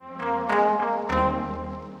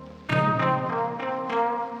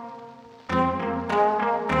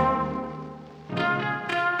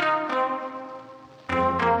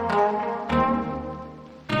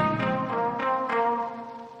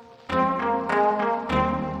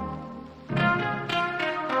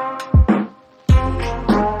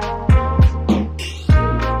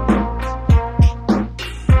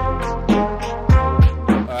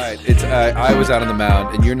was out on the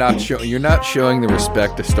mound, and you're not showing the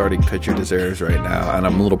respect a starting pitcher deserves right now, and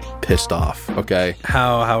I'm a little pissed off. Okay.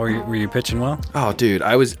 How were you pitching well? Oh, dude,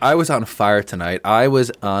 I was on fire tonight. I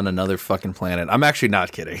was on another fucking planet. I'm actually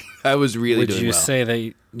not kidding. I was really doing well. Would you say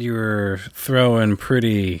that you were throwing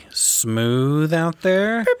pretty smooth out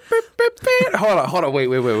there? Hold on, wait.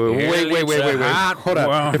 Hold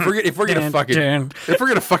on. If we're gonna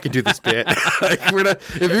fucking do this bit,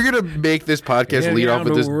 if you're gonna make this podcast lead off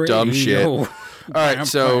with this dumb shit. All right,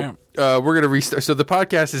 so we're gonna restart. So the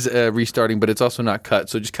podcast is restarting, but it's also not cut.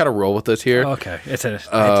 So just kind of roll with us here. Okay, it's so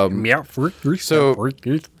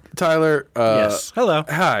Tyler, yes. Hello.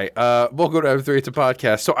 Hi. Welcome to Every3. It's a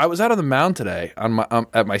podcast. So I was out on the mound today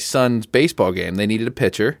at my son's baseball game. They needed a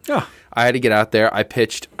pitcher. Oh. I had to get out there. I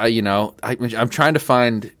pitched. I'm trying to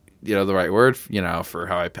find the right word. For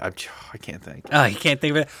how I can't think. Oh, you can't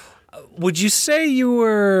think of it. Would you say you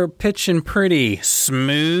were pitching pretty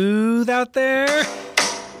smooth out there?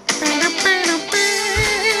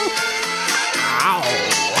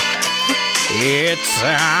 It's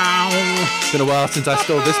been a while since I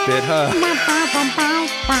stole this bit, huh?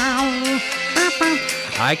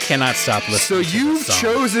 I cannot stop listening. So you've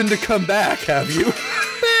chosen to come back, have you?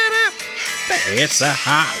 It's a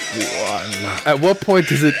hot one. At what point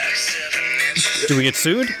does it? Do we get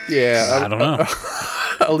sued? Yeah, I don't know.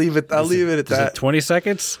 I'll leave it at that. 20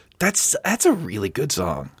 seconds? That's a really good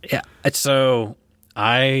song. Yeah. So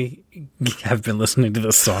I have been listening to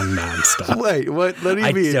this song nonstop. Wait, what? What do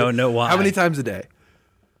you mean? I don't know why. How many times a day?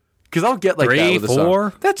 Because I'll get like 3, that with a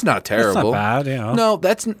 4. song. That's not terrible. That's not bad, No,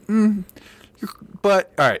 that's.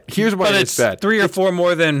 But all right, here's why it's bad. 3 or 4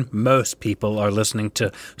 more than most people are listening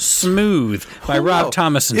to "Smooth" by Rob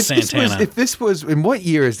Thomas and Santana. If this was in what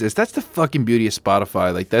year is this? That's the fucking beauty of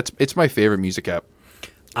Spotify. Like it's my favorite music app.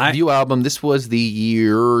 View album. This was the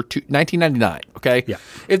year 1999. Okay. Yeah.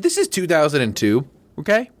 If this is 2002,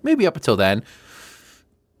 okay, maybe up until then.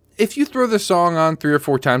 If you throw the song on 3 or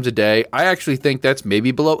 4 times a day, I actually think that's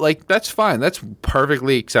maybe below. Like that's fine. That's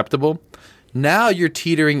perfectly acceptable. Now you're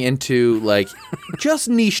teetering into like just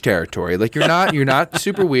niche territory. Like you're not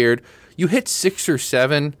super weird. You hit 6 or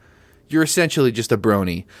 7, you're essentially just a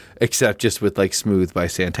brony, except just with like "Smooth" by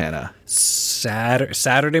Santana.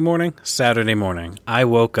 Saturday morning, I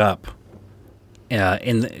woke up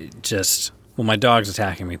my dog's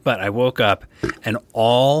attacking me, but I woke up and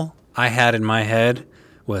all I had in my head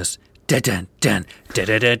was dun dun dun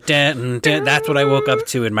dun dun dun. That's what I woke up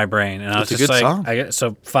to in my brain, and I was just like,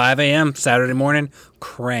 so 5 a.m. Saturday morning,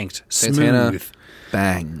 cranked Santana, "Smooth."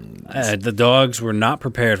 Bang. The dogs were not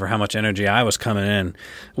prepared for how much energy I was coming in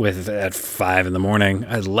with at 5 in the morning.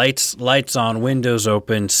 Lights on, windows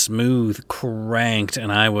open, "Smooth" cranked,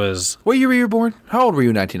 and I was. What year were you born? How old were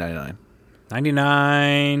you in 1999?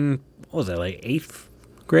 99. What was that, like 8th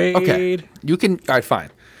grade? Okay, you can. All right,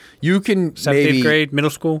 fine. You can 7th, 8th grade,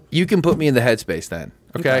 middle school. You can put me in the headspace then,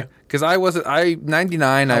 okay? Because I wasn't.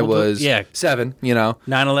 99. I was 7.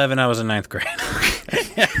 9/11. I was in 9th grade.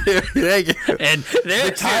 Thank you. And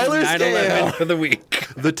there's the Tyler 9/11 scale for the week.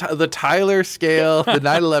 The Tyler scale, the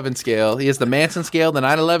 9/11 scale. He has the Manson scale, the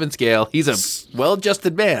 9/11 scale. He's a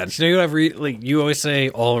well-adjusted man. You know what you always say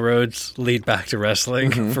all roads lead back to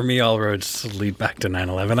wrestling. Mm-hmm. For me, all roads lead back to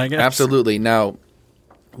 9/11, I guess. Absolutely. Now,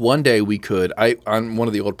 one day we could. On one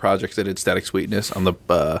of the old projects I did, Static Sweetness, on the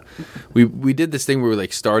we did this thing where we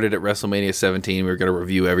like started at WrestleMania 17. We were going to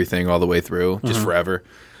review everything all the way through, just forever.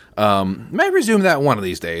 Might resume that one of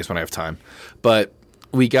these days when I have time. But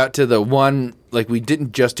we got to the one, like we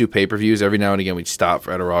didn't just do pay-per-views. Every now and again we'd stop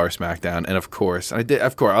at a Raw or SmackDown. And of course,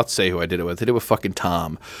 I'll say who I did it with. I did it with fucking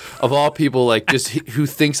Tom. Of all people, like just who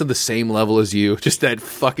thinks on the same level as you. Just that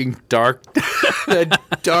fucking dark,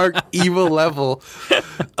 evil level.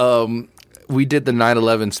 We did the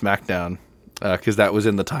 9/11 SmackDown. Because that was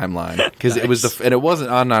in the timeline. Because it was and it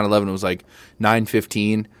wasn't on 9/11. It was like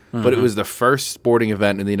 9/15. But it was the first sporting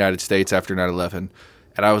event in the United States after 9/11.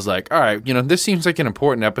 And I was like, all right, this seems like an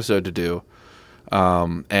important episode to do.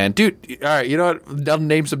 And dude, all right, you know what? I'll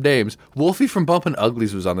name some names. Wolfie from Bumpin'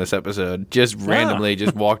 Uglies was on this episode. Just randomly,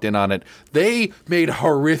 just walked in on it. They made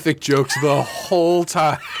horrific jokes the whole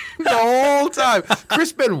time. The whole time.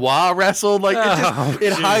 Chris Benoit wrestled. Like,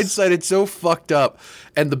 in hindsight, it's so fucked up.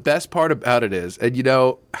 And the best part about it is, and I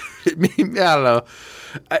don't know.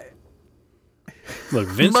 Look,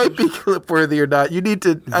 Vince might be clip worthy or not. I need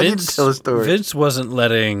to tell a story. Vince wasn't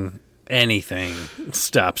letting anything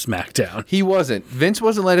stop SmackDown. He wasn't. Vince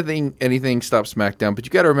wasn't letting anything stop SmackDown, but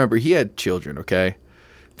you got to remember he had children, okay?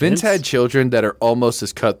 Vince had children that are almost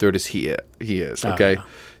as cutthroat as he is, okay? Oh, no.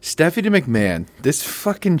 Stephanie McMahon, this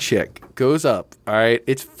fucking chick, goes up, all right?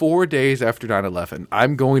 It's 4 days after 9/11.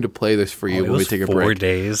 I'm going to play this for you when we take a break. 4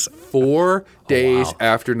 days? 4 days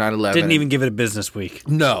after 9/11. Didn't even give it a business week.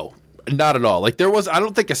 No. Not at all. Like, I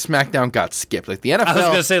don't think a SmackDown got skipped. Like, the NFL. I was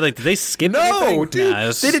going to say, like, did they skip anything? No,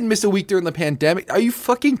 dude. They didn't miss a week during the pandemic. Are you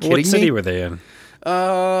fucking kidding me? What city were they in?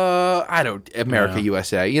 America,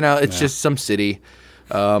 USA. You know, it's just some city.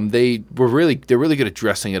 They're really good at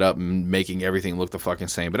dressing it up and making everything look the fucking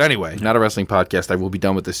same. But anyway, not a wrestling podcast. I will be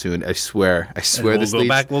done with this soon. I swear.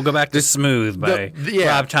 We'll go back to Smooth by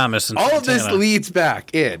Rob Thomas and all of this leads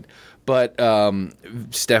back in. But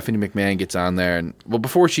Stephanie McMahon gets on there, and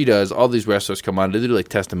before she does, all these wrestlers come on. They do like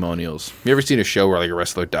testimonials. You ever seen a show where like a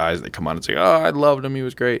wrestler dies and they come on and say, "Oh, I loved him. He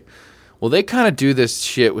was great." Well, they kind of do this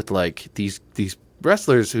shit with like these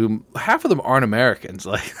wrestlers who half of them aren't Americans,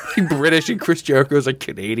 like British, and Chris Jericho's like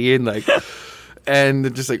Canadian, like, and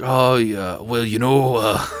they're just like, "Oh yeah, well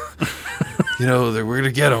we're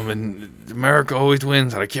gonna get him, and America always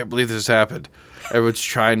wins, and I can't believe this happened." Everyone's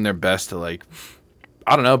trying their best to like,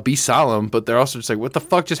 I don't know, be solemn, but they're also just like, what the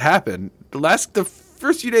fuck just happened? The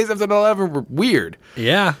first few days after 9/11 were weird.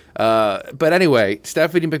 Yeah. But anyway,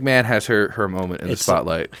 Stephanie McMahon has her moment in the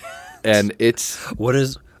spotlight. And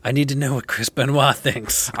I need to know what Chris Benoit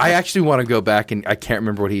thinks. I actually want to go back, and I can't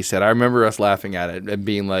remember what he said. I remember us laughing at it and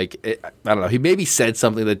being like, I don't know, he maybe said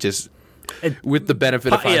something that just, with the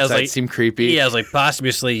benefit of hindsight, seemed creepy. Yeah, I was like,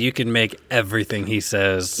 posthumously, you can make everything he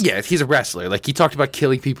says. Yeah, he's a wrestler. Like, he talked about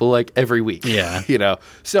killing people, like, every week. Yeah. You know?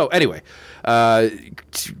 So, anyway,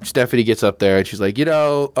 Stephanie gets up there, and she's like,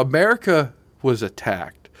 America was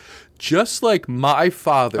attacked. Just like my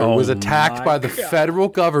father was attacked by the federal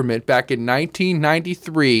government back in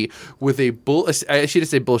 1993 with she didn't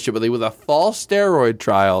say bullshit, but with a false steroid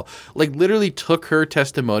trial. Like, literally took her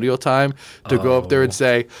testimonial time to go up there and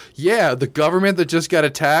say, yeah, the government that just got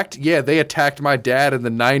attacked, yeah, they attacked my dad in the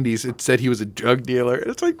 90s and said he was a drug dealer. And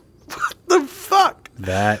it's like, what the fuck?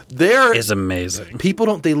 That is amazing.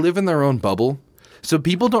 People they live in their own bubble. So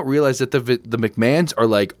people don't realize that the McMahons are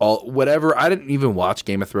like all whatever. I didn't even watch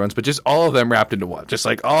Game of Thrones, but just all of them wrapped into one. Just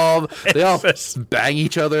like they all bang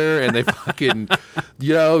each other and they fucking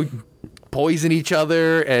poison each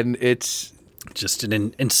other, and it's just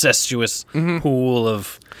an incestuous pool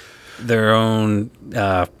of their own.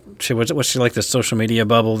 What's she like the social media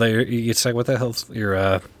bubble? There, it's like what the hell's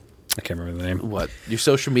your I can't remember the name. What, your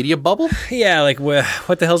social media bubble? Yeah, like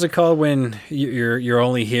what the hell's it called when you're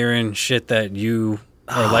only hearing shit that you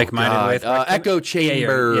are like-minded with? Echo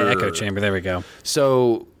chamber. Yeah, echo chamber. There we go.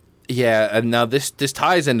 So yeah, and now this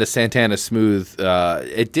ties into Santana Smooth.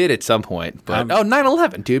 It did at some point, but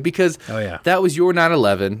 9/11, dude, because that was your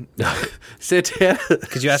 9/11. Santana.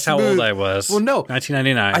 Because you asked how old I was. Well, no,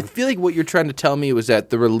 1999. I feel like what you're trying to tell me was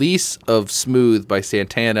that the release of Smooth by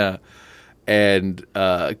Santana and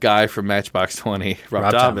a guy from Matchbox 20,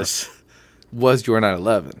 Rob Thomas, was your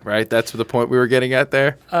 9/11, right? That's the point we were getting at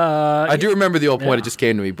there? I do remember the old point. It just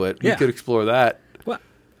came to me, but we could explore that. Well,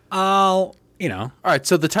 All right,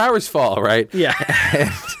 so the towers fall, right? Yeah.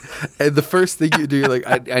 and the first thing you do, you're like,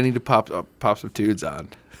 I need to pop some tunes on.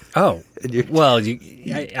 Oh. Well,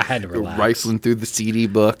 I had to relax. You're rifling through the CD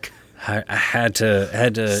book. I had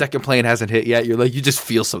to. Second plane hasn't hit yet. You're like, you just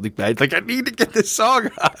feel something bad. Like, I need to get this song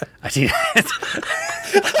on. I need.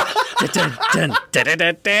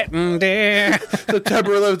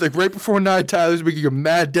 September 11th, like right before 9, Tyler's making a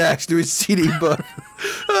mad dash to his CD book.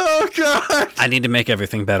 Oh God! I need to make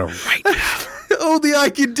everything better right now. Only I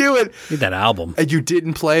can do it. Need that album. And you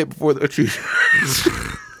didn't play it before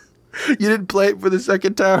you didn't play it for the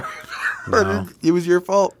second tower. No. It was your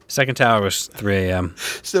fault. Second tower was 3 a.m.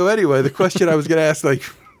 So anyway, the question I was going to ask like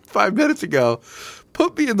 5 minutes ago,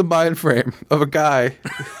 put me in the mind frame of a guy,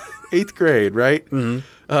 8th grade, right?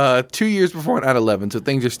 Mm-hmm. 2 years before 9/11, so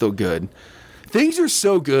things are still good. Things are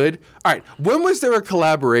so good. All right, when was there a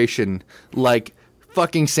collaboration like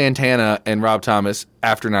fucking Santana and Rob Thomas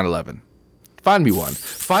after 9/11? Find me one.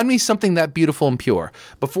 Find me something that beautiful and pure.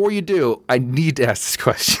 Before you do, I need to ask this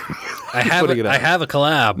question. I have a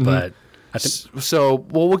collab, but so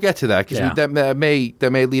we'll get to that because that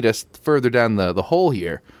may lead us further down the hole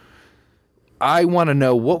here. I want to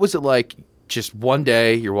know, what was it like? Just one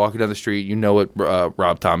day, you're walking down the street, you know what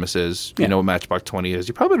Rob Thomas is, you know what Matchbox 20 is.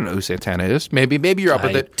 You probably don't know who Santana is. Maybe you're up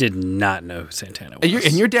with it. I did not know who Santana was.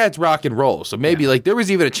 And your dad's rock and roll, so maybe like there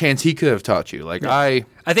was even a chance he could have taught you. Like I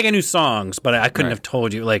think I knew songs, but I couldn't have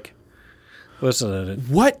told you. Like,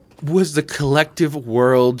 what was the collective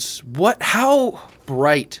worlds? How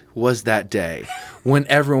bright was that day when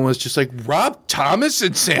everyone was just like, Rob Thomas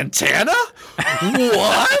and Santana?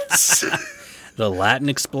 What? The Latin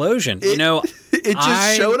explosion. It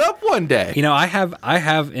just showed up one day. I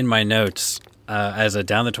have in my notes as a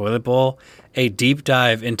down the toilet bowl a deep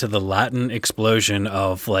dive into the Latin explosion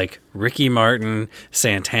of like Ricky Martin,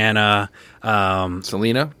 Santana,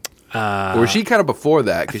 Selena. Or was she kind of before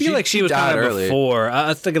that? I feel like she was kind of early. Before. I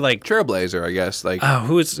was thinking like Trailblazer, I guess. Like,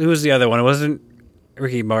 who was the other one? It wasn't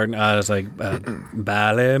Ricky Martin. It was like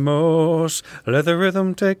Bailemos, let the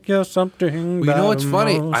rhythm take you something. Well, you know what's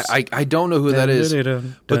funny? I don't know who that is,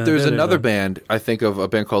 but there's another band. I think of a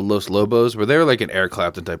band called Los Lobos, where they're like an Eric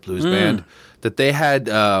Clapton type blues band that they had.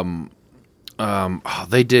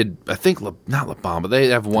 They did. I think not La Bamba. They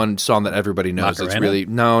have one song that everybody knows. Macarena? It's really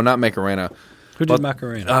not Macarena. Who did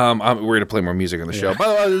Macarena? We're going to play more music on the show. By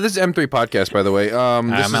the way, this is M3 Podcast, by the way.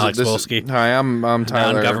 I'm Alex Wolski. Hi, I'm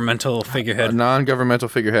Tyler. Non-governmental figurehead. Non-governmental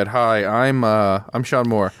figurehead. Hi, I'm Sean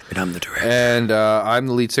Moore. And I'm the director. And I'm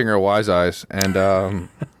the lead singer of Wise Eyes. And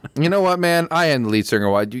you know what, man? I am the lead singer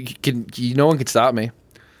of Wise Eyes. No one can stop me.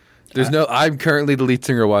 I'm currently the lead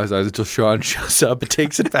singer of Wise Eyes until Sean shows up and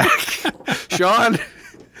takes it back. Sean,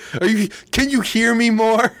 can you hear me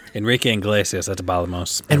more? Enrique Iglesias at the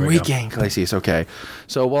Balamos. Enrique Iglesias, okay.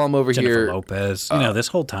 So while I'm over Jennifer here, Lopez. This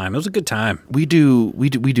whole time it was a good time. We do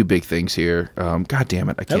big things here. God damn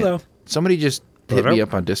it, I can't. Hello. Somebody just hit me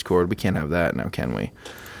up on Discord. We can't have that now, can we?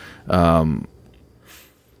 No,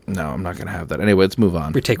 I'm not gonna have that. Anyway, let's move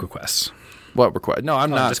on. We take requests. What request? No, I'm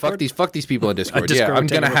not. Discord? Fuck these people on Discord. Discord I'm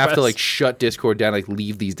gonna have to requests? shut Discord down,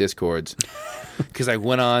 leave these Discords because I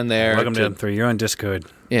went on there. Welcome to M3. You're on Discord.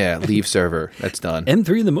 Yeah, leave server. That's done.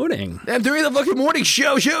 M3 in the morning. M3 in the fucking morning.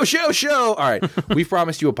 Show. All right, we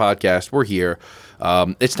promised you a podcast. We're here.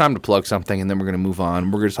 It's time to plug something, and then we're going to move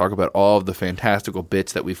on. We're going to talk about all of the fantastical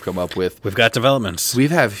bits that we've come up with. We've got developments. We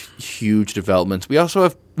have huge developments. We also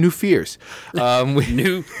have new fears.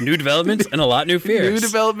 New developments and a lot new fears. New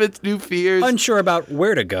developments, new fears. Unsure about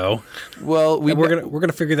where to go. Well, we're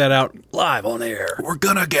gonna figure that out live on air. We're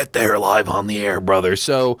gonna get there live on the air, brother.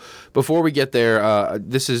 So before we get there,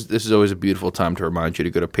 this is always a beautiful time to remind you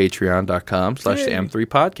to go to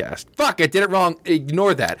patreon.com/M3podcast. Fuck, I did it wrong.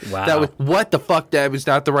 Ignore that. Wow. That was what the fuck. That was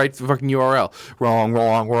not the right fucking URL. Wrong.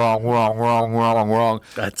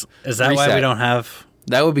 Is that why we don't have?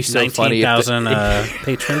 That would be so funny. 19,000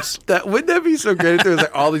 patrons. Wouldn't that be so great if there was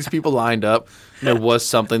all these people lined up and there was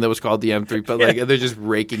something that was called the M3, but they're just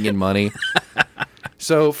raking in money.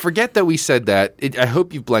 So forget that we said that. I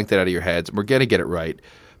hope you've blanked that out of your heads. We're going to get it right.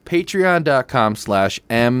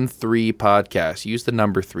 Patreon.com/M3podcast. Use the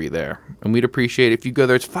number 3 there. And we'd appreciate it if you go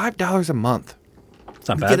there. It's $5 a month. It's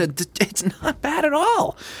not bad. It's not bad at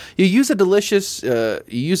all. You use a delicious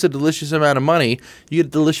amount of money. You get a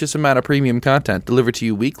delicious amount of premium content delivered to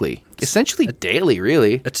you weekly, essentially daily.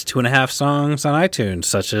 Really, it's 2.5 songs on iTunes,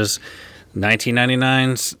 such as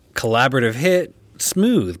 1999's collaborative hit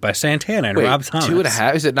 "Smooth" by Santana and Rob Thomas.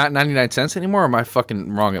 2.5? Is it not 99 cents anymore? Or am I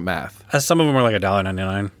fucking wrong at math? Some of them are like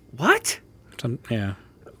 $1.99. What? Yeah,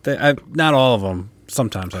 not all of them.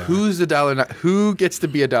 Sometimes I are. Who's the $1? Who gets to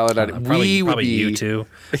be $1.90? Probably you two.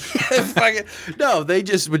 No, they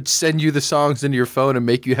just would send you the songs into your phone and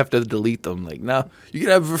make you have to delete them. Like, no, you can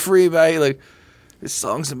have it for free, mate. Like, this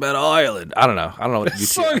song's about Ireland. I don't know what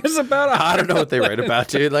this song is about Ireland. I don't know what they write about,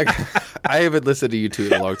 dude. Like, I haven't listened to U2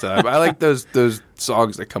 in a long time. I like those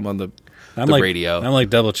songs that come on the radio. I'm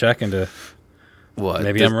double checking to. What?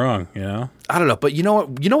 Maybe I'm wrong, I don't know, but you know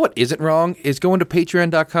what? You know what isn't wrong is going to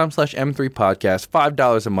patreon.com/M3podcast.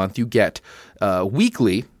 $5 a month. You get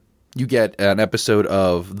weekly. You get an episode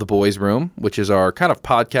of The Boys Room, which is our kind of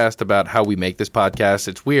podcast about how we make this podcast.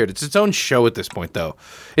 It's weird. It's its own show at this point, though.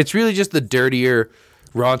 It's really just the dirtier,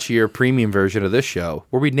 raunchier, premium version of this show,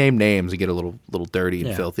 where we name names and get a little dirty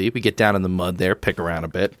and filthy. We get down in the mud there, pick around a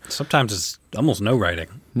bit. Sometimes it's almost no writing.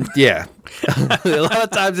 Yeah. A lot of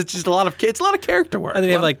times it's just a lot of character work. And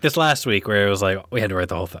then you have this last week where it was we had to write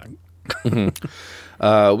the whole thing.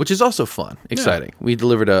 Which is also fun, exciting. Yeah. We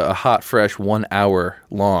delivered a hot, fresh 1 hour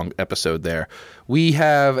long episode there. We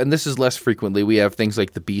have, and this is less frequently, we have things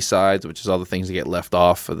like the B-sides, which is all the things that get left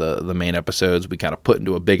off of the main episodes. We kind of put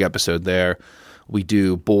into a big episode there. We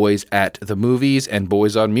do Boys at the Movies and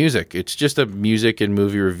Boys on Music. It's just a music and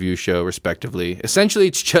movie review show, respectively. Essentially,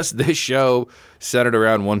 it's just this show centered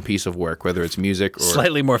around one piece of work, whether it's music or...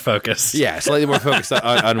 Slightly more focused. Yeah, slightly more focused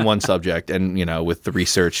on one subject. And, with the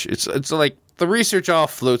research, it's like the research all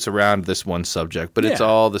floats around this one subject, but it's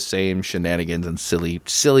all the same shenanigans and silly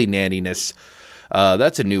nanniness.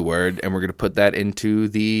 That's a new word, and we're going to put that into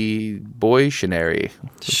the boy-tionary.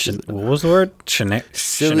 What was the word? Silly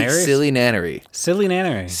nannery. Silly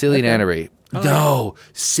nannery. Silly nannery. No,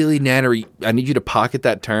 silly nannery. I need you to pocket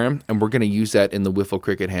that term, and we're going to use that in the Wiffle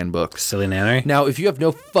Cricket Handbook. Silly nannery? Now, if you have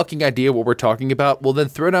no fucking idea what we're talking about, well, then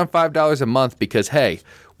throw down $5 a month because, hey,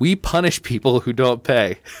 we punish people who don't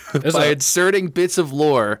pay by inserting bits of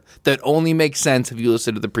lore that only make sense if you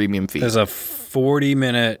listen to the premium feed. There's a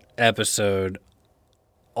 40-minute episode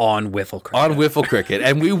on Wiffle Cricket. On Wiffle Cricket,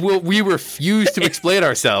 and we refuse to explain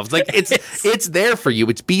ourselves. Like it's there for you.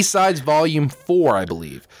 It's B-Sides Volume 4, I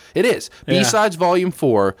believe. It is. Yeah. B-Sides Volume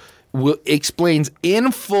 4 explains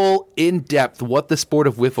in full, in depth what the sport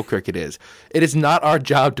of Wiffle Cricket is. It is not our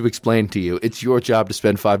job to explain to you. It's your job to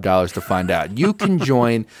spend $5 to find out. You can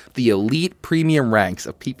join the elite premium ranks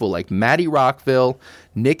of people like Maddie Rockville,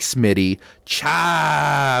 Nick Smitty,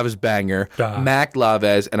 Chavs Banger, Mac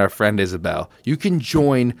Laves, and our friend Isabel. You can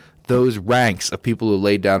join those ranks of people who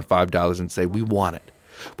laid down $5 and say, we want it.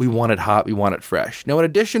 We want it hot. We want it fresh. Now, in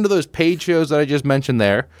addition to those paid shows that I just mentioned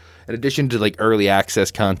there, in addition to like early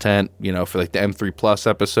access content, for like the M3 Plus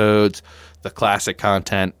episodes, the classic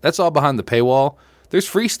content, that's all behind the paywall. There's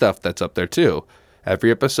free stuff that's up there too.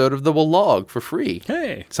 Every episode of the Vlog for free.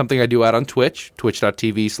 Hey. Something I do out on Twitch,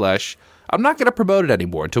 twitch.tv/ I'm not going to promote it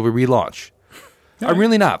anymore until we relaunch. I'm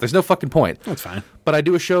really not. There's no fucking point. That's fine. But I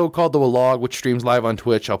do a show called The Vlog, which streams live on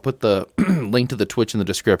Twitch. I'll put the link to the Twitch in the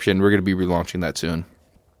description. We're going to be relaunching that soon.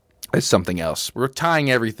 It's something else. We're tying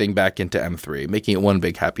everything back into M3, making it one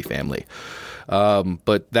big happy family.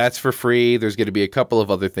 But that's for free. There's going to be a couple of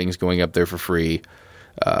other things going up there for free.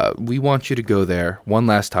 We want you to go there one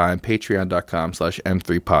last time,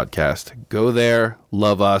 patreon.com/M3podcast. Go there.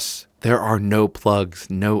 Love us. There are no plugs,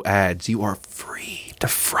 no ads. You are free to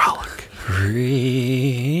frolic.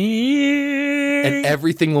 Free. And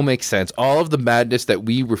everything will make sense. All of the madness that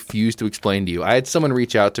we refuse to explain to you. I had someone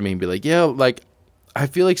reach out to me and be like, I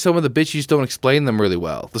feel like some of the bits you just don't explain them really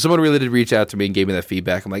well. Someone really did reach out to me and gave me that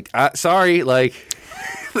feedback. I'm like, sorry,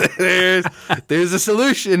 there's a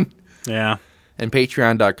solution. Yeah. And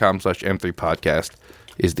patreon.com/M3podcast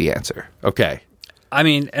is the answer. Okay. I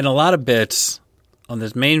mean, and a lot of bits on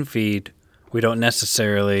this main feed, we don't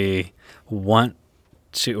necessarily want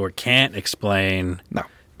to or can't explain. No.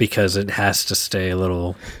 Because it has to stay a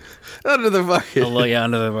little under the bucket.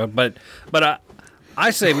 Under the bucket. But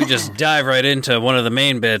I say we just dive right into one of the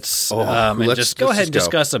main bits and just go ahead and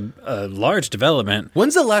discuss a large development.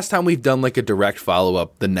 When's the last time we've done like a direct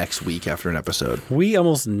follow-up the next week after an episode? We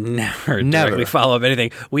almost never directly follow up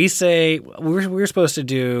anything. We say we're supposed to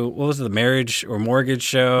do, what was it, the marriage or mortgage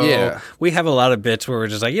show? Yeah. We have a lot of bits where we're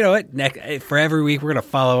just like, you know what, for every week we're going to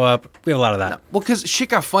follow up. We have a lot of that. Well, because shit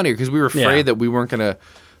got funnier because we were afraid that we weren't going to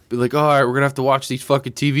be like, all right, we're going to have to watch these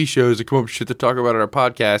fucking TV shows and come up with shit to talk about on our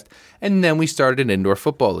podcast. And then we started an indoor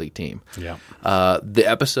football league team. Yeah.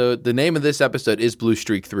 The name of this episode is Blue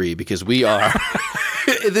Streak 3 because we are,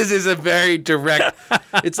 this is a very direct,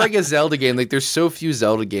 it's like a Zelda game. Like there's so few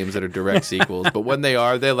Zelda games that are direct sequels, but when they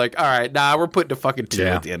are, they're like, all right, we're putting a fucking 2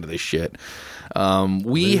 at the end of this shit.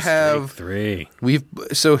 We have 3.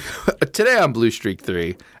 So today on Blue Streak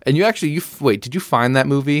 3, and wait, did you find that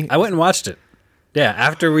movie? I went and watched it. Yeah,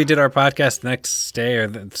 after we did our podcast the next day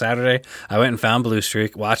or Saturday, I went and found Blue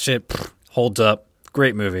Streak, watched it, holds up,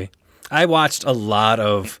 great movie. I watched a lot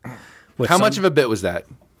of... How much of a bit was that?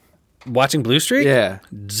 Watching Blue Streak? Yeah.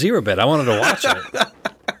 0 bit. I wanted to watch it.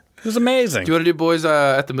 It was amazing. Do you want to do Boys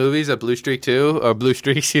at the Movies at Blue Streak 2? Or Blue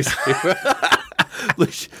Streak, excuse me.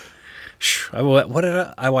 What did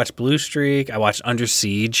I watched Blue Streak. I watched Under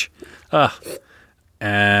Siege.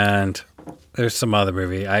 And... There's some other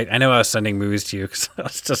movie. I know I was sending movies to you because I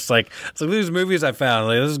was just like, these movies I found.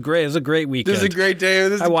 Like, this is great. It was a great weekend. This is a great day.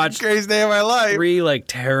 This is the greatest day of my life. 3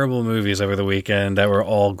 terrible movies over the weekend that were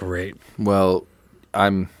all great. Well,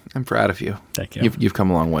 I'm proud of you. Thank you. You've come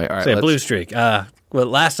a long way. All right, Blue Streak.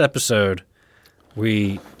 Last episode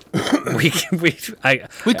we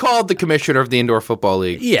called the commissioner of the Indoor Football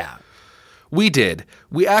League. Yeah, we did.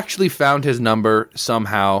 We actually found his number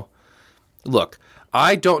somehow. Look.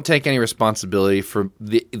 I don't take any responsibility for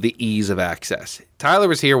the ease of access. Tyler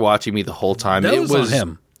was here watching me the whole time. It was on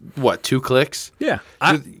him. What, 2 clicks? Yeah.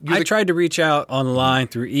 I tried to reach out online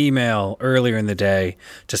through email earlier in the day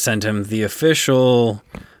to send him the official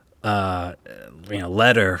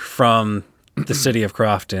letter from the city of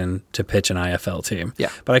Crofton to pitch an IFL team.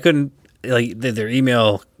 Yeah. But I couldn't, their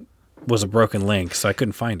email was a broken link, so I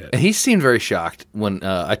couldn't find it. And he seemed very shocked when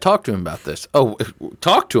I talked to him about this. Oh,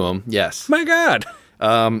 talk to him? Yes. My God.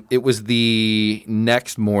 It was the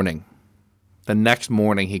next morning. The next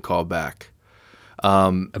morning he called back.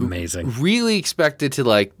 Amazing. Really expected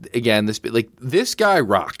to this guy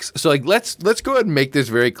rocks. So let's go ahead and make this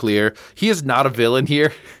very clear. He is not a villain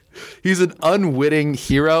here. He's an unwitting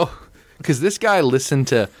hero because this guy listened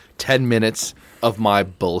to 10 minutes of my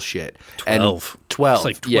bullshit. 12. And 12. It's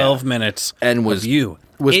like 12 minutes and was of you.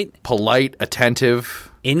 Was polite,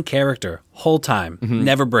 attentive. In character, whole time.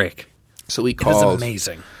 Never break. So he called. It was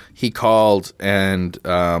amazing. He called, and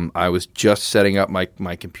I was just setting up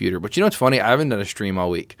my computer. But you know what's funny? I haven't done a stream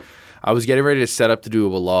all week. I was getting ready to set up to do a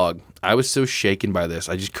vlog. I was so shaken by this.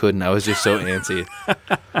 I just couldn't. I was just so antsy.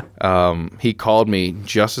 He called me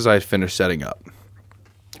just as I had finished setting up.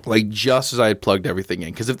 Like, just as I had plugged everything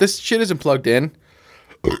in. Because if this shit isn't plugged in,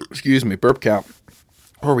 excuse me, burp count.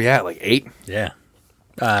 Where are we at? Like 8? Yeah.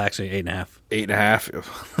 Actually, 8.5.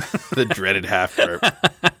 8.5? The dreaded half burp.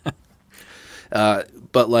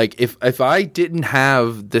 But like, if I didn't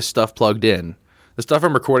have this stuff plugged in, the stuff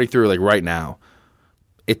I'm recording through like right now,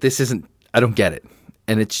 I don't get it.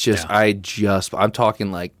 And it's just, I'm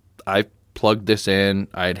talking like, I plugged this in,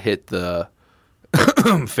 I'd hit the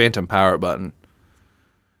phantom power button,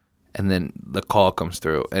 and then the call comes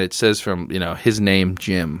through, and it says from, his name,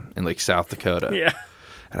 Jim, in like South Dakota. Yeah.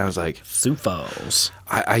 And I was like, Sioux Falls.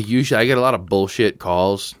 I get a lot of bullshit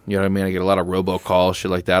calls. You know what I mean? I get a lot of robocalls, shit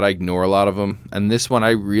like that. I ignore a lot of them. And this one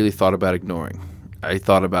I really thought about ignoring. I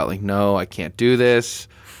thought about like, no, I can't do this.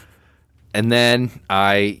 And then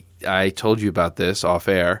I told you about this off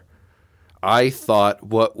air. I thought,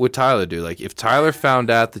 what would Tyler do? Like, if Tyler found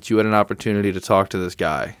out that you had an opportunity to talk to this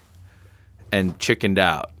guy and chickened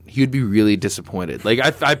out, he would be really disappointed. Like,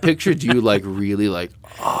 I pictured you like really like,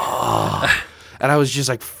 oh. And I was just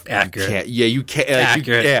like, accurate. You can't. Yeah, you can't. Like,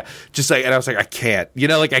 accurate. Yeah. Just like, and I was like, I can't.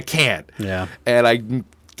 I can't. Yeah. And I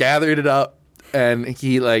gathered it up, and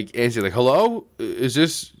he like answered like, "Hello, is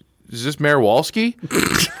this Mayor Walski?"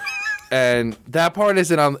 And that part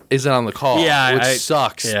isn't on the call. Yeah, which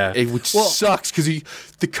sucks. Yeah, which sucks because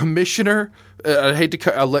the commissioner. I hate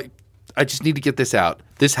to. I just need to get this out.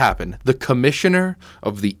 This happened. The commissioner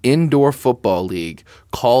of the Indoor Football League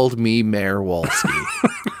called me Mayor Walski.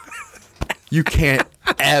 You can't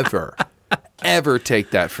ever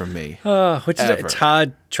take that from from me. Which is it?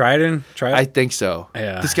 Todd Tridon? I think so.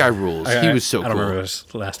 Yeah. This guy rules. He was so cool. I don't remember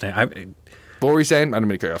his last name. What were you saying? I didn't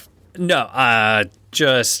mean to cut you off. No, I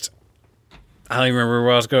don't even remember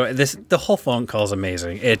where I was going. The whole phone call is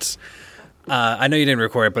amazing. It's I know you didn't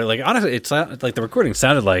record it, but like honestly, it's like the recording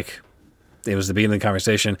sounded like it was the beginning of the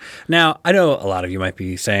conversation. Now, I know a lot of you might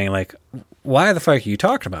be saying like, why the fuck are you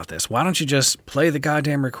talking about this? Why don't you just play the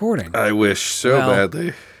goddamn recording? I wish so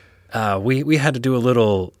badly. We had to do a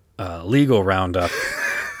little legal roundup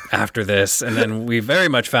after this, and then we very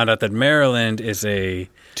much found out that Maryland is a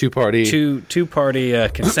two-party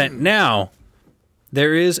consent. Now,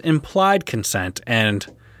 there is implied consent, and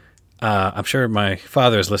I'm sure my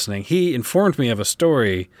father is listening. He informed me of a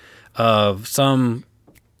story of some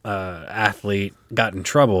athlete got in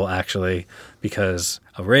trouble, actually, because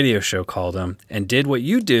a radio show called him and did what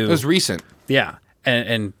you do. It was recent. Yeah.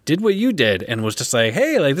 And did what you did and was just like,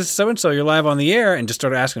 hey, like, this is so-and-so, you're live on the air, and just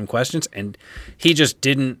started asking him questions. And he just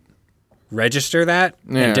didn't register that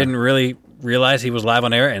and didn't really realize he was live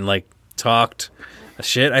on air and, like, talked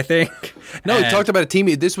shit, I think. No, he talked about a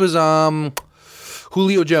teammate. This was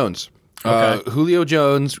Julio Jones. Okay. Julio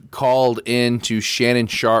Jones called into Shannon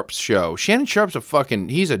Sharp's show. Shannon Sharp's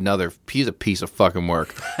he's a piece of fucking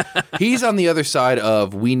work. He's on the other side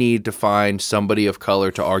of, we need to find somebody of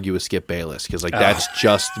color to argue with Skip Bayless, because like that's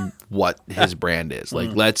just what his brand is.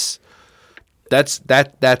 Like that's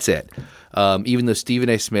it. Even though Stephen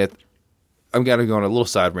A. Smith, I'm gonna go on a little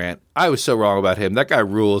side rant. I was so wrong about him. That guy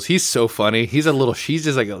rules. He's so funny. He's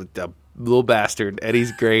just like a little bastard, and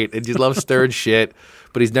he's great, and he loves stirring shit.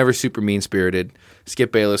 But he's never super mean-spirited.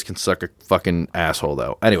 Skip Bayless can suck a fucking asshole,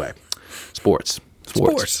 though. Anyway, sports.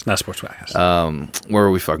 Not sports podcast. Where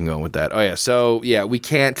are we fucking going with that? Oh yeah, so yeah, we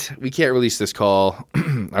can't release this call.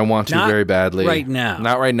 I want to very badly.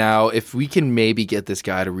 Not right now. If we can maybe get this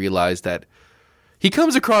guy to realize that he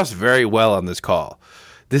comes across very well on this call.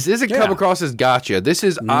 This isn't come across as gotcha. This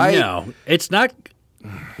is No, it's not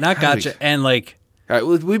gotcha. And like. All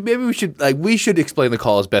right, we should explain the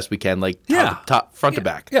call as best we can, like top front to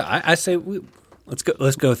back. Yeah, I say let's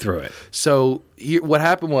go through it. So what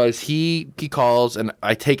happened was he calls, and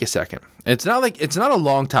I take a second. And it's not a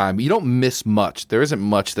long time. You don't miss much. There isn't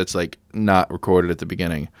much that's like not recorded at the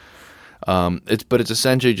beginning. But it's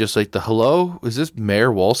essentially just like the hello. Is this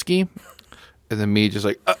Mayor Walski? And then me just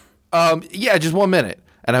like yeah, just 1 minute.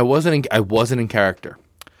 And I wasn't in character,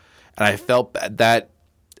 and I felt that.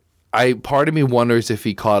 part of me wonders if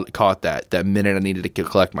he caught that minute I needed to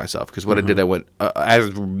collect myself, because what I did, I went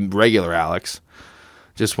as regular Alex,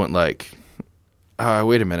 just went like,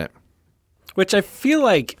 wait a minute, which I feel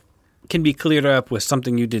like can be cleared up with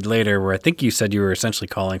something you did later, where I think you said you were essentially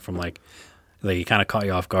calling from like he kind of caught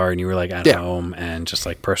you off guard and you were like at home and just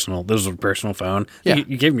like personal. This was a personal phone. Yeah,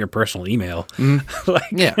 you gave him your personal email.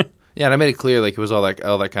 Like, yeah, and I made it clear like it was all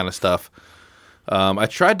that kind of stuff. I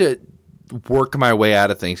tried to work my way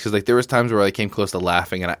out of things, because like there was times where I came close to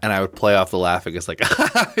laughing, and I would play off the laughing. It's like,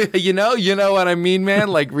 you know what I mean, man?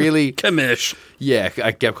 Like really, Kamish. Yeah,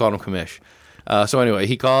 I kept calling him Kamish. So anyway,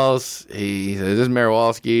 he calls. He says, "This is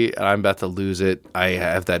Marowalski," and I'm about to lose it. I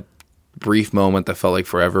have that brief moment that felt like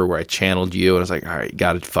forever where I channeled you, and I was like, "All right, you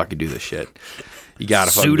got to fucking do this shit. You got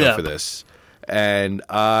to fucking go for this." And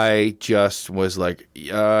I just was like,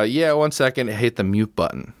 "Yeah, 1 second." I hit the mute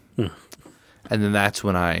button, and then that's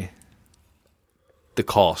when the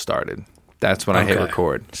call started. That's when I hit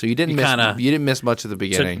record. So you didn't miss much at the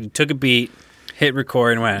beginning. Took a beat, hit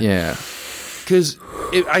record, and went. Yeah. Because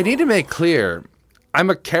I need to make clear, I'm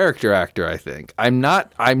a character actor, I think.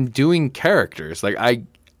 I'm doing characters. Like,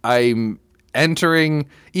 I'm entering,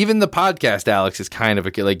 even the podcast, Alex, is kind of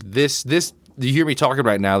like this, you hear me talking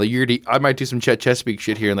right now, I might do some Chet Chesapeake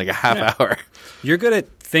shit here in like a half hour. You're good at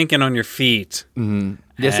thinking on your feet. Mm-hmm.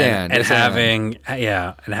 Yes, and having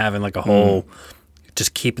like a whole,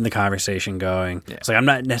 just keeping the conversation going. Yeah. It's like, I'm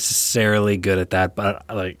not necessarily good at that, but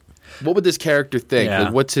like, what would this character think? Yeah.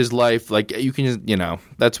 Like, what's his life? Like, you can just,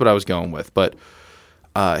 that's what I was going with. But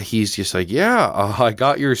he's just like, I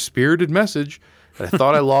got your spirited message. And I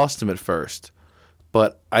thought I lost him at first.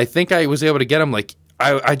 But I think I was able to get him. Like,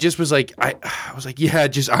 I just was like, I was like,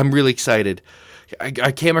 I'm really excited.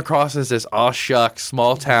 I came across as this, shucks,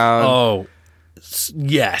 small town. Oh,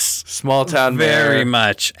 yes. Small town Very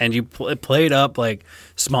much. And you played up like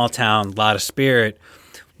small town, a lot of spirit.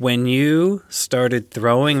 When you started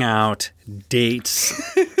throwing out dates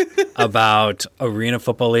about Arena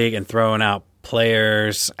Football League and throwing out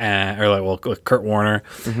players, Kurt Warner,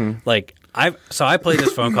 like I played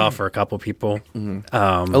this phone call for a couple people,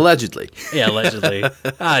 allegedly. Yeah, allegedly.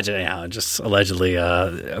 Just allegedly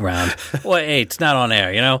around. Well, hey, it's not on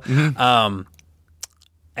air, you know.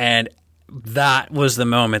 And that was the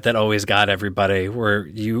moment that always got everybody, where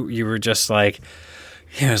you were just like.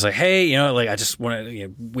 He was like, hey, I just want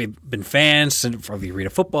to, we've been fans for the Arena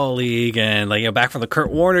Football League and back from the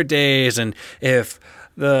Kurt Warner days. And if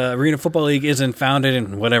the Arena Football League isn't founded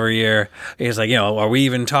in whatever year, he's like, are we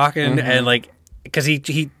even talking? And because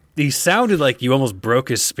he sounded like you almost broke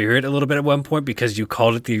his spirit a little bit at one point because you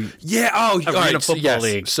called it the Arena Football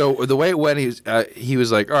League. So the way it went, he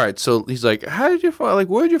was like, all right. So he's like, how did you find? Like,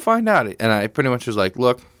 where did you find out? And I pretty much was like,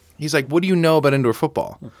 look. He's like, what do you know about indoor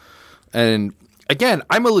football? And again,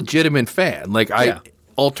 I'm a legitimate fan. Like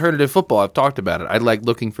alternative football, I've talked about it. I like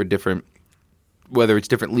looking for different, whether it's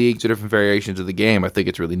different leagues or different variations of the game. I think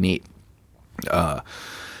it's really neat.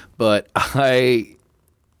 But I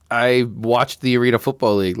watched the Arena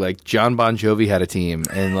Football League. Like John Bon Jovi had a team,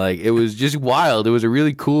 and like it was just wild. It was a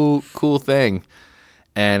really cool thing.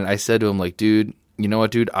 And I said to him, like, dude, you know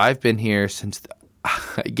what, dude? I've been here since.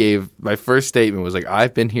 I gave my first statement was like,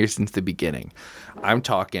 I've been here since the beginning. I'm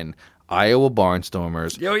talking Iowa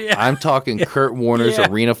Barnstormers. Oh, yeah. I'm talking Kurt Warner's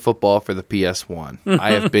Arena Football for the PS1.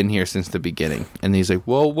 I have been here since the beginning. And he's like,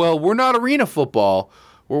 well, we're not Arena Football.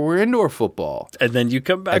 We're indoor football. And then you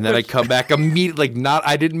come back. And then I come back immediately.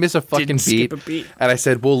 I didn't miss a fucking skip a beat. And I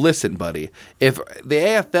said, well, listen, buddy. If the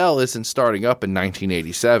AFL isn't starting up in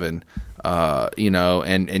 1987,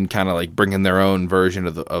 and kind of like bringing their own version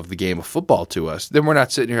of the game of football to us, then we're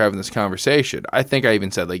not sitting here having this conversation. I think I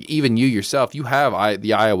even said, like, even you yourself, you have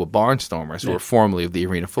the Iowa Barnstormers, who were formerly of the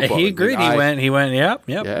Arena Football. He agreed. Like, he went, yep.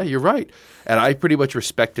 Yeah, you're right. And I pretty much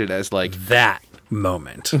respected it as like that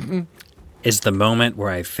moment is the moment where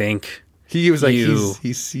I think he was like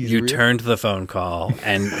you turned the phone call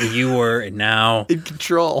and you were now in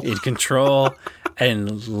control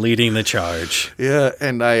and leading the charge. Yeah,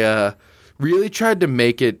 and I really tried to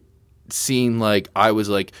make it seem like I was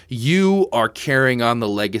like, you are carrying on the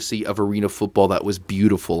legacy of Arena Football that was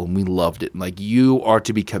beautiful and we loved it, and like you are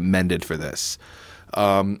to be commended for this.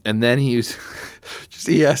 And then he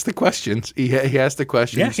asked the questions. He asked the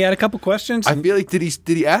questions. Yeah, he had a couple questions. I feel like did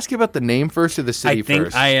he ask you about the name first or the city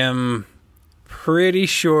first? I am pretty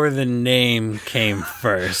sure the name came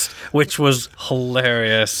first, which was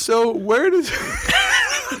hilarious. So where does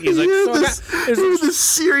he's like, who's the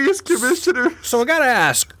serious commissioner? So I gotta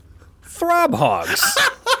ask, Throb Hogs,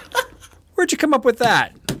 where'd you come up with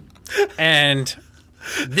that? And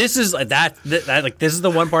This is that like this is the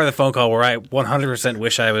one part of the phone call where I 100%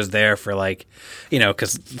 wish I was there for, like, you know,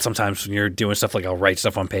 because sometimes when you're doing stuff, like I'll write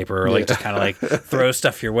stuff on paper or like just kind of like throw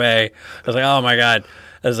stuff your way. I was like, oh my god.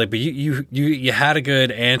 I was like, but you had a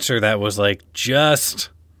good answer that was like just.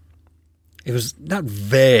 It was not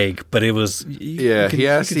vague, but it was. You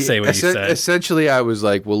could say what you said. Essentially, I was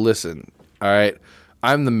like, well, listen, all right,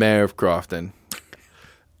 I'm the mayor of Crofton.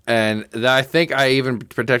 And I think I even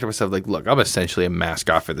protected myself. Like, look, I'm essentially a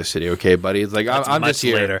mascot for the city, okay, buddy? It's like, I'm just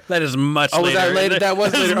here. Later. That is much later. Was that later? That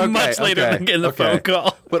was later. Okay, much later than getting the phone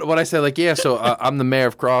call. But what I said, like, yeah, so I'm the mayor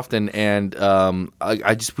of Crofton, and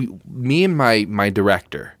me and my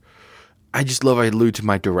director, I allude to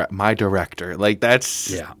my director. Like, that's,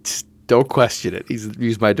 just, don't question it.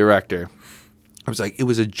 He's my director. I was like, it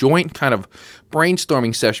was a joint kind of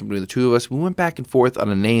brainstorming session between the two of us. We went back and forth on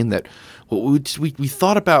a name that we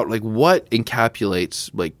thought about, like, what encapsulates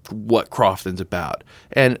like what Crofton's about.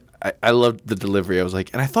 And I loved the delivery. I was like,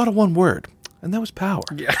 and I thought of one word, and that was power.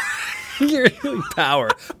 Yeah. Power,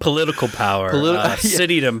 political power,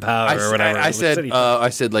 citydom power, or whatever. I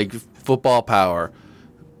said like football power,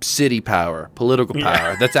 city power, political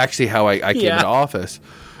power. That's actually how I came into office.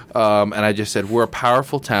 And I just said, we're a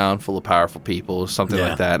powerful town full of powerful people, something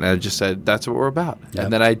like that. And I just said, that's what we're about. Yep.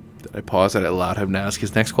 And then I paused and I allowed him to ask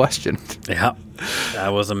his next question. Yeah, that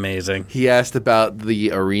was amazing. He asked about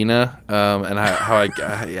the arena, and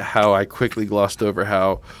how I quickly glossed over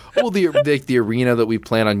how, the arena that we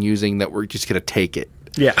plan on using, that we're just going to take it.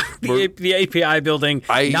 Yeah, the API building,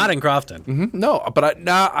 not in Crofton. Mm-hmm, no, but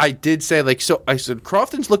I did say, like, so I said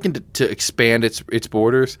Crofton's looking to expand its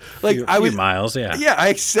borders, like a few miles. Yeah,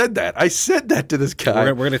 I said that. I said that to this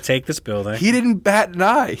guy. We're going to take this building. He didn't bat an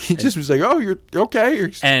eye. He just was like, "Oh, you're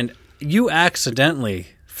okay." And you accidentally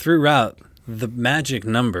threw out the magic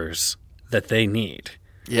numbers that they need.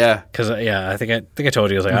 Yeah, because I think I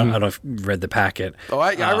told you. I was like, I don't know if you read the packet. Oh,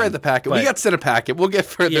 I read the packet. We got sent a packet. We'll get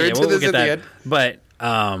further into this at the end. But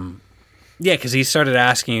because he started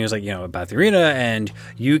asking, he was like, about the arena, and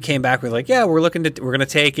you came back with like, we're going to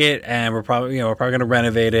take it, and we're probably going to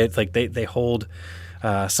renovate it. Like they hold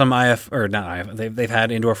some they've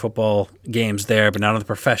had indoor football games there, but not on the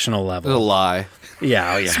professional level. It's a lie.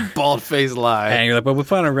 Yeah, It's a bald-faced lie. And you're like, but we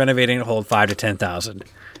plan on renovating it to hold 5,000 to 10,000.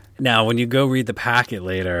 Now, when you go read the packet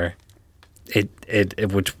later,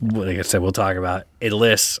 it which, like I said, we'll talk about, it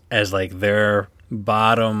lists as like their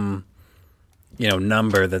bottom,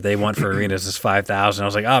 number that they want for arenas is 5,000. I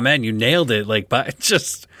was like, oh man, you nailed it! Like by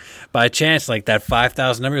chance, like that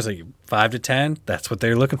 5,000 number is like 5 to 10. That's what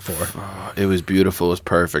they're looking for. Oh, it was beautiful. It was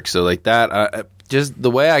perfect. So like that, just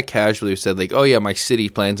the way I casually said, like, oh yeah, my city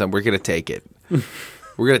plans on, we're gonna take it.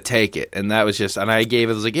 We're going to take it. And that was just, and I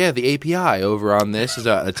was like, yeah, the API over on this it's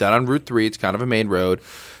out on Route 3. It's kind of a main road.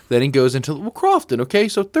 Then he goes into Crofton, okay?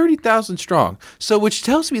 So 30,000 strong. So which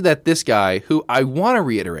tells me that this guy, who I want to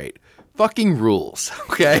reiterate, fucking rules,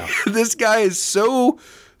 okay? Yeah. This guy is so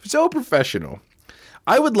professional.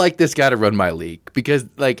 I would like this guy to run my league, because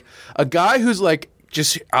like a guy who's like,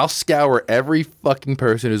 I'll scour every fucking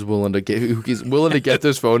person who's willing to get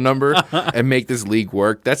this phone number and make this league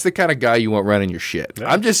work. That's the kind of guy you want running your shit. Yeah.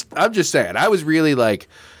 I'm just saying. I was really like,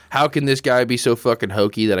 how can this guy be so fucking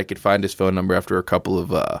hokey that I could find his phone number after a couple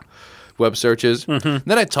of web searches? Mm-hmm.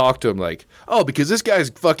 Then I talked to him like, oh, because this guy's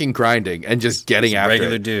fucking grinding and just getting after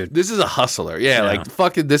regular it. Dude. This is a hustler. Yeah, like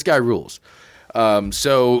fucking this guy rules.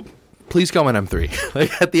 So please come on M3.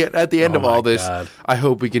 Like at the end of all this, God. I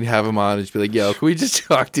hope we can have him on and just be like, yo, can we just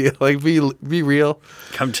talk to you? Like be real.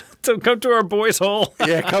 Come to our boys' hole.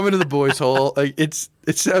 Yeah, come into the boys' hole. Like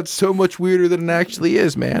it sounds so much weirder than it actually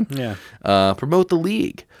is, man. Yeah. Promote the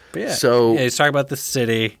league. But yeah. So he's talking about the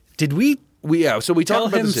city. Did we? So we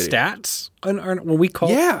talked about the city. Stats when we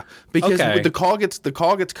called. Yeah, because the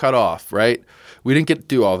call gets cut off, right? We didn't get to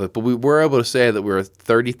do all of it, but we were able to say that we're a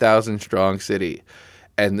 30,000 strong city.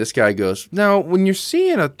 And this guy goes, now, when you're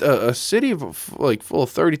seeing a city of like full of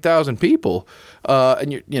 30,000 people,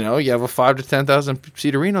 and you have a 5,000 to 10,000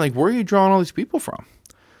 seat arena, like where are you drawing all these people from?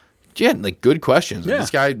 Yeah, like good questions. Yeah.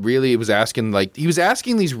 This guy really was asking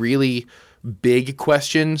these really big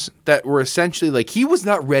questions that were essentially like, he was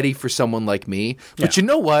not ready for someone like me. But you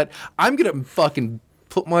know what? I'm gonna fucking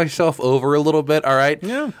put myself over a little bit, all right?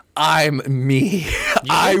 Yeah. I'm me.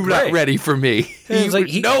 I'm not ready for me.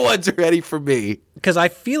 No one's ready for me. Because I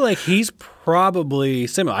feel like he's probably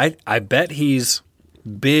similar. I bet he's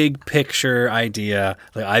big picture idea.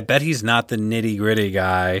 Like I bet he's not the nitty gritty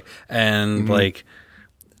guy. And like,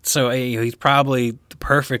 so he's probably the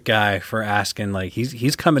perfect guy for asking. Like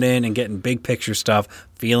he's coming in and getting big picture stuff,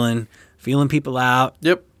 feeling people out.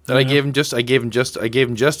 Yep. And I gave him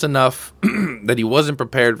just enough that he wasn't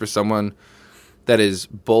prepared for someone that is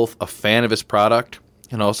both a fan of his product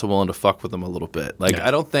and also willing to fuck with him a little bit. Like,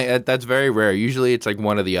 I don't think that's very rare. Usually it's like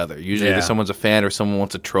one or the other. Usually either someone's a fan or someone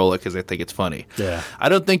wants to troll it because they think it's funny. Yeah. I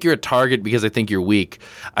don't think you're a target because I think you're weak.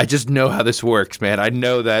 I just know how this works, man. I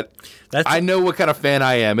know I know what kind of fan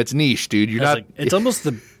I am. It's niche, dude. You're not. Like, it's almost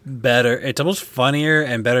it's almost funnier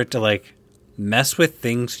and better to like mess with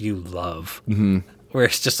things you love. Mm-hmm. Where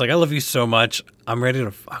it's just like, I love you so much, I'm ready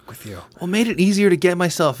to fuck with you. Well, it made it easier to get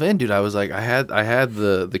myself in, dude. I was like, I had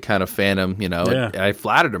the kind of fandom, and I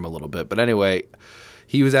flattered him a little bit. But anyway,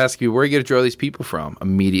 he was asking me, where are you going to draw these people from?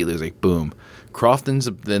 Immediately, I was like, boom. Crofton's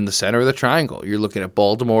in the center of the triangle. You're looking at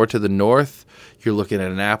Baltimore to the north. You're looking at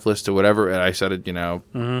Annapolis to whatever. And I said it,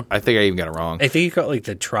 I think I even got it wrong. I think you got like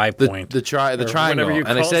the tri-point. The triangle. And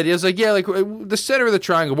I said, it was like, yeah, like the center of the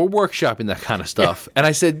triangle. We're workshopping that kind of stuff. And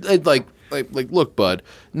I said, like, look, bud,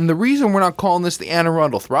 and the reason we're not calling this the Anne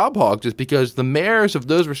Arundel Throb Hogs is because the mayors of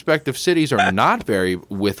those respective cities are not very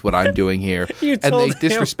with what I'm doing here, and they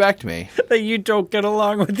disrespect me. That you don't get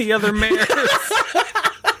along with the other mayors.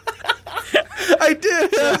 I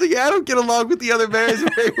did. I was like, I don't get along with the other mayors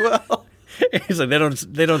very well. He's like,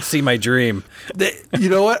 they don't see my dream. You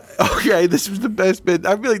know what? Okay, this was the best bit.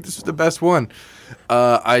 I feel like this was the best one.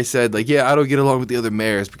 I said, like, yeah, I don't get along with the other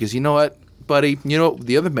mayors because you know what? Buddy,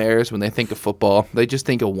 the other mayors, when they think of football, they just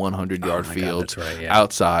think of 100-yard field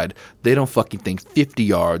outside. They don't fucking think 50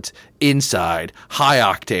 yards inside,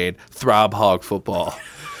 high-octane, throb hog football.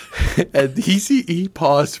 And he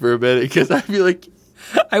paused for a minute because I feel like...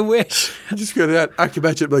 I wish. I can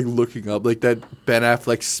imagine like looking up like that Ben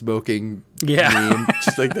Affleck smoking meme,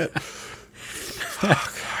 just like that.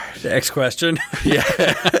 Next question.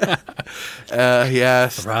 Yeah.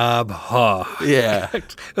 Yes. Rob Hogg. Yeah. I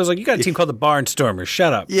was like, you got a team called the Barnstormers.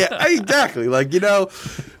 Shut up. Yeah, exactly. Like,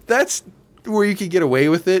 that's where you can get away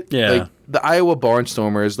with it. Yeah. Like, the Iowa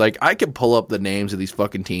Barnstormers, like, I can pull up the names of these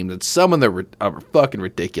fucking teams, and some of them are fucking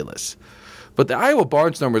ridiculous. But the Iowa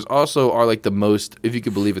Barnstormers also are like the most, if you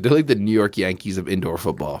could believe it, they're like the New York Yankees of indoor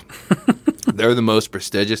football. They're the most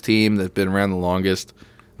prestigious team that's been around the longest.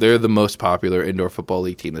 They're the most popular indoor football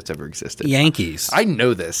league team that's ever existed. Yankees. I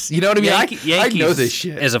know this. You know what I mean? Yankees I know this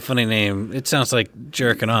shit. Is a funny name. It sounds like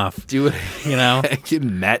jerking off. Do it.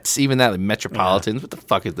 Mets, even that, like Metropolitans. Yeah. What the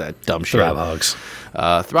fuck is that dumb shit? Throb Hogs.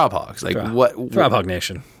 Throb Hogs. Like what? Throb Hog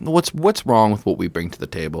Nation. What's wrong with what we bring to the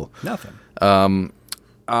table? Nothing.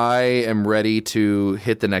 I am ready to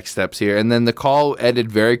hit the next steps here. And then the call ended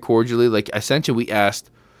very cordially. Like, essentially, we asked,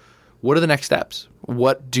 what are the next steps?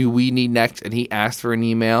 What do we need next? And he asked for an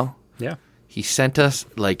email. Yeah. He sent us,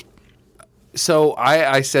 like, so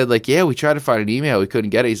I said, like, yeah, we tried to find an email. We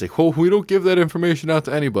couldn't get it. He's like, well, we don't give that information out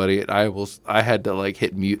to anybody. And I had to, like,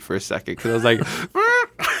 hit mute for a second because I was like,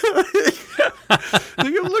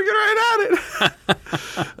 I'm looking right at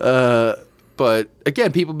it. But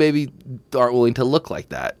again, people maybe aren't willing to look like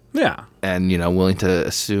that. Yeah. And, willing to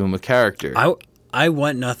assume a character. I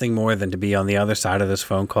want nothing more than to be on the other side of this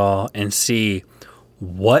phone call and see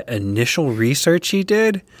what initial research he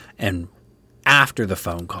did and after the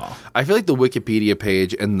phone call. I feel like the Wikipedia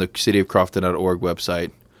page and the cityofcrofton.org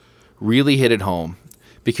website really hit it home.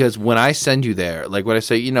 Because when I send you there, like when I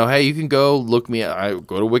say, hey, you can go look me up. I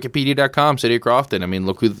go to wikipedia.com, City of Crofton. I mean,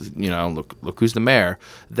 look who, look who's the mayor.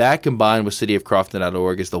 That combined with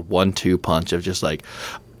cityofcrofton.org is the 1-2 punch of just like,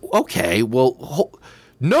 okay, well,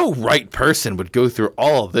 no right person would go through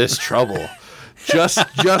all of this trouble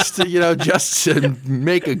just to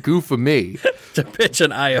make a goof of me. To pitch an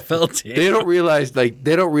IFL team. They don't realize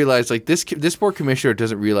this poor commissioner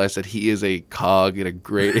doesn't realize that he is a cog in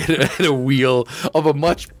a wheel of a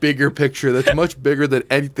much bigger picture that's much bigger than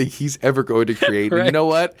anything he's ever going to create. Right. And you know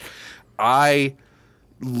what? I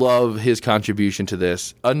love his contribution to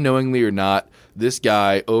this. Unknowingly or not, this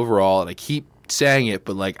guy overall, and I keep saying it,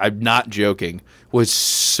 but like I'm not joking, was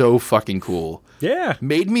so fucking cool. Yeah.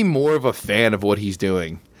 Made me more of a fan of what he's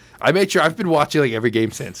doing. I made sure I've been watching like every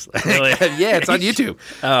game since. Really? Yeah, it's on YouTube.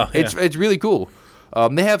 Oh, yeah. It's really cool.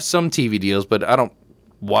 They have some TV deals, but I don't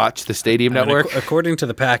watch the Stadium Network. According to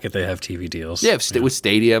the packet, they have TV deals. Yeah, with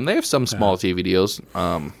Stadium, they have some small TV deals.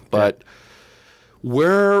 But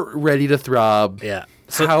we're ready to throb. Yeah.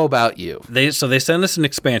 So how about you? They send us an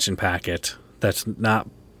expansion packet that's not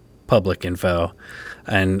public info,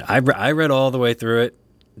 and I read all the way through it.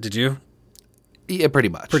 Did you? Yeah, pretty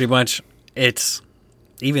much. Pretty much. It's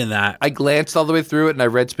even that. I glanced all the way through it, and I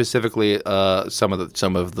read specifically some of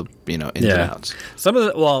the ins and outs. Some of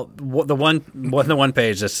the one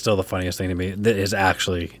page that's still the funniest thing to me that is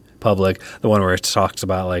actually public. The one where it talks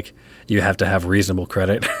about like you have to have reasonable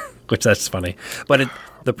credit. which that's funny. But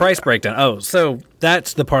the price breakdown. Oh, so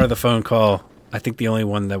that's the part of the phone call. I think the only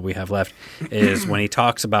one that we have left is when he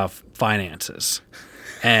talks about finances.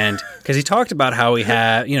 And because he talked about how he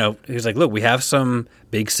had, he was like, look, we have some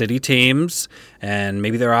big city teams and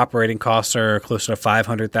maybe their operating costs are closer to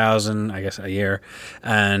 $500,000, I guess, a year.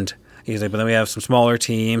 And he's like, but then we have some smaller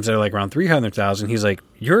teams that are like around $300,000. He's like,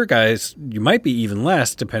 your guys, you might be even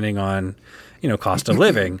less depending on, cost of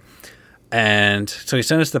living. And so he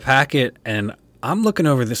sent us the packet, and I'm looking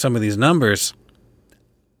over some of these numbers.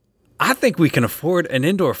 I think we can afford an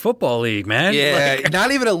indoor football league, man. Yeah,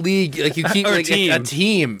 not even a league. Like you keep like a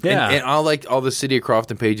team. Yeah, and all the City of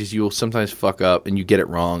Crofton pages, you will sometimes fuck up and you get it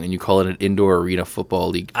wrong, and you call it an indoor arena football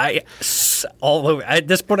league. At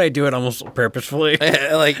this point, I do it almost purposefully.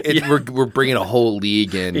 We're bringing a whole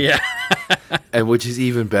league in. Yeah, and which is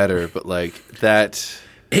even better. But like that,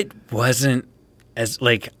 it wasn't as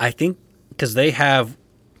I think because they have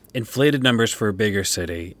inflated numbers for a bigger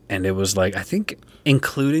city, and it was I think,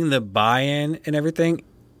 including the buy-in and everything,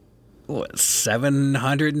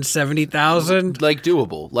 770,000,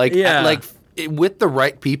 doable, with the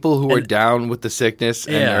right people who are down with the sickness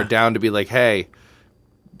and are down to be like, hey,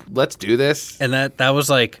 let's do this. And that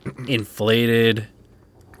was inflated.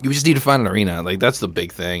 You just need to find an arena. That's the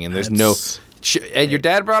big thing. And and your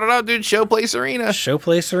dad brought it up, dude. Showplace Arena.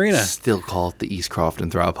 Still call it the East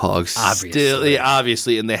Crofton Throb Hogs.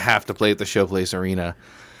 Obviously, and they have to play at the Showplace Arena.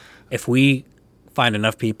 If we find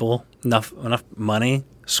enough people, enough money,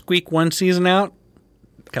 squeak one season out,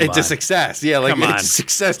 it's a success. Yeah, it's a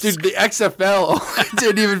success. Dude, the XFL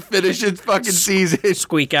didn't even finish its fucking season.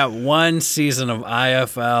 Squeak out one season of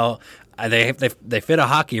IFL. They fit a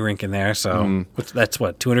hockey rink in there, so that's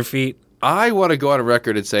 200 feet? I want to go on a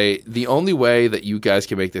record and say the only way that you guys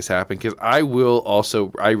can make this happen, because I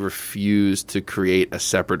refuse to create a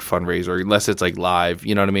separate fundraiser unless it's live.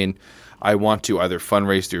 You know what I mean? I want to either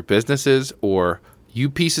fundraise through businesses or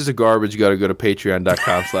you pieces of garbage got to go to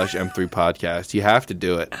patreon.com/M3podcast. You have to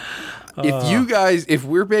do it. If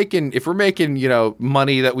we're making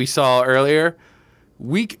money that we saw earlier,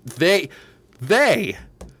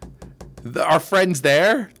 our friends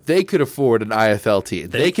there, they could afford an IFL team.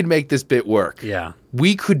 They could make this bit work. Yeah.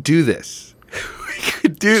 We could do this. We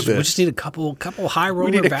just need a couple high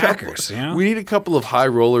roller backers. We need a couple of high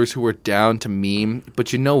rollers who are down to meme.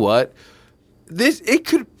 But you know what?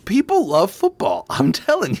 People love football. I'm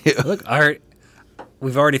telling you. Look,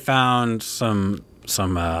 we've already found some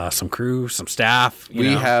crew, some staff. We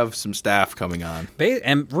have some staff coming on.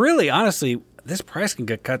 And really, honestly, this price can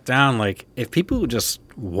get cut down. If people just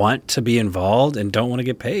want to be involved and don't want to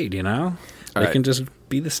get paid, they can just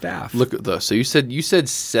be the staff. Look at those. So you said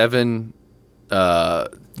seven.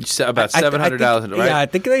 You said about $700,000, right? Yeah, I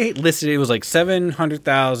think they listed it was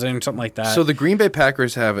 $700,000, something like that. So the Green Bay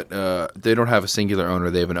Packers have it. They don't have a singular owner.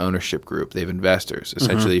 They have an ownership group. They have investors.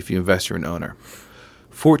 Essentially, if you invest, you're an owner.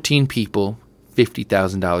 14 people,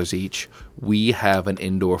 $50,000 each. We have an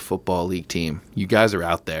indoor football league team. You guys are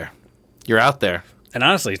out there. You're out there. And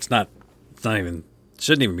honestly,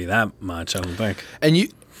 shouldn't even be that much, I don't think. And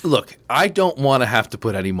look, I don't want to have to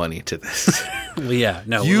put any money into this. Well, yeah,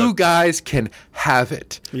 no. You guys can have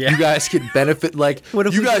it. Yeah. You guys can benefit.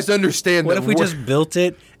 You guys understand. What if we just built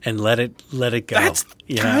it and let it go? That's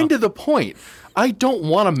kind of the point. I don't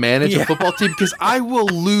want to manage a football team because I will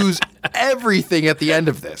lose everything at the end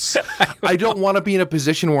of this. I don't want to be in a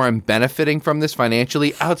position where I'm benefiting from this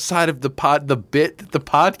financially outside of the bit that the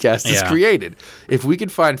podcast has created. If we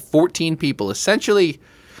could find 14 people, essentially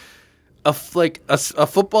a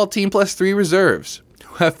football team plus 3 reserves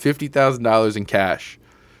who have $50,000 in cash,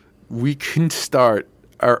 we can start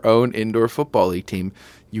our own indoor football league team.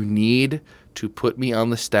 You need to put me on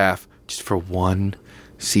the staff just for one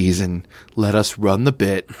season. Let us run the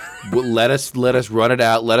bit. let us run it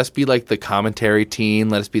out. Let us be the commentary team.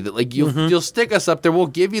 Let us be you'll stick us up there. We'll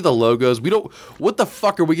give you the logos. What the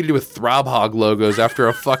fuck are we gonna do with Throb Hog logos after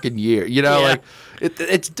a fucking year?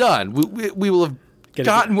 It's done. We will have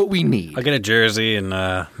gotten what we need. I'll get a jersey and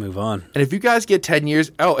move on. And if you guys get 10 years,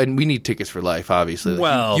 and we need tickets for life, obviously. You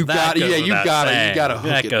got to hook it.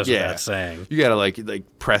 That goes without saying. You got to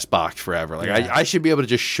press box forever. I should be able to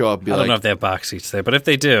just show up and be I don't know if they have box seats there, but if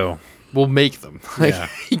they do, we'll make them.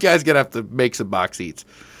 You guys got to have to make some box seats.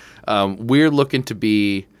 We're looking to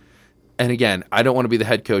be, and again, I don't want to be the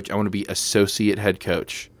head coach. I want to be associate head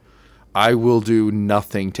coach. I will do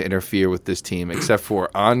nothing to interfere with this team except for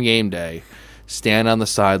on game day, stand on the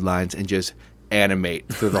sidelines and just animate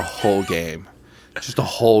through the whole game. Just the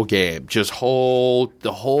whole game. Just hold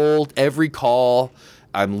every call,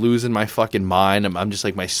 I'm losing my fucking mind. I'm just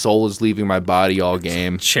like, my soul is leaving my body all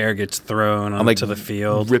game. Chair gets thrown onto the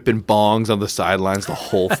field. Ripping bongs on the sidelines the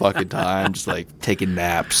whole fucking time, just like taking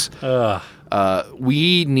naps.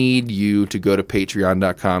 We need you to go to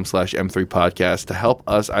patreon.com/M3podcast to help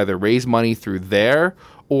us either raise money through there,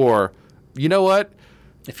 or, you know what?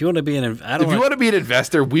 If you want to be an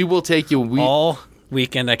investor, we will take you. All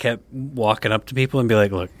weekend I kept walking up to people and be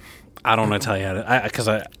like, look, I don't want to tell you how to, because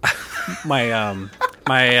my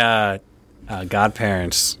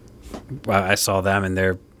godparents, I saw them,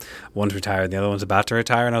 and one's retired, the other one's about to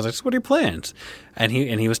retire, and I was like, so what are your plans? And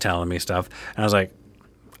he was telling me stuff, and I was like,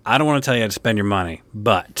 I don't want to tell you how to spend your money,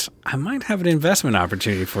 but I might have an investment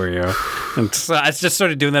opportunity for you. And so I just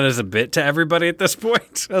started doing that as a bit to everybody at this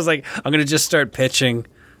point. I was like, I'm going to just start pitching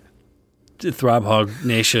Throb Hog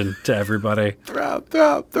Nation to everybody. Throb.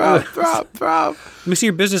 Let me see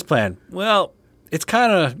your business plan. Well, it's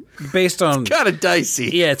kind of based on... It's kind of dicey.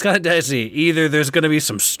 Yeah, it's kind of dicey. Either there's going to be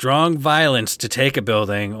some strong violence to take a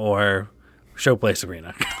building, or Showplace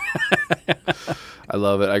Arena. I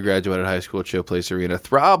love it. I graduated high school at Showplace Arena.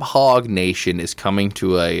 Throb Hog Nation is coming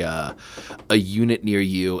to a unit near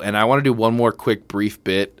you. And I want to do one more quick brief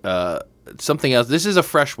bit. Something else. This is a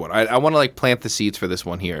fresh one. I want to like plant the seeds for this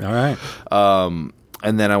one here. All right.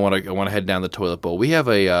 And then I want to head down the toilet bowl. We have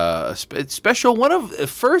a special, one of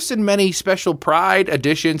first in many special Pride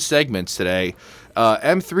Edition segments today.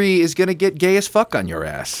 M3 is going to get gay as fuck on your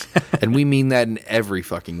ass. And we mean that in every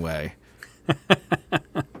fucking way.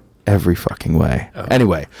 Every fucking way. Oh,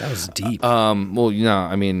 anyway. That was deep. Well,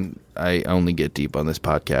 I mean, I only get deep on this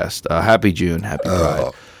podcast. Happy June. Happy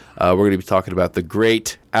Pride. We're going to be talking about the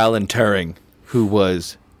great Alan Turing, who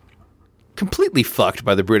was completely fucked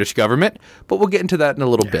by the British government, but we'll get into that in a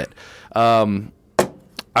little bit. I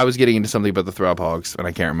was getting into something about the Throb Hogs, and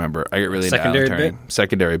I can't remember. I get really into Alan Turing.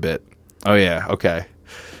 Secondary bit. Oh, yeah. Okay.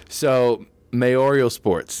 So, mayoral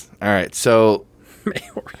sports. All right. So...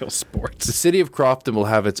 Mayoral sports. The city of Crofton will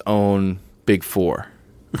have its own Big Four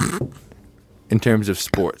in terms of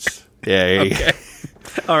sports. Yeah. Okay.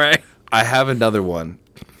 All right. I have another one.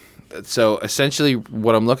 So essentially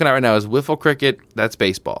what I'm looking at right now is wiffle cricket. That's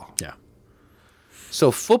baseball. Yeah.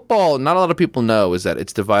 So football, not a lot of people know, is that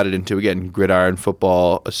it's divided into, again, gridiron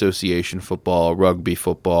football, association football, rugby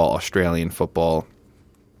football, Australian football.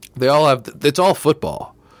 They all have, it's all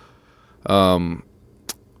football.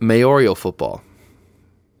 Mayoral football.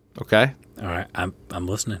 Okay. All right. I'm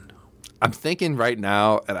listening. I'm thinking right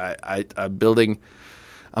now, and I'm building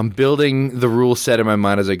the rule set in my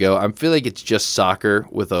mind as I go. I feel like it's just soccer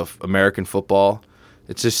with American football.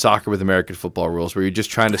 It's just soccer with American football rules, where you're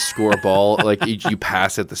just trying to score a ball. Like you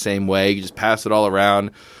pass it the same way. You just pass it all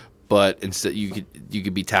around, but instead you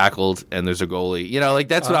could be tackled and there's a goalie. Like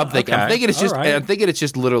that's what I'm thinking. Okay. I'm thinking it's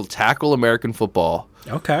just literal tackle American football.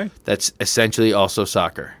 Okay. That's essentially also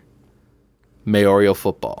soccer. Mayoral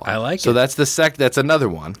football. I like it. So that's that's another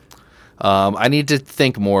one. I need to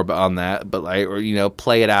think more on that, but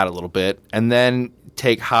play it out a little bit, and then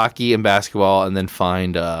take hockey and basketball, and then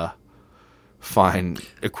find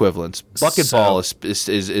equivalents. Bucketball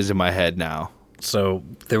is in my head now. So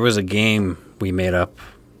there was a game we made up,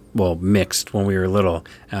 mixed when we were little.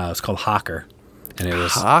 It was called Hocker, and it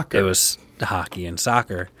was hockey and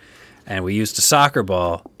soccer, and we used a soccer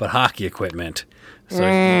ball but hockey equipment. So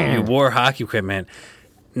you wore hockey equipment.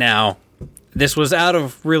 Now, this was out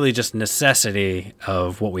of really just necessity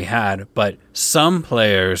of what we had, but some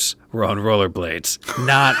players were on rollerblades.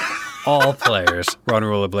 Not all players were on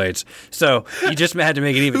rollerblades. So you just had to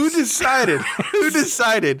make it even. Who decided?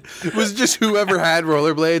 It was just whoever had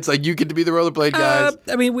rollerblades. Like, you get to be the rollerblade guys.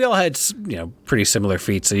 I mean, we all had pretty similar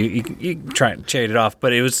feet, so you try and trade it off.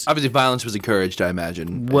 But it was obviously violence was encouraged, I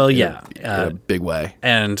imagine. Well, yeah, in a big way.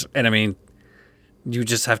 And I mean, you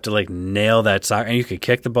just have to nail that soccer, and you could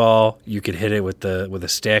kick the ball, you could hit it with a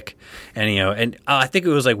stick, and I think it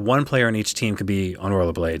was one player on each team could be on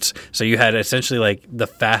rollerblades. So you had essentially the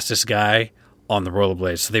fastest guy on the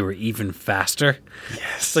rollerblades, so they were even faster.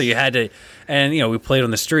 Yes. So you had to, and we played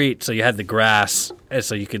on the street, so you had the grass, and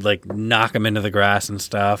so you could knock them into the grass and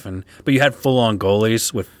stuff, but you had full on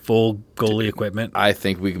goalies with full goalie equipment. I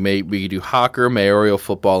think we could do hockey, mayoral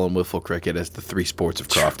football, and wiffle cricket as the three sports of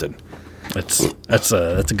Crofton. That's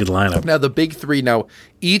a good lineup. Now the big three. Now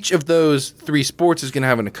each of those three sports is going to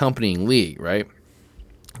have an accompanying league, right?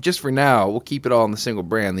 Just for now, we'll keep it all in the single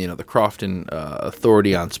brand. The Crofton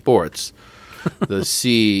Authority on Sports, the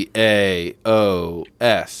CAOS,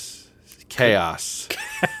 Chaos.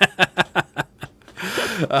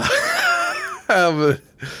 I'm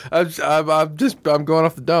going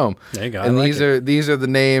off the dome. There you go. And these are the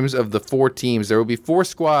names of the four teams. There will be four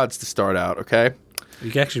squads to start out. Okay.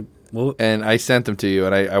 You can actually... Well, and I sent them to you,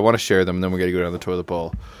 and I want to share them, and then we're going to go down the toilet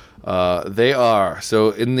bowl. They are.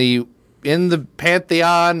 So in the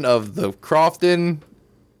pantheon of the Crofton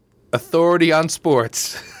Authority on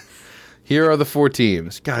Sports, here are the 4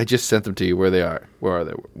 teams. God, I just sent them to you. Where they are. Where are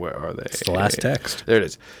they? Where are they? It's the last text. There it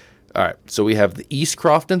is. All right. So we have the East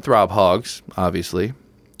Crofton Throb Hogs, obviously.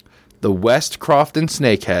 The West Crofton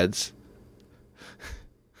Snakeheads.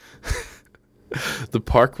 The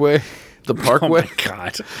Parkway. Oh my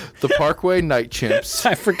God. The Parkway Night Chimps.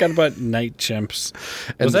 I forgot about Night Chimps.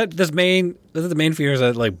 Was that the main feed, or was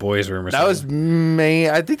that like Boys Room or something? That was main.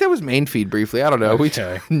 I think that was main feed briefly. I don't know.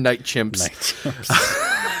 Okay. Night Chimps. Night Chimps.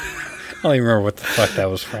 I don't even remember what the fuck that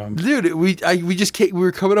was from. Dude, we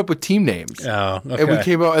were coming up with team names. Oh, okay. And we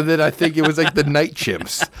came out, and then I think it was like the Night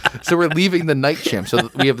Chimps. So we're leaving the Night Chimps.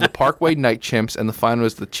 So we have the Parkway Night Chimps, and the final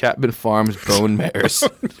was the Chapman Farms Bone Mares.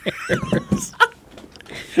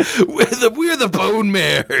 We're the Bone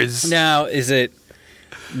Mares. Now, is it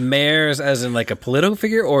mares as in like a political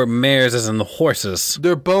figure, or mares as in the horses?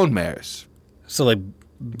 They're Bone Mares. So like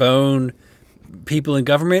bone people in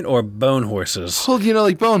government, or bone horses? Well,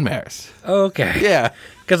 like Bone Mares. Okay. Yeah.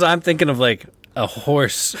 Because I'm thinking of like a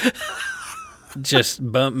horse just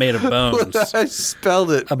made of bones. I spelled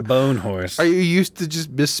it. A bone horse. Are you used to just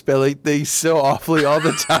misspelling things so awfully all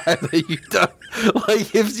the time that you don't?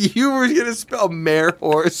 Like, if you were going to spell mare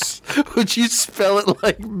horse, would you spell it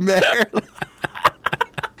like mare?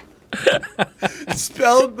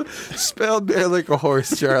 Spelled mare like a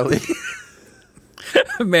horse, Charlie.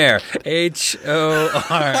 Mare. HORSE.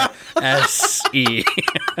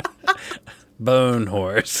 Bone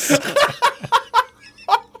horse.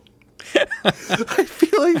 I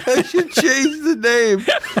feel like I should change the name.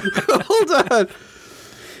 Hold on.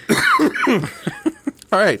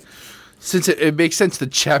 All right. Since it makes sense, the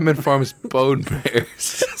Chapman Farms Bone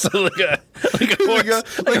Mares. So like a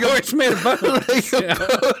horse, like a horse made of bones. Like a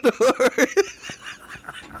bone horse.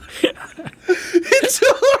 It's a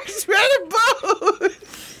horse made of bones.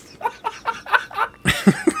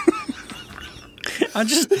 I'm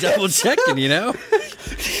just double checking,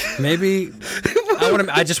 Maybe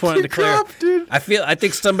I just wanted to clarify. I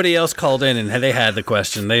think somebody else called in and they had the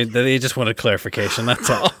question. They just wanted clarification. That's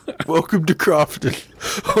all. Welcome to Crofton,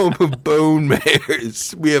 home of bone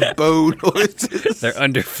mares. We have bone horses. They're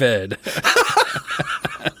underfed.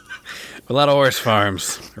 A lot of horse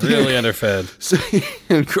farms, really underfed. So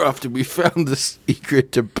in Crofton, we found the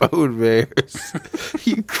secret to bone mares.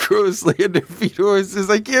 You grossly underfeed horses.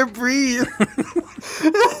 I can't breathe.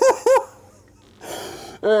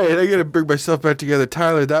 All right, I gotta bring myself back together.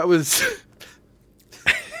 Tyler, that was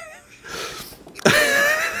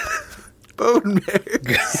bone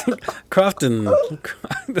mares. Crofton.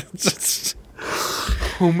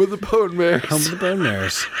 Home of the bone mares. Home of the bone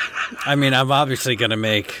mares. I mean, I'm obviously gonna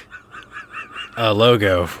make a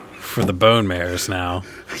logo for the bone mares now.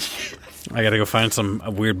 I gotta go find some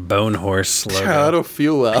weird bone horse logo. I don't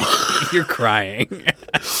feel well. You're crying.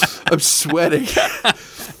 I'm sweating.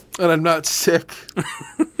 And I'm not sick.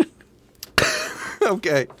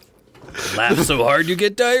 Okay. Laugh so hard you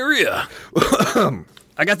get diarrhea.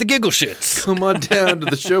 I got the giggle shits. Come on down to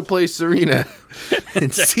the Showplace Arena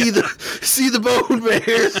and see the bone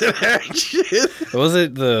mares in action. Was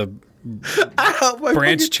it the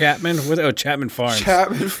Branch Chapman? Chapman Farms.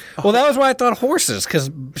 Chapman. Well, that was why I thought horses,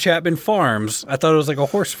 because Chapman Farms, I thought it was like a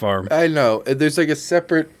horse farm. I know. There's like a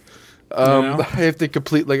separate... I have to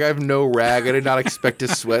complete, I have no rag. I did not expect to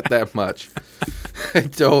sweat that much. I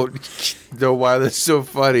don't know why that's so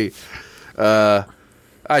funny. I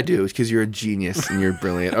do. It's because you're a genius and you're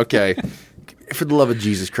brilliant. Okay. For the love of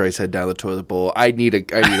Jesus Christ, head down the toilet bowl. I need a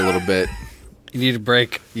little bit. You need a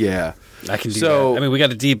break? Yeah. I can do that. I mean, we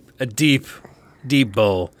got a deep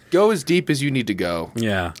bowl. Go as deep as you need to go.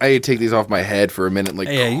 Yeah. I need to take these off my head for a minute.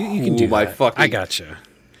 Yeah, you can do my that. fucking... I gotcha.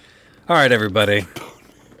 All right, everybody.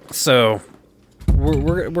 So,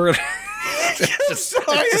 we're gonna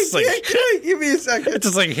sorry, give me a second.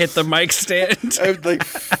 Just hit the mic stand. I would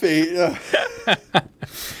fade.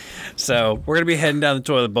 So we're gonna be heading down the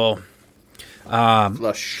toilet bowl.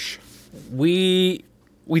 Flush. We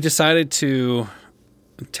decided to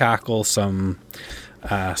tackle some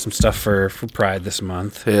stuff for Pride this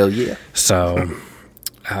month. Hell yeah! So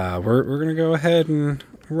we're gonna go ahead and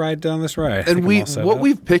ride down this ride. And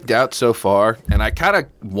we've picked out so far, and I kind of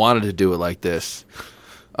wanted to do it like this.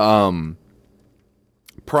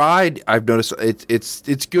 Pride, I've noticed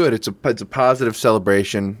it's good. It's a positive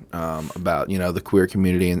celebration about the queer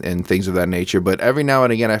community and things of that nature. But every now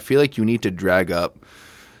and again, I feel like you need to drag up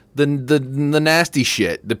the nasty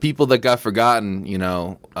shit, the people that got forgotten,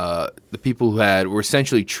 the people who were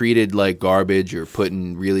essentially treated like garbage or put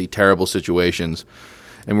in really terrible situations.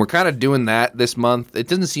 And we're kind of doing that this month. It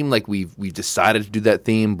doesn't seem like we've decided to do that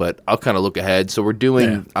theme, but I'll kind of look ahead. So we're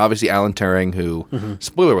doing, obviously, Alan Turing, who,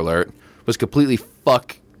 spoiler alert, was completely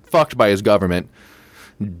fucked by his government,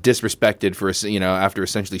 disrespected for, after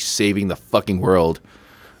essentially saving the fucking world.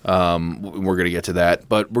 We're going to get to that.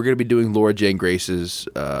 But we're going to be doing Laura Jane Grace's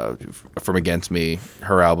From Against Me,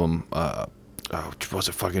 her album, what was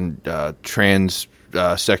it, fucking Trans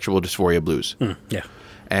Sexual Dysphoria Blues. Yeah.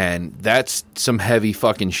 And that's some heavy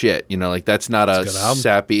fucking shit. That's not a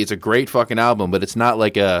sappy. It's a great fucking album, but it's not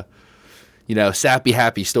like a, sappy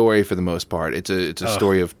happy story for the most part. It's a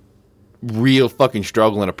story of real fucking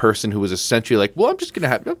struggle and a person who was essentially like, well, I'll just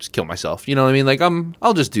kill myself. You know what I mean? Like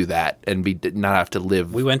I'll just do that and not have to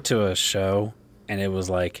live. We went to a show and it was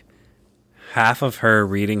like half of her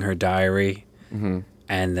reading her diary, and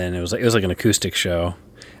then it was like an acoustic show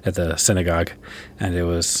at the synagogue, and it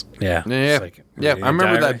was I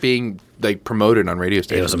remember that being like promoted on radio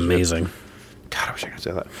stations. It was amazing. God, I wish I could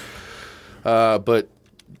say that. But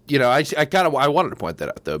I wanted to point that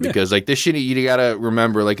out though, because like this shit, you gotta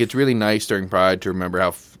remember, like it's really nice during Pride to remember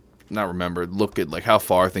look at like how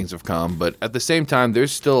far things have come, but at the same time,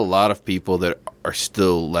 there's still a lot of people that are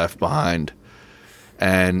still left behind.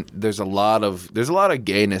 And there's a lot of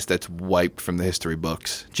gayness that's wiped from the history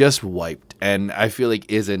books, just wiped. And I feel like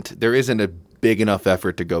there isn't a big enough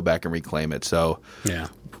effort to go back and reclaim it. So,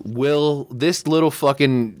 will this little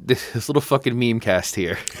fucking meme cast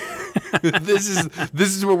here? this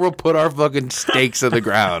is where we'll put our fucking stakes in the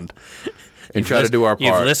ground and try to do our part.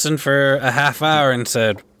 You've listened for a half hour and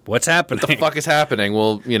said, "What's happening? What the fuck is happening?"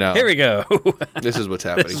 Well, here we go. This is what's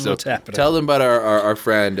happening. Tell them about our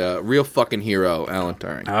friend, real fucking hero, Alan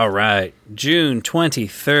Turing. All right. June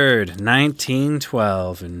 23rd,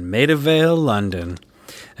 1912, in Maida Vale, London.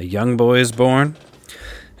 A young boy is born.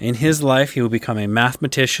 In his life, he will become a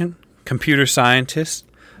mathematician, computer scientist,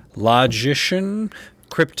 logician,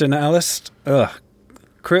 cryptanalyst.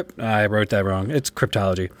 I wrote that wrong. It's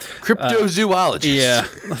cryptology. Cryptozoologist. Yeah.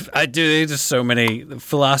 There's just so many.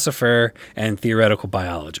 Philosopher and theoretical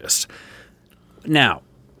biologist. Now,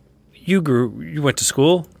 you went to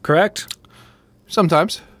school, correct?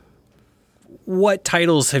 Sometimes. What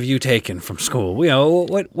titles have you taken from school?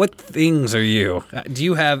 What things are you? Do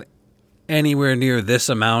you have anywhere near this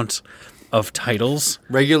amount of titles?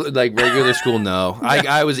 Regular school, no.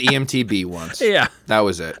 I was EMTB once. Yeah. That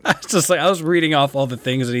was it. I was reading off all the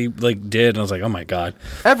things that he did, and I was like, oh my God.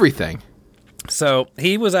 Everything. So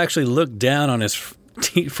he was actually looked down on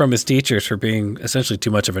from his teachers for being essentially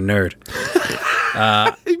too much of a nerd.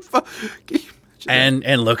 And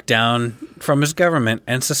looked down from his government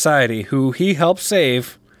and society, who he helped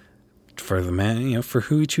save for the man, for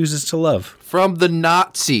who he chooses to love. From the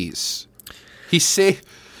Nazis. He saved...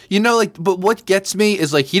 but what gets me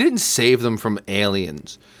is, he didn't save them from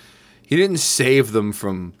aliens. He didn't save them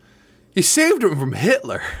from... He saved them from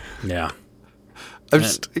Hitler. Yeah.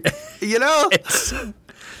 It's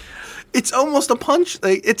almost a punch...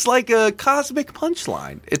 it's like a cosmic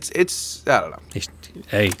punchline. It's I don't know.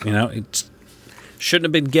 Hey, it shouldn't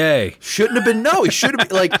have been gay. Shouldn't have been... No, he should have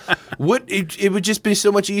been... it would just be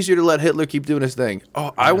so much easier to let Hitler keep doing his thing. Oh,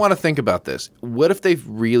 yeah. I want to think about this. What if they've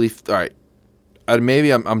really... All right.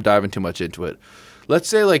 Maybe I'm diving too much into it. Let's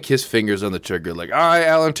say his fingers on the trigger, all right,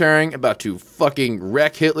 Alan Turing, about to fucking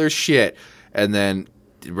wreck Hitler's shit, and then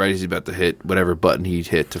right as he's about to hit whatever button he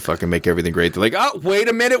hit to fucking make everything great, they're like, oh, wait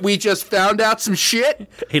a minute, we just found out some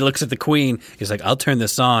shit. He looks at the Queen. He's like, I'll turn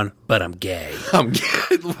this on, but I'm gay. I'm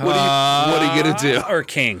gay. What are you gonna do? Or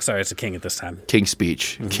king? Sorry, it's a king at this time. King's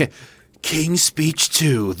Speech. Mm-hmm. King's Speech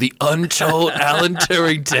 2: The Untold Alan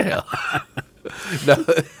Turing Tale. No.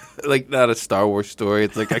 Not a Star Wars story.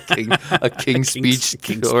 It's like a King's Speech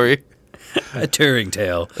story. A Turing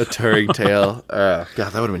Tale. A Turing Tale. God,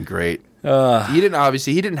 that would have been great. He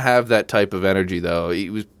didn't have that type of energy though.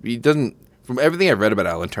 He doesn't. From everything I've read about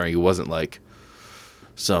Alan Turing, he wasn't like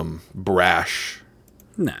some brash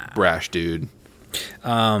dude.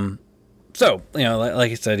 So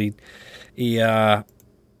like I said,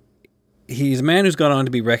 he's a man who's gone on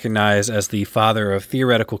to be recognized as the father of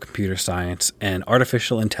theoretical computer science and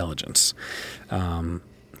artificial intelligence.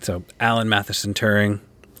 So Alan Matheson Turing,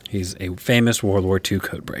 he's a famous World War II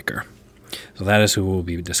codebreaker. So that is who we'll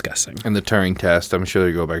be discussing. And the Turing test, I'm sure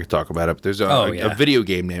you go back and talk about it. But there's a video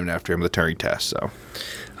game named after him, the Turing test. So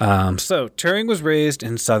Turing was raised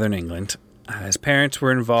in southern England. His parents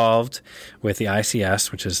were involved with the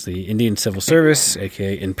ICS, which is the Indian Civil Service,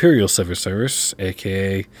 a.k.a. Imperial Civil Service,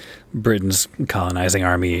 a.k.a. Britain's colonizing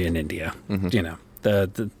army in India. Mm-hmm. You know,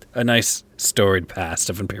 a nice storied past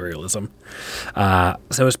of imperialism.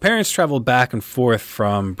 So his parents traveled back and forth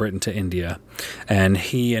from Britain to India, and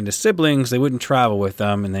he and his siblings, they wouldn't travel with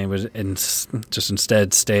them, and they would just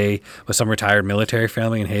instead stay with some retired military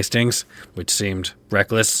family in Hastings, which seemed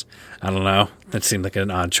reckless. I don't know. That seemed like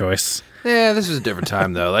an odd choice. Yeah, this was a different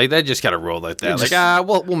time, though. Like, they just kind of rolled like that.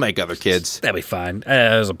 We'll make other kids. That'll be fine.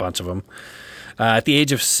 There's a bunch of them. At the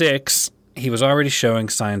age of 6, he was already showing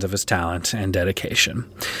signs of his talent and dedication.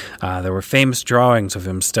 There were famous drawings of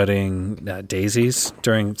him studying daisies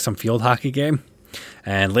during some field hockey game.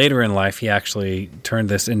 And later in life, he actually turned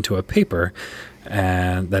this into a paper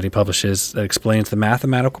that he publishes that explains the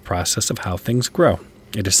mathematical process of how things grow.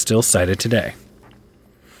 It is still cited today.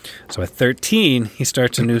 So at 13, he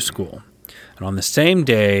starts a new school. And on the same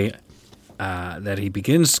day that he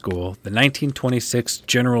begins school, the 1926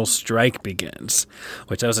 general strike begins,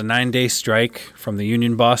 which was a 9-day strike from the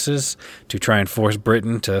union bosses to try and force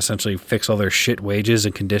Britain to essentially fix all their shit wages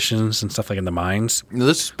and conditions and stuff like in the mines. Now,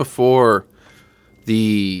 this is before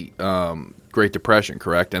the Great Depression,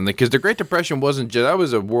 correct? And because the Great Depression wasn't just, that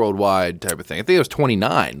was a worldwide type of thing. I think it was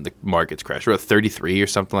 29, the markets crashed, or 33 or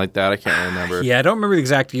something like that. I can't remember. Yeah, I don't remember the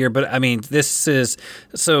exact year, but I mean, this is,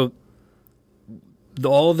 so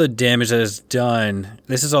all the damage that is done,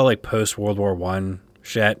 this is all like post-World War I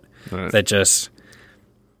shit that just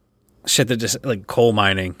like coal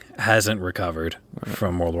mining hasn't recovered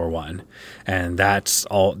from World War I. And that's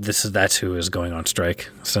who is going on strike,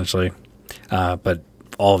 essentially. But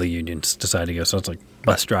all the unions decide to go. So it's like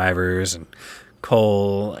bus drivers and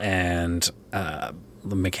coal and the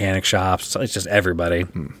mechanic shops. It's just everybody.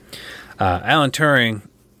 Alan Turing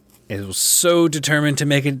was so determined to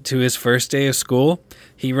make it to his first day of school,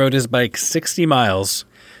 he rode his bike 60 miles,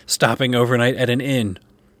 stopping overnight at an inn.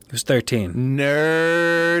 He was 13.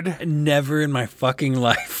 Nerd. Never in my fucking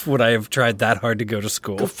life would I have tried that hard to go to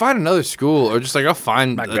school. Go find another school, or just like I'll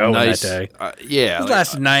find not going nice. That day. Yeah, it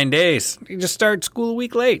lasted 9 days. You just start school a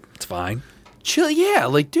week late. It's fine. Chill. Yeah,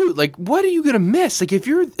 like dude, like what are you gonna miss? Like if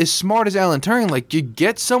you're as smart as Alan Turing, like you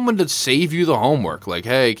get someone to save you the homework. Like,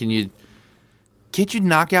 hey, can't you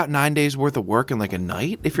knock out 9 days worth of work in like a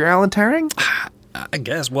night if you're Alan Turing? I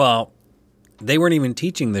guess. Well, they weren't even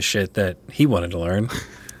teaching the shit that he wanted to learn.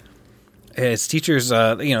 His teachers,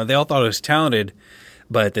 they all thought he was talented,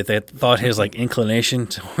 but that they thought his like inclination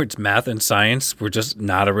towards math and science were just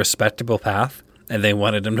not a respectable path, and they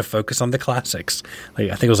wanted him to focus on the classics.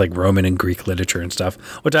 Like I think it was like Roman and Greek literature and stuff,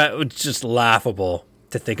 which was just laughable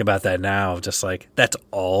to think about that now. Just like that's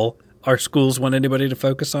all our schools want anybody to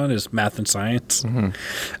focus on is math and science.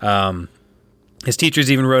 Mm-hmm. His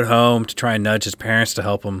teachers even wrote home to try and nudge his parents to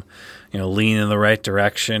help him, lean in the right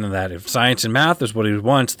direction, and that if science and math is what he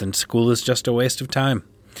wants, then school is just a waste of time.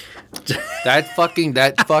 That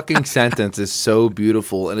fucking sentence is so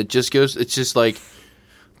beautiful, and it's just like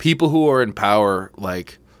people who are in power,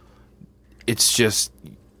 like it's just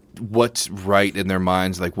what's right in their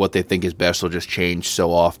minds, like what they think is best will just change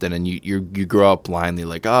so often, and you grow up blindly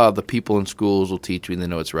like, the people in schools will teach you and they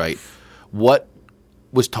know it's right. What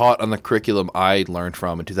was taught on the curriculum I learned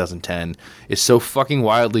from in 2010 is so fucking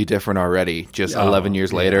wildly different already, just 11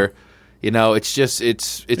 years later. It's just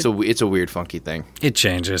it's a weird, funky thing. It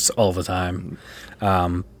changes all the time.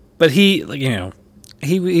 But he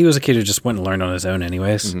was a kid who just went and learned on his own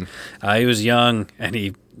anyways. Mm-hmm. He was young, and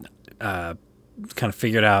he kind of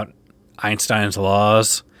figured out Einstein's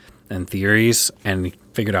laws and theories, and he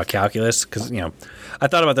figured out calculus because, I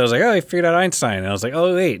thought about that. I was like, he figured out Einstein. And I was like,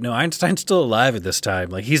 oh, wait, no, Einstein's still alive at this time.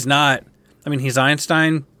 Like, he's not – he's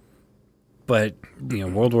Einstein, but,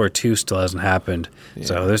 World War II still hasn't happened. Yeah.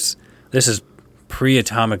 So this is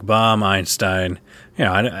pre-atomic bomb Einstein.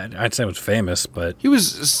 Einstein was famous, but he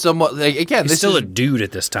was somewhat like again. He's still a dude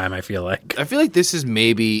at this time. I feel like this is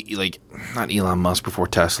maybe like not Elon Musk before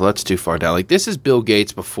Tesla. That's too far down. Like this is Bill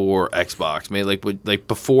Gates before Xbox. Maybe like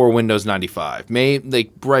before Windows 95. Maybe like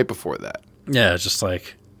right before that. Yeah, just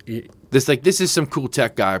like this is some cool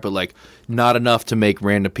tech guy, but like not enough to make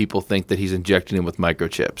random people think that he's injecting him with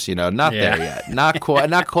microchips. Not there yet. Not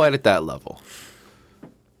quite at that level.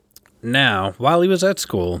 Now, while he was at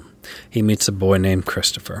school, he meets a boy named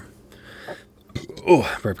Christopher.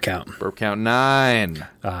 Oh, burp count. Burp count 9.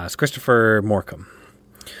 It's Christopher Morcom.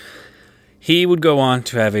 He would go on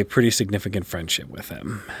to have a pretty significant friendship with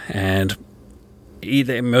him. And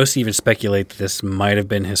most even speculate that this might have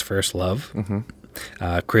been his first love.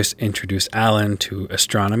 Mm-hmm. Chris introduced Alan to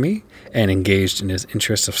astronomy and engaged in his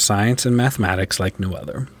interests of science and mathematics like no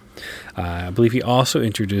other. I believe he also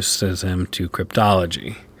introduces him to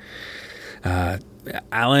cryptology.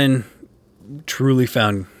 Alan truly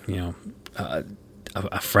found,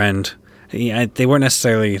 a friend. They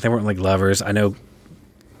weren't like lovers. I know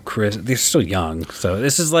Chris, they're still young, so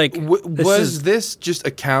this is like... this just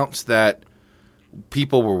accounts that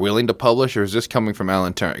people were willing to publish, or is this coming from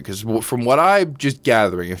Alan Turing? Because from what I'm just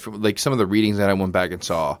gathering, like some of the readings that I went back and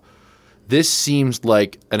saw, this seems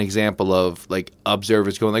like an example of like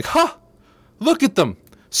observers going like, "Ha! Look at them!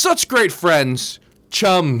 Such great friends,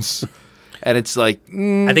 chums," and it's like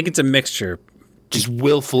I think it's a mixture, just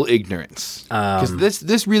willful ignorance. Because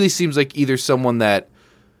this really seems like either someone that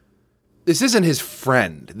this isn't his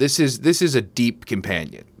friend. This is a deep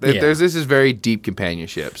companion. This is very deep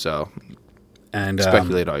companionship. So. And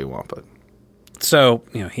speculate all you want, but so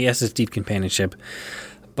he has this deep companionship.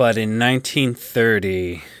 But in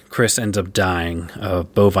 1930, Chris ends up dying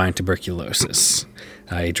of bovine tuberculosis.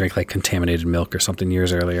 He drank like contaminated milk or something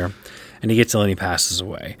years earlier, and he gets ill and he passes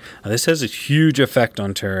away. This has a huge effect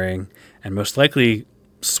on Turing, and most likely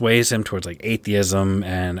sways him towards like atheism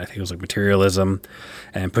and I think it was like materialism,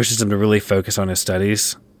 and pushes him to really focus on his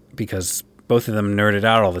studies because both of them nerded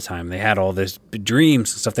out all the time. They had all this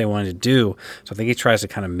dreams and stuff they wanted to do. So I think he tries to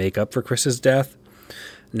kind of make up for Chris's death.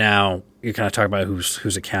 Now, you kind of talk about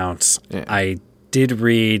whose accounts. Yeah. I did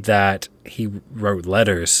read that he wrote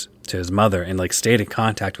letters to his mother and like stayed in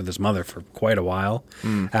contact with his mother for quite a while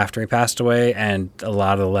after he passed away. And a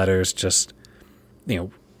lot of the letters just,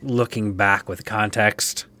 looking back with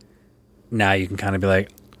context, now you can kind of be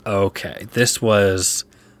like, okay, this was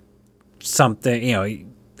something,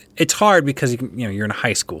 it's hard because you're in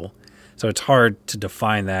high school, so it's hard to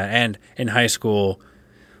define that. And in high school,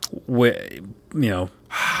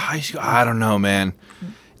 high school, I don't know, man.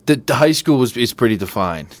 The high school is pretty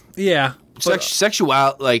defined. Yeah,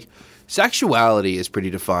 sexuality is pretty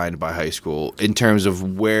defined by high school in terms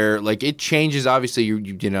of where it changes. Obviously,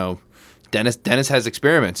 Dennis has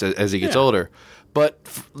experiments as he gets older, but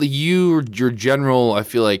your general, I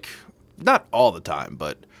feel like not all the time,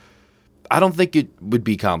 but. I don't think it would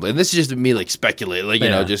be complicated. And this is just me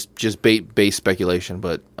speculating, just base speculation.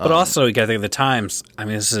 But also you got to think of the times. I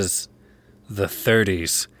mean, this is the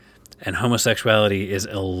 30s, and homosexuality is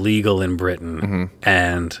illegal in Britain,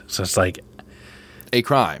 and so it's like a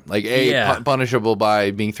crime, punishable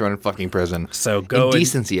by being thrown in fucking prison. So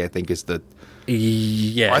indecency, I think, is the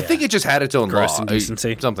I think it just had its own gross law,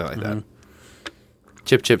 indecency, something like that.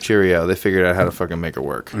 Chip chip cheerio. They figured out how to fucking make it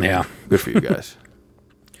work. Yeah, good for you guys.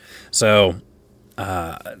 So,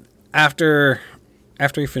 after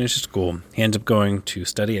he finishes school, he ends up going to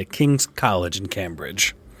study at King's College in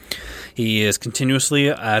Cambridge. He is continuously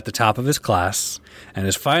at the top of his class and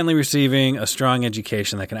is finally receiving a strong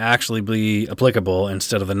education that can actually be applicable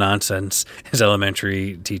instead of the nonsense his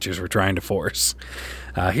elementary teachers were trying to force.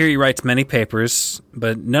 Here he writes many papers,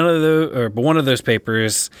 but one of those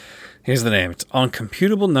papers, here's the name. It's on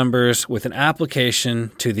computable numbers with an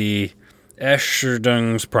application to the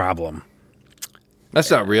Escher's problem. That's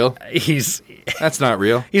not real. That's not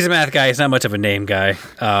real. He's a math guy. He's not much of a name guy.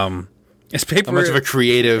 His paper, not much of a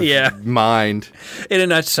creative mind. In a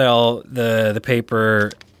nutshell, the paper,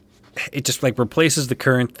 it just replaces the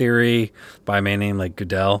current theory by a man named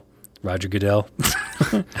Goodell, Roger Goodell.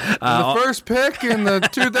 The first pick in the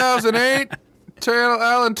 2008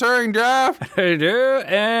 Alan Turing draft.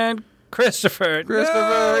 And Christopher,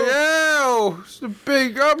 yeah, it's a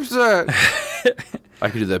big upset. I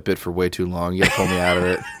could do that bit for way too long. You got to pull me out of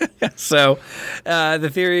it. So, the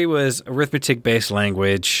theory was arithmetic-based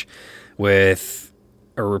language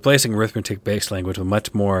replacing arithmetic-based language with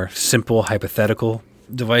much more simple hypothetical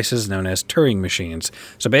devices known as Turing machines.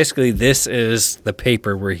 So basically, this is the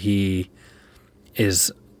paper where he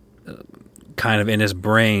is kind of in his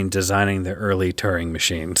brain designing the early Turing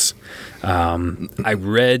machines. I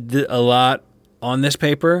read a lot on this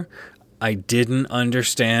paper. I didn't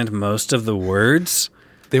understand most of the words.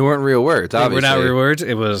 They weren't real words, obviously. They were not real words.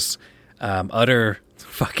 It was utter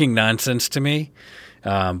fucking nonsense to me.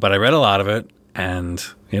 But I read a lot of it, and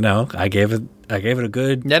I gave it a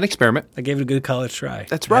good net experiment. I gave it a good college try.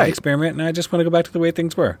 That's right. Experiment, and I just want to go back to the way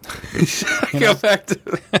things were. Go back to.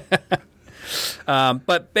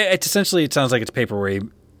 But it sounds like it's a paper where he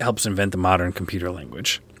helps invent the modern computer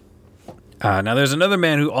language. Now, there's another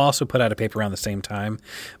man who also put out a paper around the same time,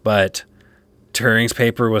 but Turing's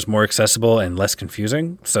paper was more accessible and less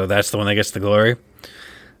confusing, so that's the one that gets the glory.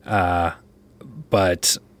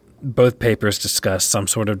 But both papers discuss some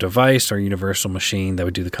sort of device or universal machine that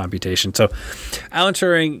would do the computation. So Alan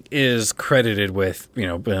Turing is credited with,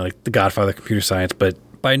 the godfather of computer science, but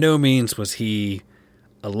by no means was he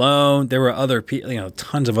alone. There were other people,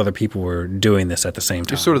 tons of other people were doing this at the same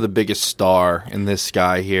time. You're sort of the biggest star in this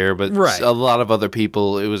guy here, but a lot of other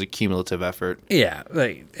people, it was a cumulative effort. Yeah.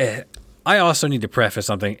 I also need to preface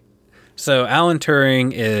something. So Alan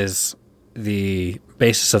Turing is the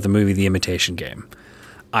basis of the movie The Imitation Game.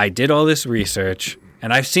 I did all this research,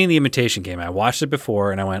 and I've seen The Imitation Game. I watched it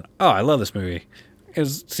before, and I went, oh, I love this movie. It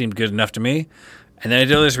seemed good enough to me. And then I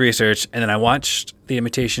did all this research, and then I watched The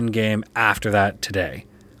Imitation Game after that today.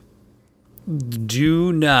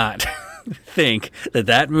 Do not think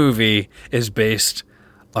that movie is based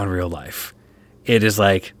on real life. It is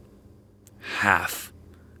like half.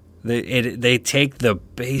 They take the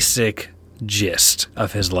basic gist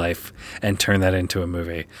of his life and turn that into a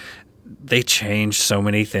movie. They change so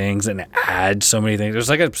many things and add so many things. It was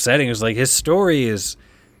like upsetting. It was like his story is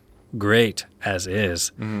great as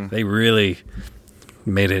is. Mm-hmm. They really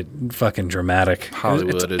made it fucking dramatic.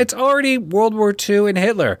 Hollywood. It's already World War II and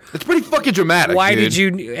Hitler. It's pretty fucking dramatic. Why did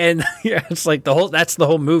you? And it's like that's the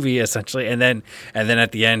whole movie essentially. And then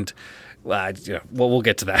at the end, we'll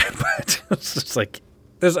get to that. But it's just like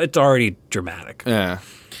it's already dramatic. Yeah.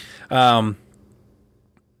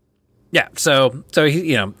 Yeah. So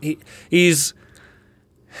he's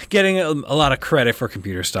getting a lot of credit for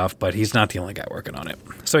computer stuff, but he's not the only guy working on it.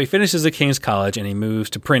 So he finishes at King's College and he moves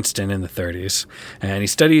to Princeton in the 30s. And he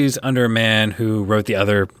studies under a man who wrote the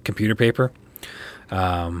other computer paper.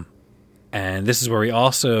 And this is where he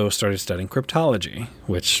also started studying cryptology,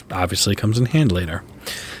 which obviously comes in hand later.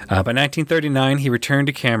 By 1939, he returned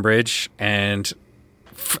to Cambridge, and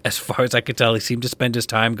as far as I could tell, he seemed to spend his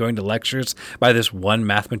time going to lectures by this one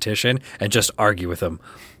mathematician and just argue with him.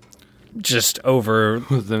 Just over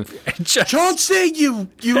Chauncey, you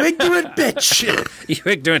ignorant bitch. You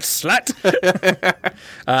ignorant slut.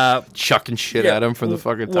 Chucking shit at him from the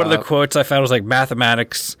fucking top. One of the quotes I found was like,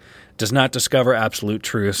 mathematics does not discover absolute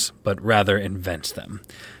truths, but rather invents them.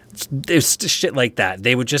 It's shit like that.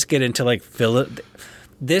 They would just get into like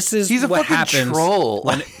He's what happens troll.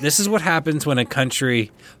 This is what happens when a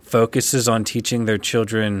country focuses on teaching their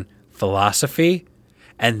children philosophy,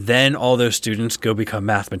 and then all those students go become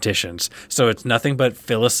mathematicians. So it's nothing but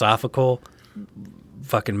philosophical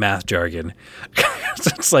fucking math jargon.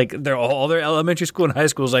 It's like all their elementary school and high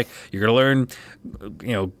school is like, you're going to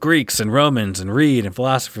learn, Greeks and Romans and read and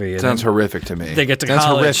philosophy. And sounds horrific to me. They get to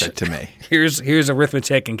college. Horrific to me. Here's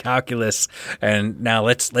arithmetic and calculus, and now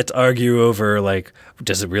let's argue over like,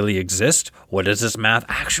 does it really exist? What does this math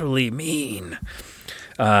actually mean?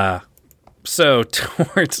 So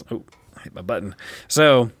towards I hit my button.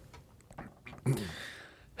 So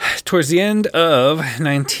towards the end of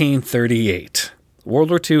 1938.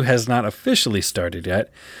 World War II has not officially started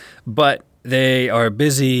yet, but they are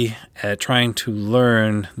busy at trying to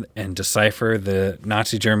learn and decipher the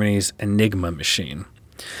Nazi Germany's Enigma machine.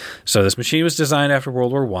 So this machine was designed after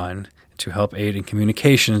World War I to help aid in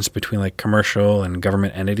communications between like commercial and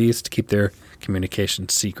government entities to keep their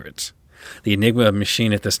communications secret. The Enigma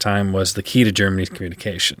machine at this time was the key to Germany's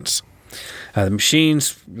communications. The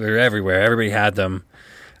machines were everywhere. Everybody had them.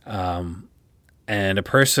 And a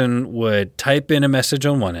person would type in a message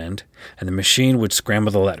on one end, and the machine would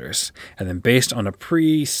scramble the letters. And then based on a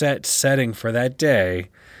preset setting for that day,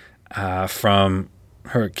 from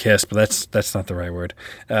her KISS, but that's not the right word,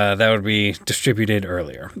 that would be distributed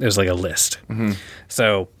earlier. There's like a list. Mm-hmm.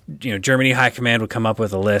 So, Germany High Command would come up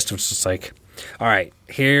with a list, which is just like, all right,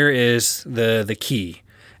 here is the key.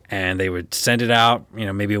 And they would send it out,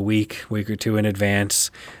 maybe a week or two in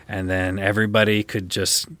advance. And then everybody could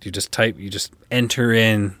just enter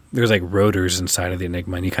in. There's like rotors inside of the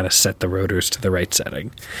Enigma, and you kind of set the rotors to the right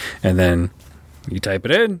setting. And then you type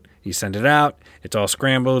it in, you send it out, it's all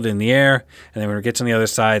scrambled in the air. And then when it gets on the other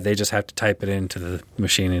side, they just have to type it into the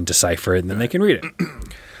machine and decipher it, and then they can read it.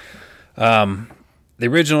 The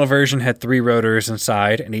original version had 3 rotors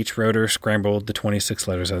inside, and each rotor scrambled the 26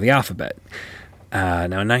 letters of the alphabet. Now,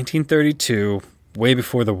 in 1932, way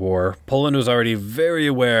before the war, Poland was already very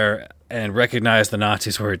aware and recognized the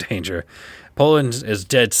Nazis were a danger. Poland is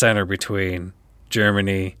dead center between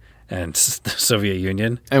Germany and the Soviet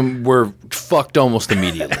Union. And we're fucked almost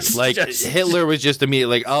immediately. Like, Hitler was just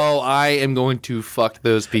immediately like, oh, I am going to fuck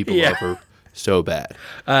those people over so bad.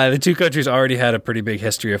 The two countries already had a pretty big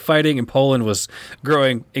history of fighting, and Poland was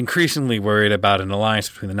growing increasingly worried about an alliance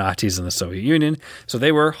between the Nazis and the Soviet Union, so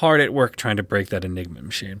they were hard at work trying to break that Enigma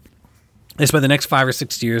machine. They spent the next 5 or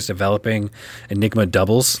 6 years developing Enigma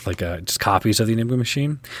doubles, like just copies of the Enigma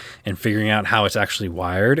machine, and figuring out how it's actually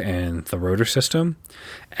wired and the rotor system.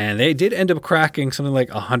 And they did end up cracking something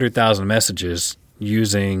like 100,000 messages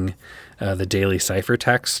using the daily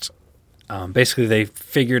ciphertext. Basically, they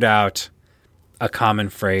figured out a common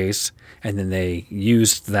phrase, and then they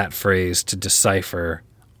used that phrase to decipher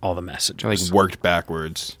all the messages. Like worked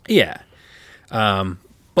backwards. Yeah.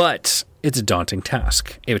 But it's a daunting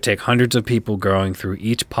task. It would take hundreds of people going through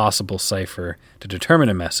each possible cipher to determine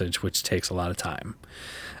a message, which takes a lot of time,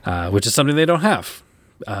 which is something they don't have.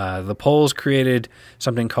 The Poles created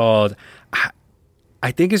something called,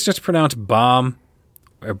 I think it's just pronounced bomb,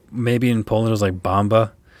 or maybe in Poland it was like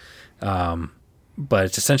bomba. But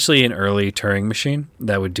it's essentially an early Turing machine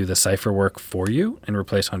that would do the cipher work for you and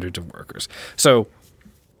replace hundreds of workers. So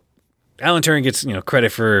Alan Turing gets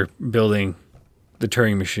credit for building the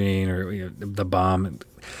Turing machine or the bomb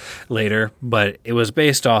later, but it was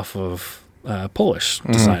based off of Polish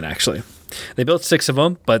design, actually. They built 6 of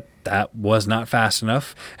them, but that was not fast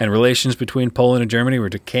enough, and relations between Poland and Germany were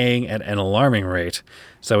decaying at an alarming rate.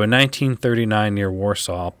 So in 1939, near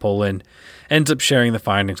Warsaw, Poland ends up sharing the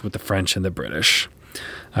findings with the French and the British.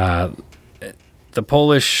 The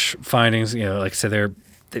Polish findings, like I said,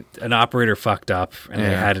 an operator fucked up, and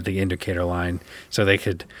they had the indicator line so they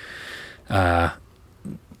could kind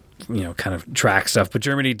of track stuff. But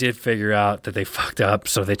Germany did figure out that they fucked up,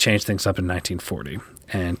 so they changed things up in 1940.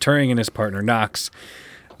 And Turing and his partner Knox,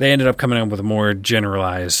 they ended up coming up with a more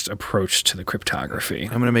generalized approach to the cryptography.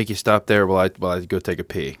 I'm going to make you stop there while I go take a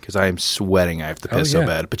pee, because I am sweating. I have to piss so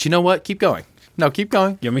bad. But you know what? Keep going. No, keep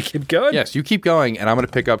going. You want me to keep going? Yes, you keep going, and I'm going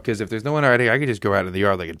to pick up, because if there's no one already, I can just go out in the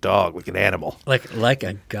yard like a dog, like an animal. Like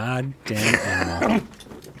a goddamn animal.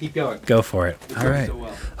 Keep going. Go for it. All right. So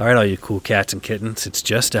well. All right, all you cool cats and kittens. It's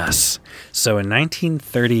just us. So in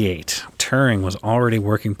 1938, Turing was already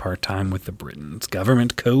working part-time with the Britain's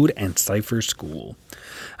Government Code and Cipher School.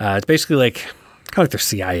 It's basically kind of like their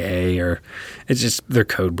CIA, or it's just their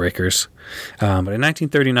code breakers. But in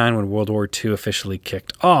 1939, when World War II officially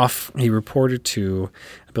kicked off, he reported to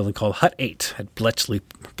a building called Hut 8 at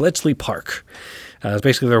Bletchley Park. It was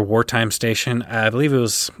basically their wartime station. I believe it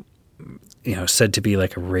was said to be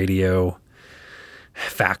like a radio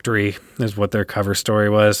factory is what their cover story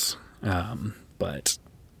was. But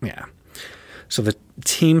yeah. So the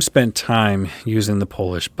team spent time using the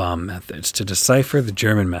Polish bomb methods to decipher the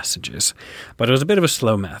German messages, but it was a bit of a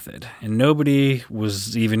slow method, and nobody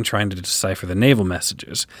was even trying to decipher the naval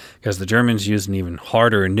messages because the Germans used an even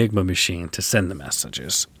harder Enigma machine to send the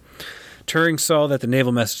messages. Turing saw that the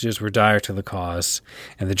naval messages were dire to the cause,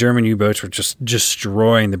 and the German U-boats were just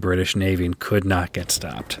destroying the British Navy and could not get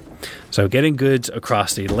stopped. So getting goods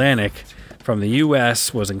across the Atlantic from the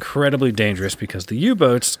U.S. was incredibly dangerous because the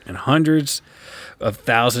U-boats and hundreds of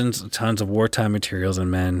thousands of tons of wartime materials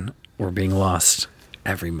and men were being lost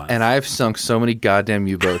every month. And I've sunk so many goddamn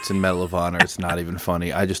U-boats in Medal of Honor, it's not even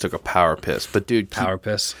funny. I just took a power piss. But dude, power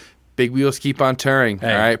piss. Big wheels keep on turning.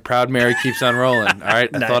 Hey. All right. Proud Mary keeps on rolling. All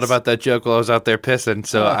right. Nice. I thought about that joke while I was out there pissing,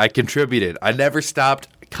 so I contributed. I never stopped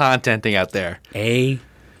contenting out there. A,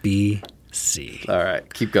 B, C. All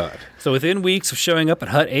right. Keep going. So within weeks of showing up at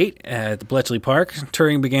Hut 8 at the Bletchley Park,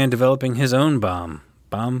 Turing began developing his own bomb.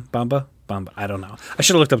 Bomba? I don't know. I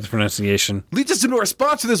should have looked up the pronunciation. Leads us into our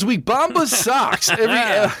sponsor this week, Bomba's Socks.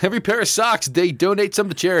 Every pair of socks, they donate some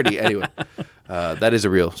to charity. Anyway. That is a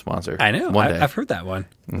real sponsor. I know. I've heard that one.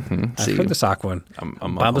 Mm-hmm. I've heard the sock one.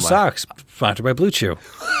 Bamba Socks, sponsored by Blue Chew.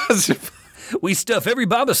 We stuff every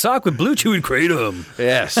Bamba sock with Blue Chew and Kratom.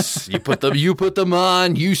 Yes. You put them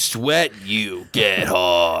on, you sweat, you get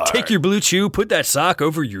hard. Take your Blue Chew, put that sock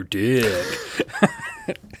over your dick.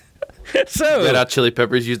 So Red Hot Chili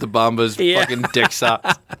Peppers use the Bomba's fucking dick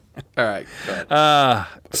socks. All right. Go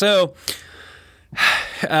ahead.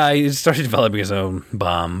 He started developing his own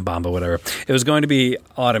Bomba, whatever. It was going to be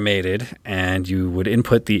automated, and you would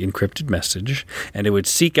input the encrypted message, and it would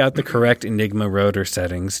seek out the correct Enigma rotor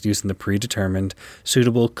settings using the predetermined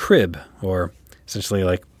suitable crib, or essentially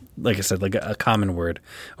like I said, like a common word,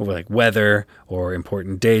 over like weather or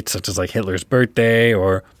important dates, such as like Hitler's birthday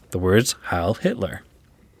or the words Heil Hitler,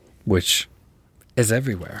 which is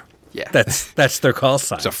everywhere. Yeah. That's their call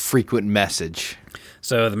sign. It's a frequent message.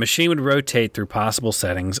 So the machine would rotate through possible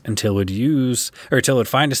settings until it would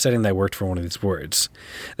find a setting that worked for one of these words.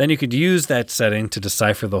 Then you could use that setting to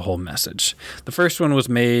decipher the whole message. The first one was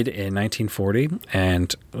made in 1940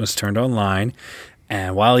 and was turned online.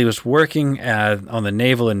 And while he was working on the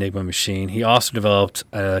naval Enigma machine, he also developed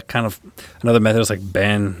kind of another method. It was like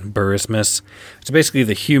Ban-Burismus. It's basically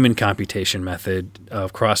the human computation method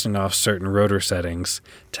of crossing off certain rotor settings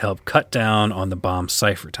to help cut down on the bomb's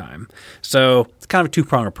cipher time. So it's kind of a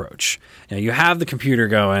two-prong approach. You have the computer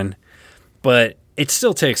going, but it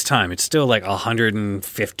still takes time. It's still like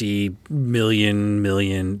 150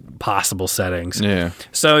 million possible settings. Yeah.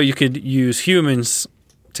 So you could use humans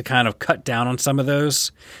to kind of cut down on some of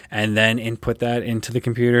those and then input that into the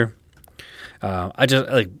computer. I just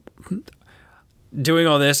like doing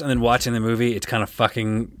all this and then watching the movie. It's kind of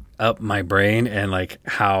fucking up my brain and like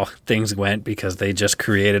how things went because they just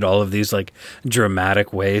created all of these like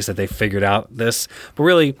dramatic ways that they figured out this. But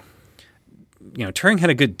really, Turing had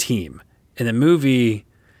a good team. In the movie,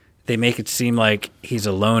 they make it seem like he's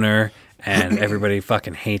a loner and everybody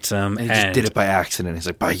fucking hates him. And he just did it by accident. He's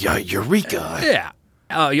like, by eureka. Yeah.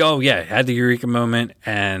 Oh yeah. Had the eureka moment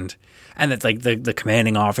and it's like the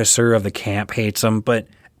commanding officer of the camp hates him, but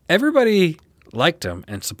everybody liked him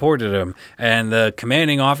and supported him. And the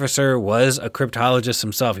commanding officer was a cryptologist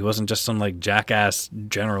himself. He wasn't just some like jackass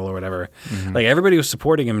general or whatever. Mm-hmm. Like everybody was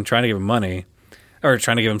supporting him and trying to give him money or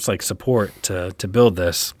trying to give him like support to build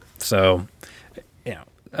this. So,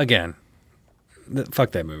 again,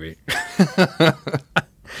 fuck that movie.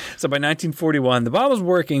 So by 1941, the bomb was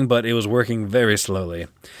working, but it was working very slowly.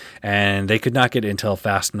 And they could not get intel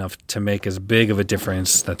fast enough to make as big of a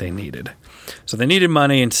difference that they needed. So they needed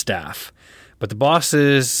money and staff. But the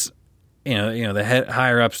bosses, the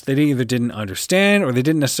higher-ups, they either didn't understand or they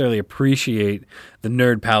didn't necessarily appreciate the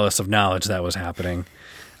nerd palace of knowledge that was happening.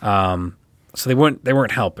 So they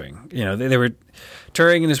weren't helping. They were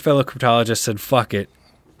Turing and his fellow cryptologists said, fuck it.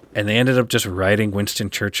 And they ended up just writing Winston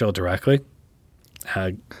Churchill directly.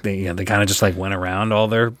 They kind of just like went around all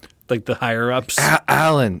their like the higher ups.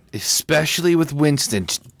 Alan, especially with Winston,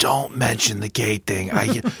 just don't mention the gay thing.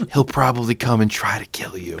 He'll probably come and try to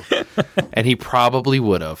kill you, and he probably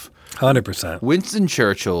would have. 100%. Winston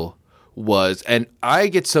Churchill was, and I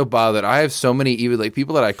get so bothered. I have so many even like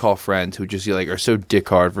people that I call friends who just like are so dick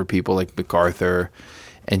hard for people like MacArthur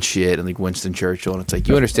and shit, and like Winston Churchill, and it's like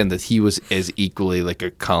you understand that he was as equally like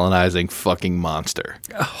a colonizing fucking monster,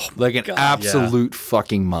 like an absolute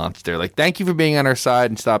fucking monster. Like, thank you for being on our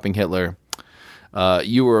side and stopping Hitler.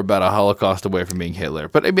 You were about a Holocaust away from being Hitler,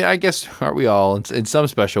 but I mean, I guess aren't we all in some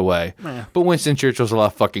special way? Yeah. But Winston Churchill's a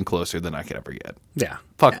lot fucking closer than I could ever get. Yeah,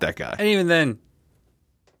 fuck that guy. And even then,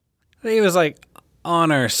 he was like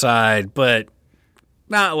on our side, but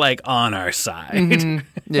not like on our side.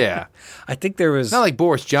 Mm-hmm. Yeah. I think there was... Not like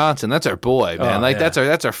Boris Johnson. That's our boy, man. That's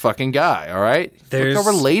our fucking guy, all right? Look how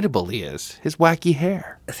relatable he is. His wacky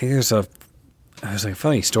hair. I think there's a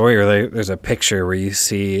funny story where there's a picture where you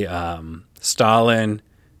see Stalin,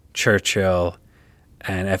 Churchill,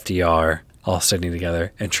 and FDR all sitting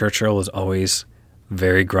together. And Churchill was always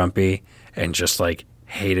very grumpy and just like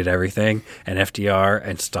hated everything. And FDR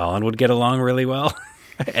and Stalin would get along really well.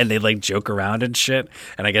 And they'd like joke around and shit.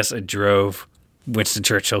 And I guess it drove Winston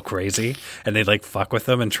Churchill crazy, and they'd like fuck with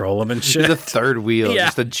him and troll him and shit. The third wheel,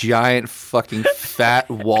 just a giant fucking fat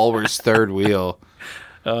walrus third wheel.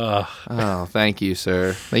 Oh, thank you,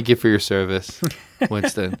 sir. Thank you for your service,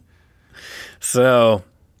 Winston. So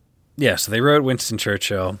they wrote Winston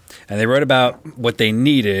Churchill, and they wrote about what they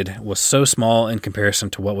needed was so small in comparison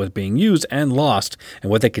to what was being used and lost, and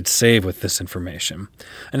what they could save with this information.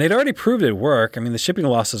 And they'd already proved it work. I mean, the shipping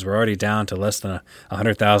losses were already down to less than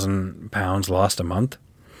 100,000 pounds lost a month,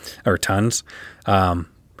 or tons. But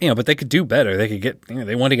they could do better. They could get.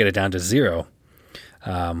 They wanted to get it down to zero.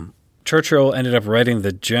 Churchill ended up writing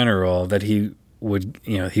the general that he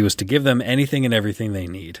was to give them anything and everything they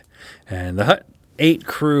need, and the Hut 8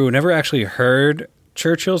 crew never actually heard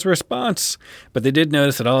Churchill's response, but they did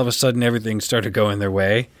notice that all of a sudden everything started going their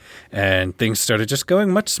way, and things started just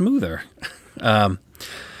going much smoother.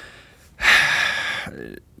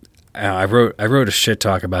 I wrote a shit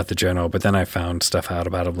talk about the general, but then I found stuff out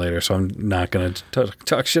about him later, so I'm not going to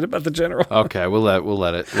talk shit about the general. Okay, we'll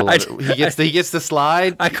let it. He gets the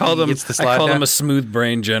slide. I called him a smooth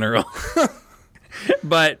brain general.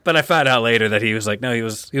 But I found out later that he was like, no, he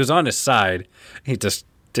was on his side. He just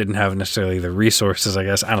didn't have necessarily the resources, I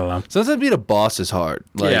guess. I don't know. Sometimes being a boss is hard.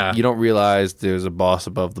 Like, you don't realize there's a boss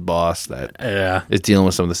above the boss that is dealing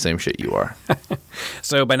with some of the same shit you are.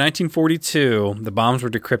 So by 1942, the bombs were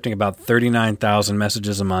decrypting about 39,000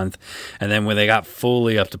 messages a month. And then when they got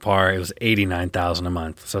fully up to par, it was 89,000 a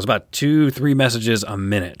month. So it's about 2-3 messages a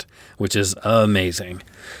minute, which is amazing.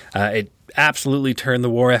 It absolutely turned the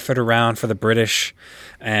war effort around for the British.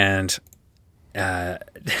 And now,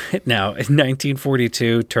 in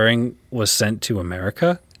 1942, Turing was sent to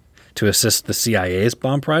America to assist the CIA's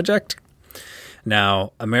bomb project.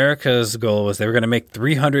 Now, America's goal was they were going to make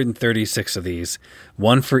 336 of these,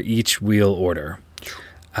 one for each wheel order.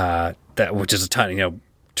 Which is a ton.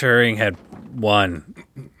 Turing had one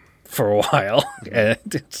for a while,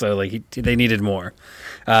 so they needed more.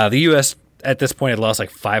 The U.S. at this point had lost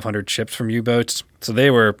like 500 ships from U-boats, so they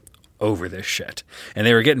were over this shit. And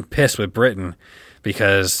they were getting pissed with Britain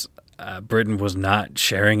because Britain was not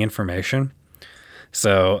sharing information.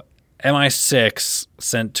 So MI6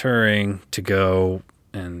 sent Turing to go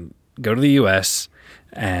to the U.S.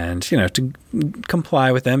 and, to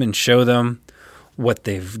comply with them and show them what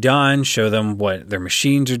they've done, show them what their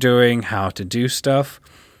machines are doing, how to do stuff.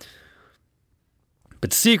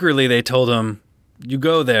 But secretly they told him, you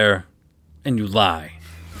go there and you lie.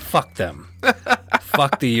 Fuck them.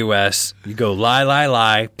 Fuck the U.S. You go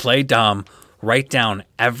lie, play dumb, write down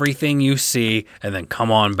everything you see, and then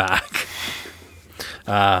come on back.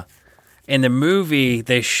 In the movie,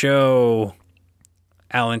 they show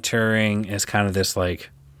Alan Turing as kind of this,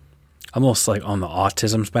 almost like on the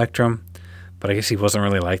autism spectrum, but I guess he wasn't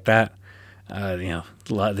really like that. They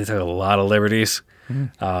took a lot of liberties.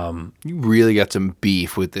 You really got some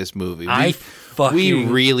beef with this movie. We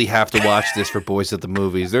really have to watch this for Boys at the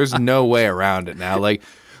Movies. There's no way around it now.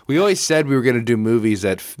 We always said we were going to do movies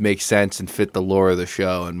that make sense and fit the lore of the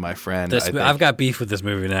show. And my friend, I've got beef with this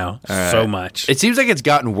movie now so much. It seems like it's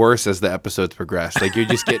gotten worse as the episodes progress.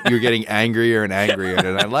 You're getting angrier and angrier,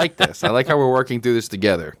 and I like this. I like how we're working through this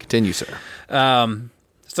together. Continue, sir.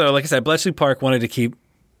 So, like I said, Bletchley Park wanted to keep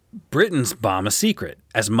Britain's bomb a secret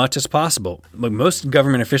as much as possible. But most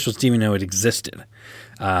government officials didn't even know it existed.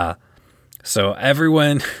 So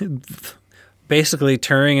everyone, basically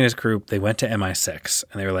Turing and his group, they went to MI6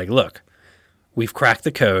 and they were like, look, we've cracked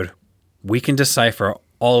the code. We can decipher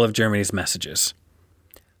all of Germany's messages.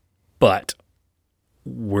 But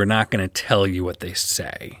we're not going to tell you what they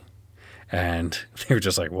say. And they were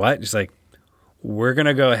just like, what? Just like, we're going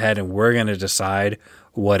to go ahead and we're going to decide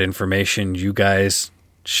what information you guys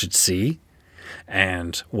should see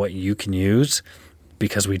and what you can use,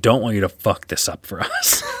 because we don't want you to fuck this up for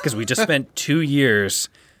us. Because we just spent 2 years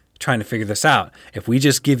trying to figure this out. If we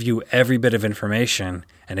just give you every bit of information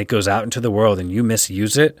and it goes out into the world and you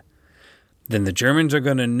misuse it, then the Germans are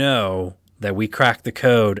going to know that we cracked the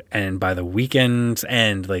code, and by the weekend's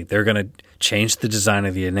end, they're going to change the design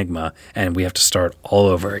of the Enigma and we have to start all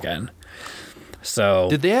over again. So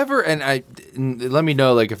did they ever, let me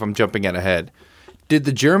know if I'm jumping ahead, did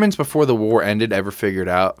the Germans before the war ended ever figure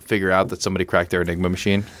out that somebody cracked their Enigma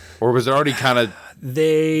machine? Or was it already kind of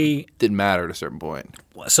didn't matter at a certain point?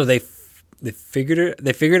 So they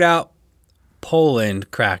figured out Poland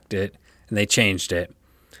cracked it and they changed it.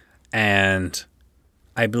 And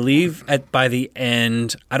I believe by the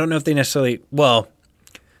end, I don't know if they necessarily,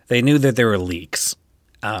 they knew that there were leaks.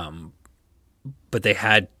 But they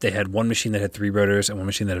had one machine that had 3 rotors and one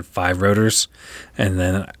machine that had 5 rotors, and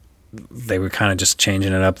then they were kind of just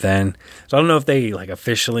changing it up then. So I don't know if they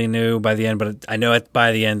officially knew by the end, but I know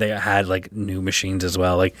by the end they had new machines as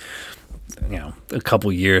well. A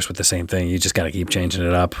couple years with the same thing. You just got to keep changing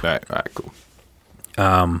it up. All right, cool.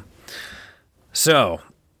 So,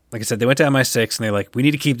 like I said, they went to MI6 and they're like, we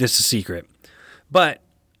need to keep this a secret. But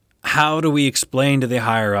how do we explain to the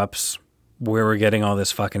higher ups where we're getting all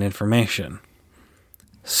this fucking information?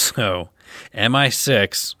 So,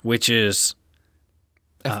 MI6, which is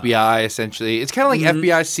FBI, essentially. It's kind of like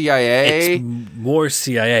FBI, CIA. It's more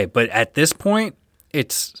CIA, but at this point,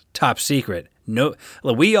 it's top secret. No,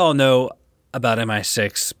 we all know about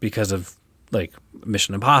MI6 because of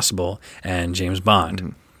Mission Impossible and James Bond.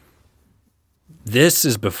 Mm-hmm. This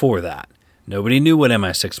is before that. Nobody knew what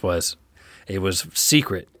MI6 was. It was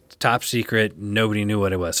secret, top secret. Nobody knew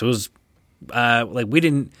what it was. So it was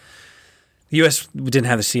the U.S. didn't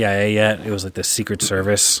have the CIA yet. It was the Secret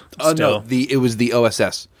Service. Oh, no. It was the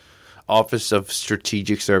OSS, Office of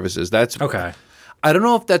Strategic Services. That's okay. I don't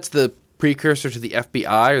know if that's the precursor to the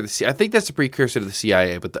FBI or the CIA. I think that's the precursor to the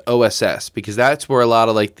CIA, but the OSS, because that's where a lot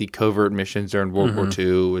of the covert missions during World War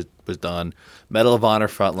II was done. Medal of Honor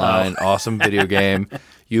Frontline, awesome video game.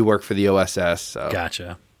 You work for the OSS. So.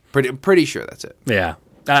 Gotcha. Pretty sure that's it. Yeah,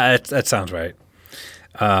 that sounds right.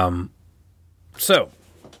 So.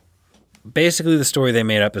 Basically, the story they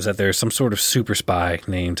made up is that there's some sort of super spy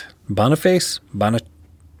named Boniface?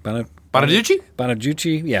 Bonaducci,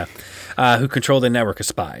 yeah, who controlled a network of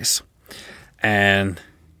spies. But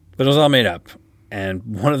it was all made up. And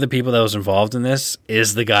one of the people that was involved in this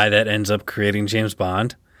is the guy that ends up creating James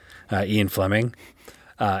Bond, Ian Fleming.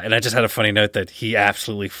 And I just had a funny note that he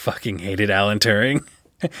absolutely fucking hated Alan Turing,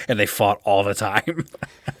 and they fought all the time.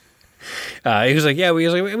 He was like, yeah,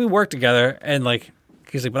 we worked together, and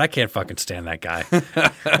he's like, but I can't fucking stand that guy.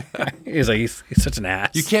 He's like, he's such an ass.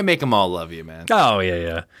 You can't make them all love you, man. Oh,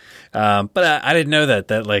 yeah. But I didn't know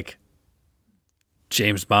that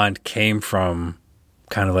James Bond came from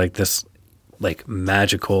kind of this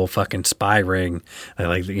magical fucking spy ring.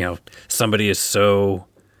 Somebody is so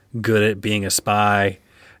good at being a spy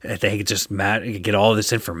they just get all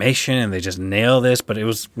this information and they just nail this, but it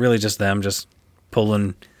was really just them just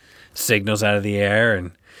pulling signals out of the air.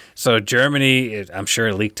 And so Germany, I'm sure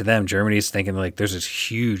it leaked to them. Germany's thinking like there's this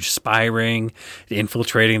huge spy ring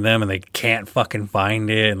infiltrating them and they can't fucking find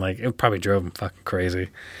it. And like it probably drove them fucking crazy.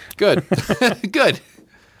 Good. Good.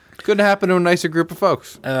 Couldn't happen to a nicer group of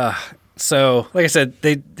folks. So like I said,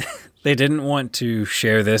 they didn't want to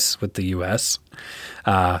share this with the U.S.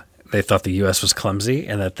 They thought the U.S. was clumsy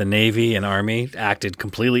and that the Navy and Army acted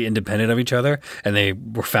completely independent of each other, and they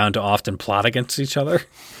were found to often plot against each other.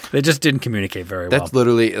 They just didn't communicate very well. That's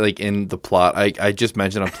literally like in the plot. I just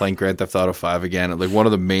mentioned I'm playing Grand Theft Auto 5 again. Like one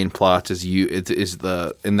of the main plots is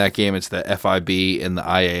in that game it's the FIB and the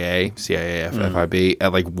IAA, CIA, FIB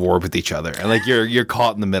at like war with each other, and like you're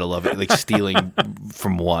caught in the middle of it, like stealing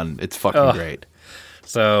from one. It's fucking great.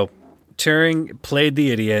 So Turing played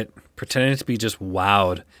the idiot, pretending to be just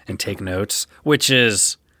wowed and take notes, which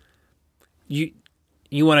is you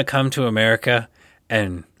want to come to America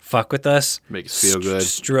and fuck with us, make us feel good,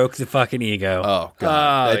 stroke the fucking ego. Oh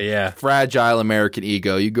god, yeah, fragile American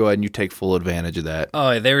ego. You go ahead and you take full advantage of that.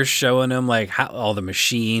 Oh, they were showing them like how all the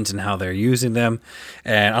machines and how they're using them,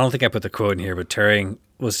 and I don't think I put the quote in here, but Turing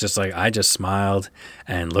was just like, I just smiled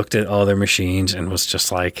and looked at all their machines and was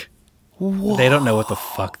just like, whoa. They don't know what the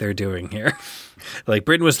fuck they're doing here. Like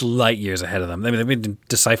Britain was light years ahead of them. I mean, they've been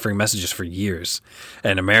deciphering messages for years,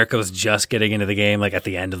 and America was just getting into the game like at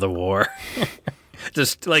the end of the war.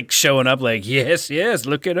 Just like showing up like, yes,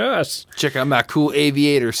 look at us. Check out my cool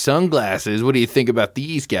aviator sunglasses. What do you think about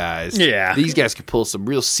these guys? Yeah. These guys can pull some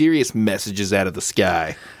real serious messages out of the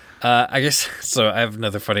sky. I guess, so I have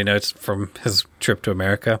another funny notes from his trip to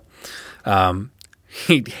America.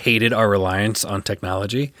 He hated our reliance on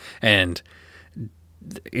technology and,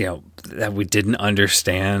 you know, that we didn't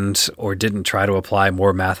understand or didn't try to apply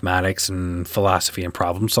more mathematics and philosophy and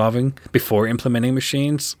problem solving before implementing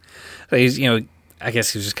machines. He's, you know, I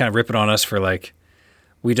guess he was just kind of ripping on us for like,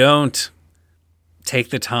 we don't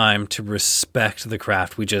take the time to respect the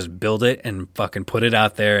craft. We just build it and fucking put it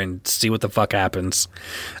out there and see what the fuck happens.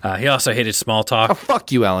 He also hated small talk. Oh,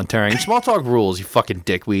 fuck you, Alan Turing. Small talk rules, you fucking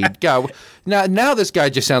dickweed. God, now this guy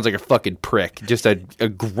just sounds like a fucking prick. Just a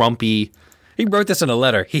grumpy... He wrote this in a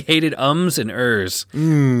letter. He hated ums and ers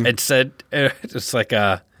and said, it's like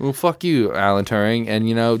a... Well, fuck you, Alan Turing. And,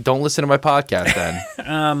 you know, don't listen to my podcast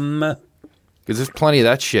then. Because there's plenty of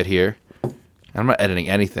that shit here. I'm not editing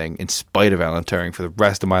anything in spite of Alan Turing for the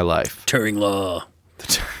rest of my life. Turing law.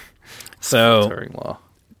 So, Turing law.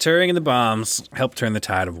 Turing and the bombs helped turn the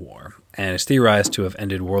tide of war, and is theorized to have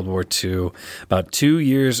ended World War II about 2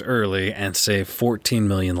 years early and saved 14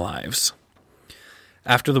 million lives.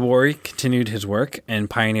 After the war, he continued his work and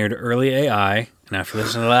pioneered early AI. And after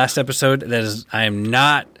listening to the last episode, I am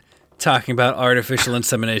not talking about artificial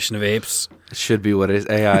insemination of apes. It should be what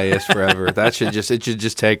AI is forever. It should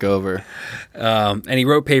just take over. And he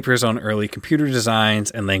wrote papers on early computer designs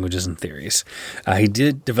and languages and theories. He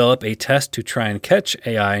did develop a test to try and catch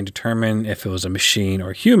AI and determine if it was a machine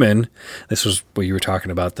or human. This was what you were talking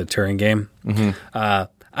about, the Turing game. Mm-hmm. I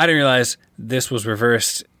didn't realize this was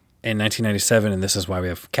reversed in 1997, and this is why we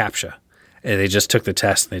have CAPTCHA. They just took the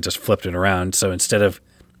test and they just flipped it around. So instead of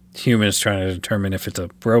humans trying to determine if it's a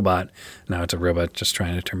robot, now it's a robot just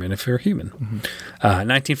trying to determine if you're a human. Mm-hmm.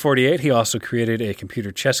 1948, he also created a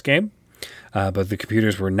computer chess game, but the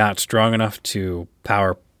computers were not strong enough to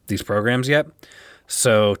power these programs yet.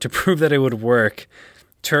 So to prove that it would work,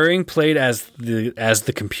 Turing played as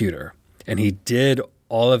the computer, and he did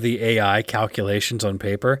all of the AI calculations on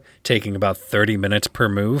paper, taking about 30 minutes per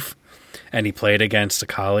move, and he played against a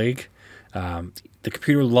colleague. The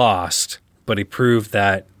computer lost, but he proved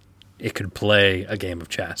that it could play a game of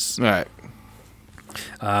chess. All right.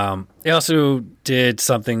 He also did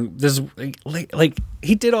something. This like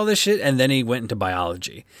he did all this shit, and then he went into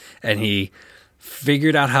biology, and he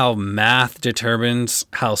figured out how math determines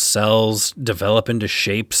how cells develop into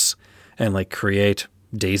shapes and like create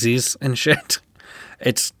daisies and shit.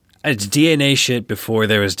 It's DNA shit before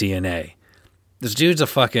there was DNA. This dude's a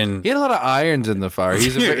fucking... He had a lot of irons in the fire.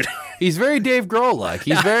 He's very Dave Grohl-like.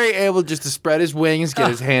 He's very able just to spread his wings, get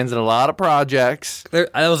his hands in a lot of projects. That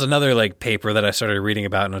was another like paper that I started reading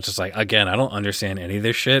about, and I was just like, again, I don't understand any of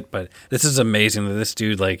this shit, but this is amazing that this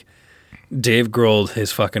dude like Dave Grohl'd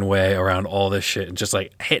his fucking way around all this shit and just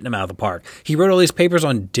like hitting him out of the park. He wrote all these papers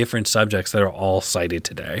on different subjects that are all cited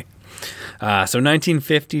today. So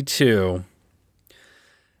 1952,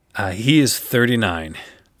 he is 39.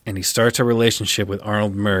 And he starts a relationship with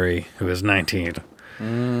Arnold Murray, who is 19.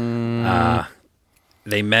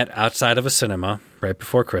 They met outside of a cinema right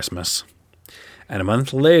before Christmas. And a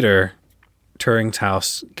month later, Turing's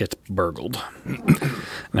house gets burgled.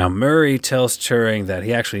 Now, Murray tells Turing that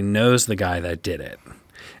he actually knows the guy that did it.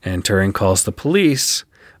 And Turing calls the police,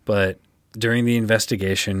 but during the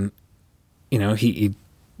investigation, he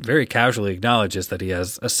very casually acknowledges that he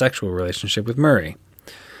has a sexual relationship with Murray,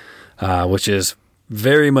 which is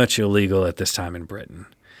very much illegal at this time in Britain.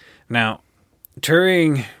 Now,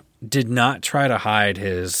 Turing did not try to hide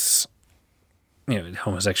his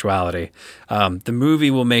homosexuality. The movie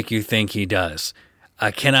will make you think he does.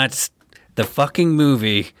 The fucking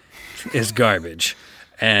movie is garbage.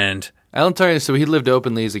 And Alan Turing, so he lived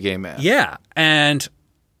openly as a gay man. Yeah, and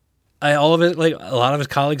all of it, like a lot of his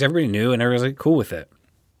colleagues, everybody knew, and everybody was like cool with it.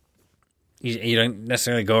 You don't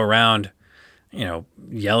necessarily go around,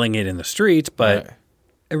 yelling it in the streets, but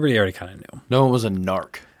everybody already kind of knew. No one was a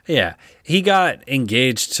narc. Yeah, he got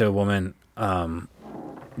engaged to a woman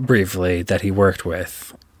briefly that he worked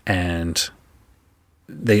with, and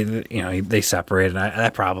they separated. And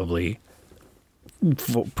that probably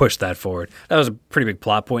pushed that forward. That was a pretty big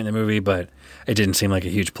plot point in the movie, but it didn't seem like a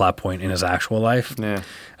huge plot point in his actual life. Yeah.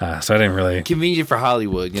 So I didn't really... Convenient for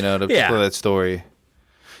Hollywood, to tell that story.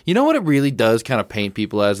 You know what it really does kind of paint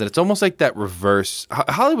people as? And it's almost like that reverse...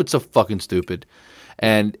 Hollywood's so fucking stupid.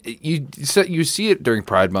 And you see it during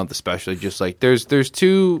Pride Month especially, just like there's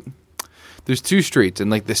two streets.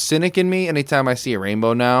 And like the cynic in me, anytime I see a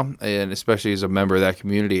rainbow now, and especially as a member of that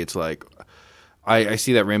community, it's like... I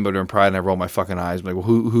see that rainbow during Pride and I roll my fucking eyes. I'm like, well,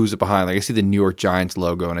 who's it behind? Like, I see the New York Giants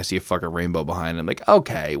logo and I see a fucking rainbow behind it. I'm like,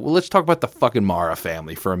 okay, well, let's talk about the fucking Mara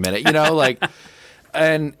family for a minute, like,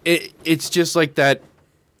 and it's just like that.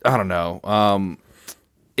 I don't know.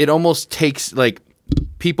 It almost takes like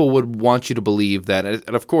people would want you to believe that, and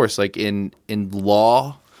of course, like in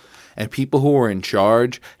law, and people who were in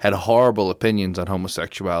charge had horrible opinions on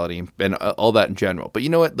homosexuality and all that in general. But you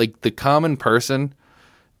know what? Like the common person.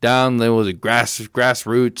 Down there was a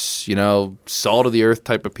grassroots, salt of the earth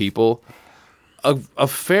type of people. A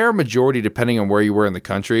fair majority, depending on where you were in the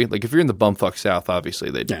country. Like if you're in the bumfuck South, obviously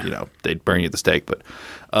they'd burn you at the stake. But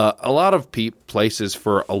a lot of places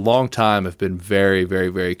for a long time have been very, very,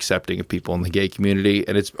 very accepting of people in the gay community,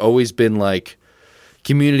 and it's always been like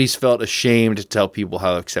communities felt ashamed to tell people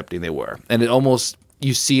how accepting they were, and it almost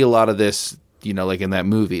you see a lot of this. Like in that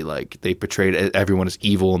movie, like they portrayed everyone as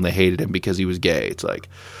evil and they hated him because he was gay. It's like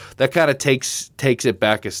that kind of takes it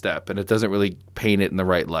back a step, and it doesn't really paint it in the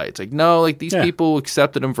right light. It's like, no, like these people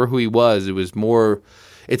accepted him for who he was. It was more,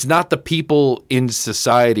 it's not the people in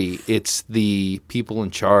society. It's the people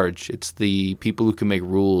in charge. It's the people who can make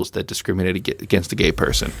rules that discriminate against a gay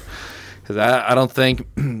person. Because I don't think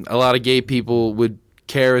a lot of gay people would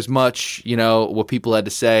care as much, what people had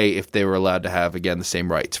to say if they were allowed to have, again, the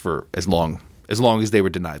same rights for as long as they were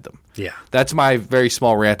denied them. Yeah. That's my very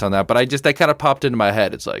small rant on that. But that kind of popped into my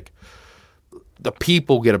head. It's like the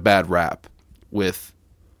people get a bad rap with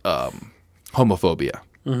homophobia.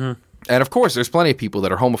 Mm-hmm. And of course, there's plenty of people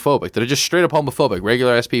that are homophobic, that are just straight up homophobic,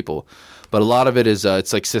 regular ass people. But a lot of it is,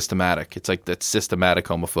 it's like systematic. It's like that systematic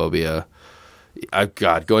homophobia.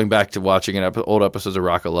 God, going back to watching old episodes of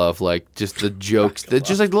Rock of Love, like just the jokes,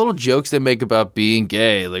 just like little jokes they make about being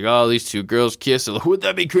gay, like oh these two girls kiss, would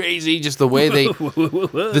that be crazy? Just the way they,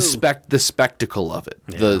 the spectacle of it,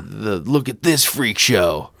 the look at this freak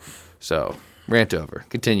show. So rant over.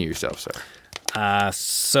 Continue yourself, sir.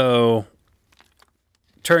 So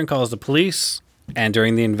Turing calls the police, and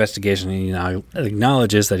during the investigation, he now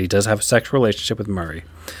acknowledges that he does have a sexual relationship with Murray,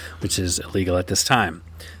 which is illegal at this time.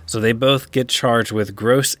 So they both get charged with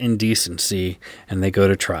gross indecency, and they go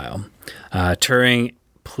to trial. Turing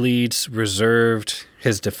pleads reserved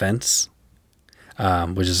his defense,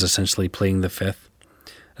 which is essentially pleading the fifth.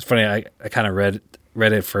 It's funny, I kind of read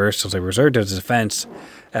it first. I was like, reserved his defense,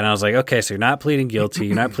 and I was like, okay, so you're not pleading guilty,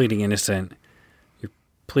 you're not pleading innocent, you're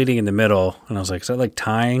pleading in the middle. And I was like, is that like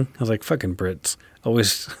tying? I was like, fucking Brits.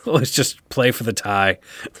 Always just play for the tie.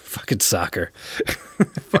 Fucking soccer.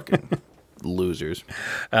 Fucking... losers.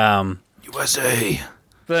 USA.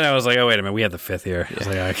 But then I was like, oh wait a minute, we have the fifth here. I was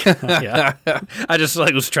like, yeah. I just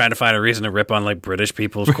was trying to find a reason to rip on like British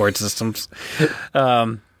people's court systems.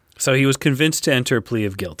 So he was convinced to enter a plea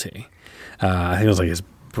of guilty. I think it was like his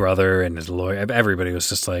brother and his lawyer. Everybody was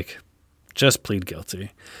just like, just plead guilty.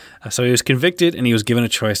 So he was convicted, and he was given a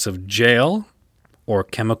choice of jail or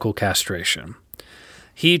chemical castration.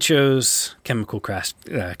 He chose chemical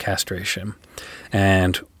castration,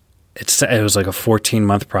 and it was like a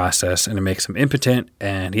 14-month process, and it makes him impotent,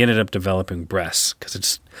 and he ended up developing breasts because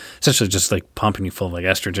it's essentially just like pumping you full of like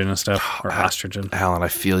estrogen and stuff, or estrogen. Alan, I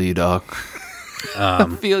feel you, dog. I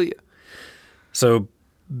feel you. So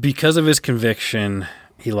because of his conviction,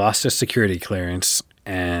 he lost his security clearance,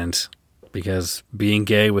 and because being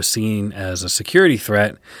gay was seen as a security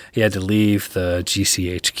threat. He had to leave the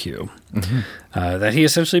GCHQ that he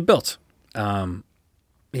essentially built.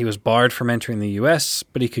 He was barred from entering the U.S.,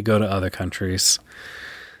 but he could go to other countries.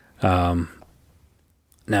 Now,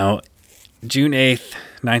 June 8th,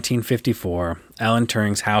 1954, Alan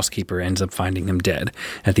Turing's housekeeper ends up finding him dead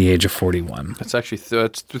at the age of 41. That's actually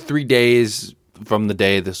 3 days from the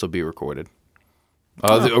day this will be recorded.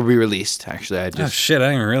 Or re-released, actually. Oh, shit, I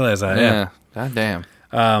didn't even realize that. Yeah. God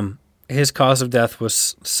damn. His cause of death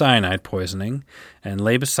was cyanide poisoning, and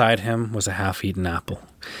lay beside him was a half-eaten apple.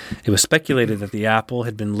 It was speculated that the apple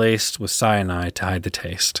had been laced with cyanide to hide the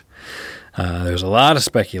taste. There was a lot of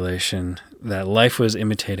speculation that life was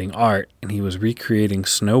imitating art, and he was recreating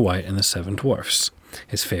Snow White and the Seven Dwarfs,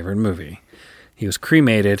 his favorite movie. He was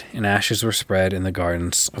cremated, and ashes were spread in the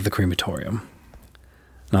gardens of the crematorium.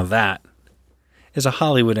 Now that is a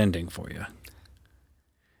Hollywood ending for you.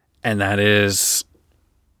 And that is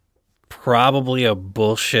probably a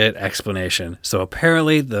bullshit explanation. So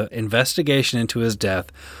apparently the investigation into his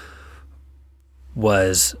death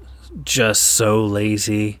was just so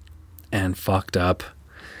lazy and fucked up.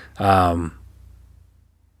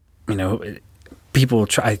 People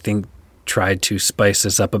tried to spice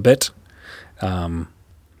this up a bit.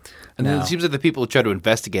 And then it seems like the people who try to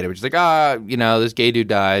investigate it were just like, this gay dude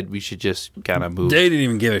died. We should just kind of move. They didn't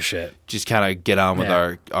even give a shit. Just kind of get on with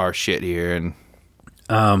our shit here.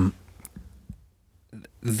 And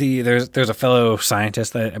there's a fellow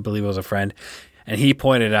scientist that I believe was a friend, and he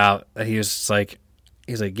pointed out that he's like,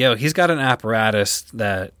 yo, he's got an apparatus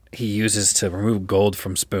that he uses to remove gold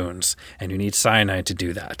from spoons, and you need cyanide to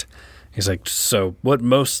do that. He's like, so what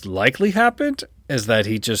most likely happened is that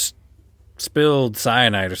he just spilled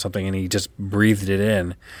cyanide or something and he just breathed it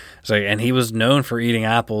in. It's like, and he was known for eating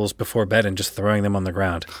apples before bed and just throwing them on the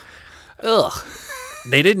ground. Ugh.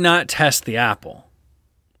 They did not test the apple.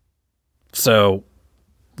 So,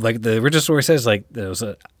 like the original story says, like there was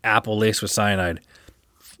an apple laced with cyanide.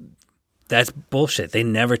 That's bullshit. They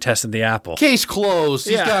never tested the apple. Case closed.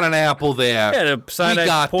 He's got an apple there. Yeah, the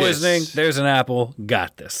cyanide poisoning. This. There's an apple.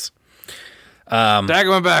 Got this. Bag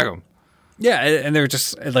him. Yeah, and they were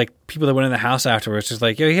just like people that went in the house afterwards, just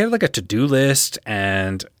like, he had like a to-do list,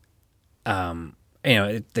 and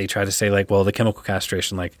they tried to say like, well, the chemical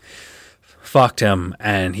castration like fucked him,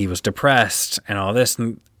 and he was depressed, and all this,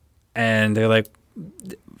 and they're like,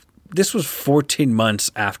 this was 14 months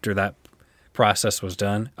after that process was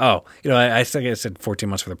done. Oh, I think I said 14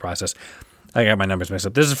 months for the process. I got my numbers mixed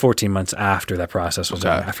up. This is 14 months after that process was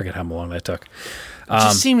done. I forget how long that took.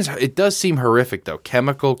 It does seem horrific, though.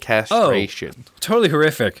 Chemical castration. Oh, totally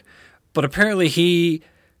horrific. But apparently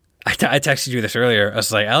I texted you this earlier. I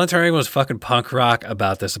was like, Alan Turing was fucking punk rock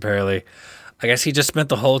about this, apparently. I guess he just spent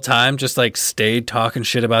the whole time just like stayed talking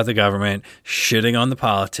shit about the government, shitting on the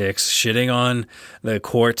politics, shitting on the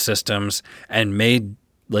court systems, and made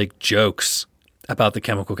like jokes about the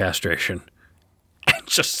chemical castration. And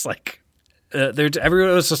just like,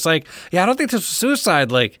 everyone was just like, yeah, I don't think this was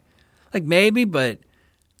suicide. Like maybe, but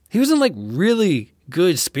he was in like really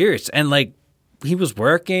good spirits, and like he was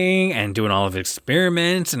working and doing all of his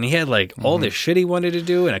experiments, and he had like all this shit he wanted to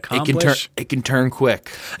do and accomplish. It can turn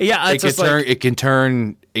quick. Yeah, it can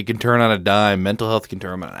turn on a dime. Mental health can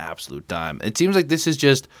turn on an absolute dime. It seems like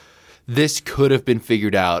this could have been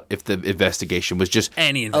figured out if the investigation was just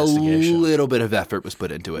any investigation. A little bit of effort was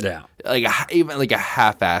put into it. Yeah, even like a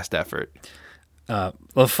half-assed effort.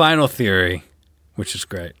 The final theory, which is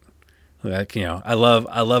great. Like, I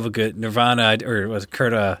love a good Nirvana, or was it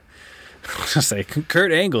Kurt? I was gonna say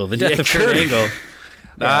Kurt Angle, the death of Kurt Angle.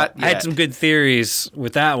 I had some good theories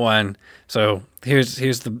with that one. So here's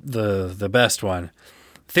the best one.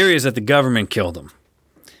 Theory is that the government killed him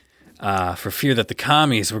for fear that the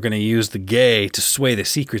commies were going to use the gay to sway the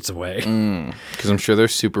secrets away. Because I'm sure their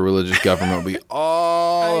super religious government will be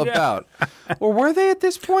all about. Or were they at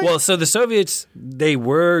this point? Well, so the Soviets, they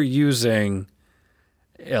were using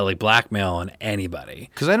like blackmail on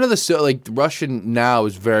anybody. Because I know Russian now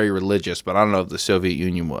is very religious, but I don't know if the Soviet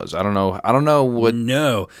Union was. I don't know what.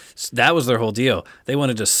 No, that was their whole deal. They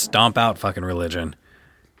wanted to stomp out fucking religion.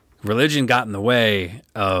 Religion got in the way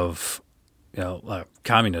of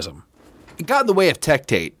communism. It got in the way of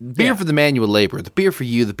tectate. Beer for the manual labor. The beer for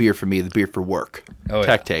you, the beer for me, the beer for work.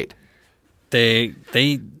 Tectate. They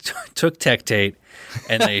took tectate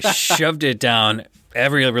and they shoved it down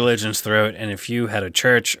every religion's throat, and if you had a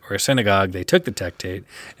church or a synagogue, they took the tectate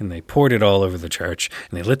and they poured it all over the church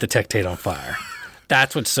and they lit the tectate on fire.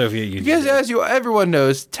 That's what Soviet Union did. As everyone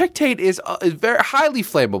knows, tectate is very highly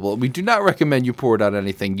flammable. We do not recommend you pour it on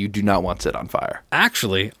anything you do not want set on fire.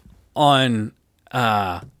 Actually, on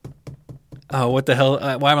oh, what the hell?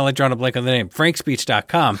 Why am I like drawing a blank on the name?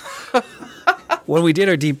 FrankSpeech.com. When we did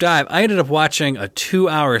our deep dive, I ended up watching a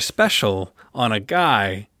 2-hour special on a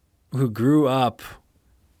guy who grew up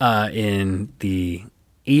in the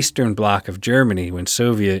Eastern Bloc of Germany when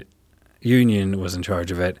Soviet Union was in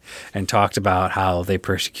charge of it, and talked about how they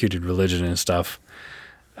persecuted religion and stuff.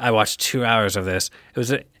 I watched 2 hours of this. It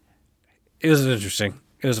was interesting.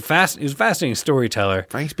 It was a fascinating storyteller.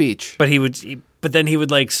 Frank Speech. But then he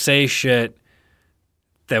would like say shit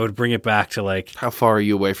that would bring it back to like, how far are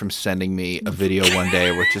you away from sending me a video one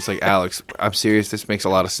day where it's just like, Alex, I'm serious, this makes a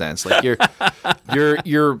lot of sense. Like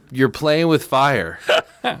you're playing with fire.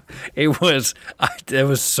 It was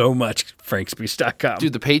so much FrankSpeech.com.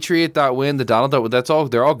 Dude, the Patriot.win, the Donald.win,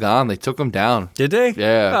 they're all gone. They took them down. Did they?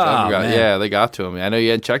 Yeah. Man. Yeah, they got to him. I know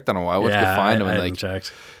you hadn't checked on a while. I went to find them. I and hadn't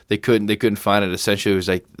checked. They couldn't find it. Essentially, it was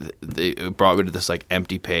like they brought me to this like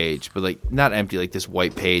empty page, but like not empty, like this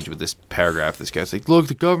white page with this paragraph. This guy's like, "Look,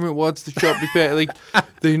 the government wants to shut me down. Like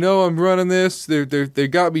they know I'm running this. They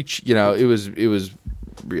got me. You know, it was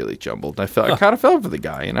really jumbled. I kind of fell for the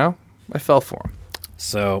guy. You know, I fell for him.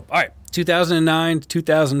 So all right, 2009 to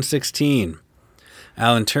 2016,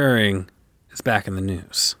 Alan Turing is back in the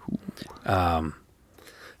news.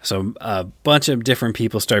 So a bunch of different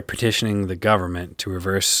people start petitioning the government to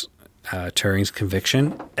reverse Turing's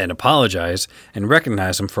conviction and apologize and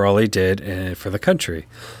recognize him for all he did for the country.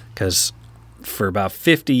 Because for about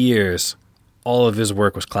 50 years, all of his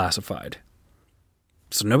work was classified.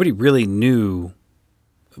 So nobody really knew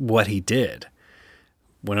what he did.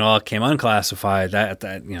 When it all came unclassified, that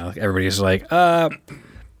everybody's like,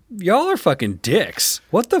 y'all are fucking dicks.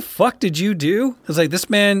 What the fuck did you do? It's like, this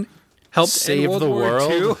man helped save the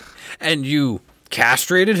world, II, and you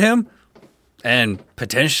castrated him and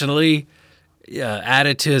potentially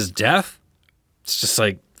added to his death. It's just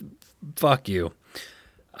like, fuck you.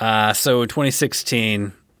 So in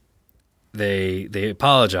 2016, they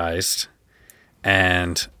apologized,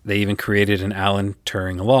 and they even created an Alan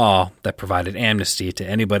Turing law that provided amnesty to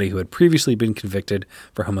anybody who had previously been convicted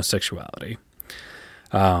for homosexuality.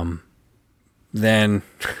 Then,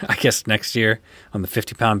 I guess next year, on the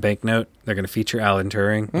 50-pound banknote, they're going to feature Alan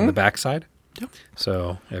Turing on the backside. Yep.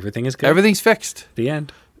 So everything is good. Everything's fixed. The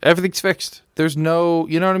end. Everything's fixed. There's no,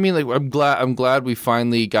 you know what I mean? Like I'm glad we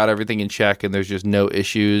finally got everything in check, and there's just no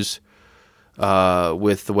issues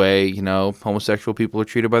with the way homosexual people are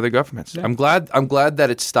treated by their governments. Yeah. I'm glad that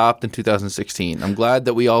it stopped in 2016. I'm glad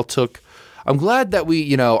that we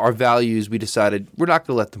our values, we decided we're not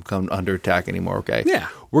going to let them come under attack anymore, okay? Yeah.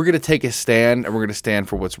 We're going to take a stand, and we're going to stand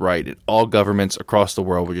for what's right. And all governments across the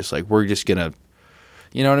world, we're just going to,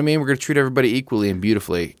 you know what I mean? We're going to treat everybody equally and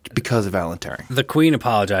beautifully because of Alan Turing. The Queen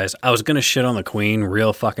apologized. I was going to shit on the Queen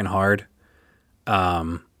real fucking hard.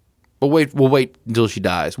 But we'll wait until she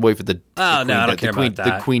dies. Wait for the I don't care about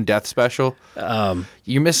that. The Queen death special.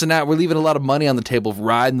 You're missing out. We're leaving a lot of money on the table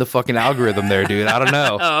riding the fucking algorithm there, dude. I don't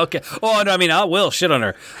know. Oh, okay. Oh, no, I mean, I will shit on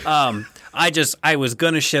her. I was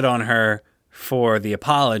going to shit on her for the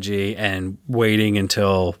apology and waiting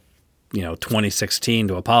until, 2016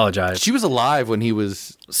 to apologize. She was alive when he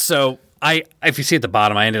was... So, if you see at the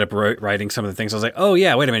bottom, I ended up writing some of the things. I was like, oh,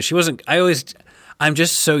 yeah, wait a minute. She wasn't... I'm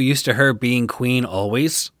just so used to her being queen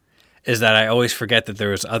always, is that I always forget that there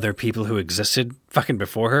was other people who existed fucking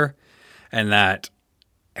before her, and that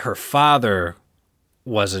her father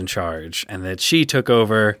was in charge, and that she took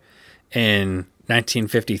over in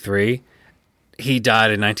 1953. He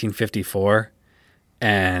died in 1954,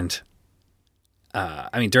 and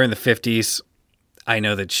during the 50s, I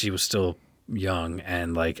know that she was still young,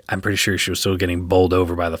 and I'm pretty sure she was still getting bowled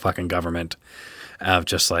over by the fucking government of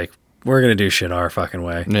just like, we're gonna do shit our fucking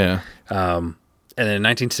way. Yeah. And then in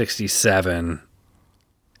 1967,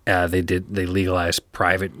 they legalized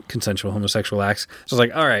private consensual homosexual acts. So it's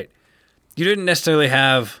like, all right, you didn't necessarily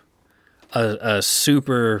have a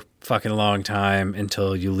super fucking long time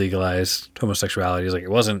until you legalized homosexuality. It's like,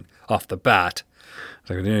 it wasn't off the bat.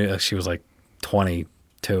 She was like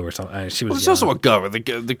 22 or something. She was. Well, it's also a government.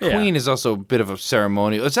 The Queen is also a bit of a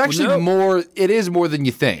ceremonial. It's actually more. It is more than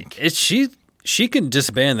you think. She can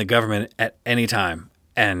disband the government at any time,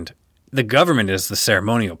 and the government is the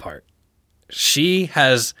ceremonial part. She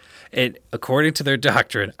has it, according to their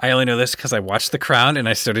doctrine. I only know this because I watched The Crown and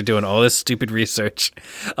I started doing all this stupid research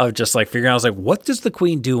of just figuring out, I was like, what does the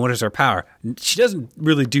Queen do? What is her power? She doesn't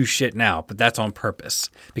really do shit now, but that's on purpose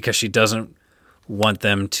because she doesn't want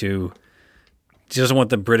the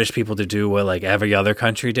British people to do what every other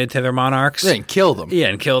country did to their monarchs. Yeah, and kill them. Yeah,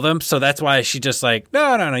 and kill them. So that's why she just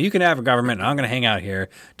no, you can have a government. I'm going to hang out here.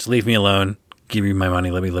 Just leave me alone. Give me my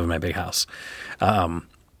money. Let me live in my big house.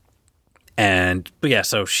 But yeah,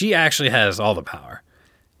 so she actually has all the power.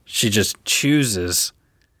 She just chooses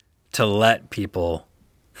to let people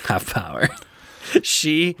have power.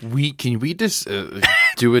 Can we just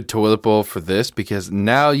do a toilet bowl for this, because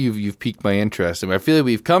now you've piqued my interest, and I feel like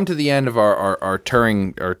we've come to the end of our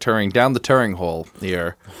Turing down the Turing hole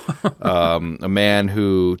here. A man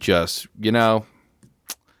who just,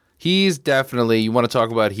 he's definitely, you want to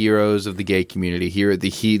talk about heroes of the gay community here,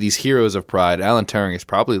 these heroes of pride. Alan Turing is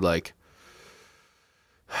probably like,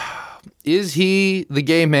 is he the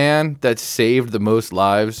gay man that saved the most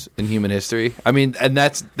lives in human history? I mean, and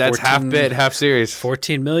that's 14, half bit, half serious.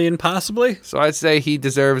 14 million, possibly? So I'd say he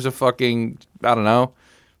deserves a fucking, I don't know,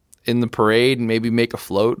 in the parade, and maybe make a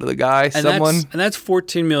float to the guy, and that's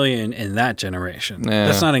 14 million in that generation. Yeah.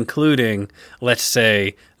 That's not including, let's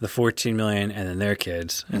say, the 14 million and then their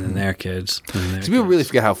kids, and then their kids. So people really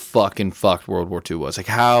forget how fucking fucked World War II was. Like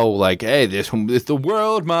how, like, hey, the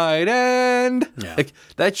world might end. Yeah. Like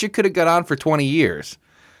that shit could have gone on for 20 years.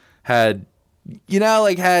 Had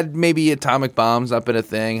maybe atomic bombs up in a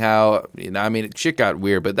thing. How, I mean, shit got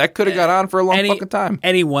weird, but that could have gone on for a long fucking time.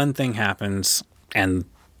 Any one thing happens, and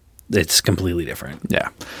it's completely different. Yeah.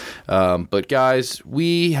 But guys,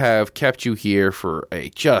 we have kept you here for a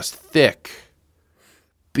just thick,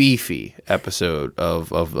 beefy episode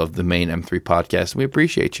of the main M3 podcast. And we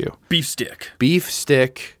appreciate you. Beef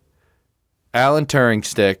stick. Alan Turing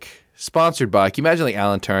stick. Sponsored by, can you imagine like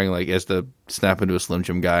Alan Turing like as the snap into a Slim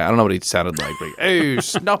Jim guy? I don't know what he sounded like. Like, hey,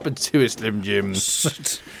 snap into a Slim Jim.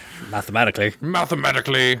 Mathematically. I'm going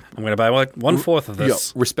to buy like 1/4 of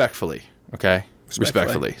this. Respectfully. Okay?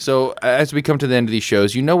 Respectfully. So as we come to the end of these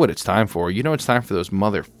shows, you know what it's time for. You know it's time for those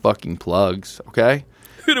motherfucking plugs, okay?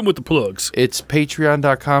 Hit him with the plugs. It's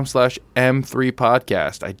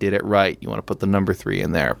patreon.com/M3podcast. I did it right. You want to put the number 3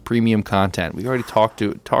 in there. Premium content. We already talked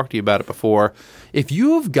to you about it before. If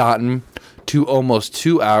you have gotten to almost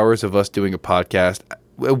 2 hours of us doing a podcast,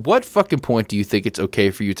 at what fucking point do you think it's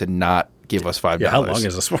okay for you to not give us $5? Yeah, how long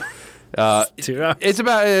is this for? 2 hours.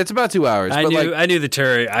 It's about 2 hours. I knew the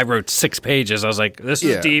Turing. I wrote 6 pages. I was like, this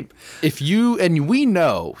is deep. If you, and we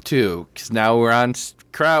know too, because now we're on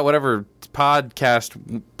whatever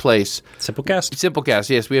podcast place. Simplecast.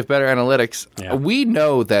 Yes, we have better analytics. Yeah. We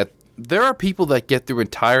know that there are people that get through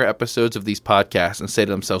entire episodes of these podcasts and say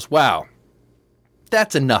to themselves, "Wow,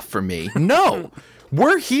 that's enough for me." No.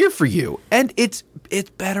 We're here for you, and it's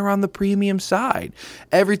better on the premium side.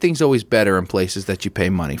 Everything's always better in places that you pay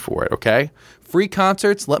money for it, okay? Free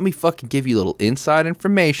concerts, let me fucking give you a little inside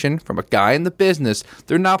information from a guy in the business.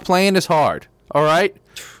 They're not playing as hard, all right?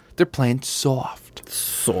 They're playing soft.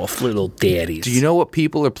 Soft little daddies. Do you know what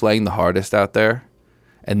people are playing the hardest out there?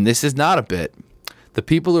 And this is not a bit. The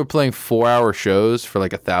people who are playing 4-hour shows for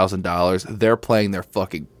like $1,000, they're playing their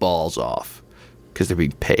fucking balls off because they're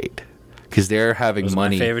being paid. Because they're having Those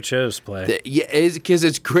money. Are my favorite shows to play. Because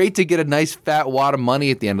it's great to get a nice fat wad of money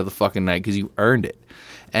at the end of the fucking night because you earned it.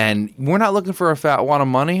 And we're not looking for a fat wad of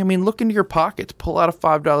money. I mean, look into your pockets. Pull out a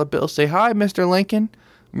 $5 bill. Say, "Hi, Mr. Lincoln.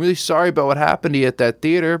 I'm really sorry about what happened to you at that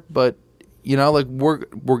theater, but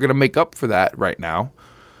we're gonna make up for that right now.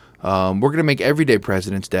 We're gonna make every day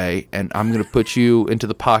President's Day, and I'm gonna put you into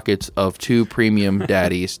the pockets of 2 premium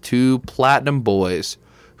daddies, 2 platinum boys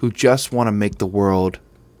who just want to make the world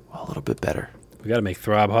a little bit better." We got to make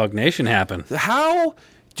Throb Hog Nation happen. How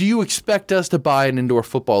do you expect us to buy an indoor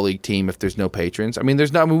football league team if there's no patrons? I mean,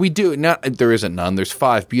 there's not. I mean, we do. Not there isn't none. There's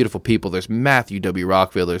 5 beautiful people. There's Matthew W.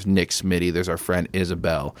 Rockville. There's Nick Smitty. There's our friend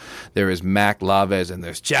Isabel. There is Mac Laves, and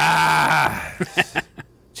there's Jives.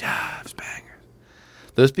 Jives bangers.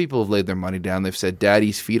 Those people have laid their money down. They've said,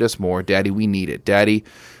 "Daddies, feed us more. Daddy, we need it. Daddy."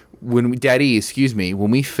 When we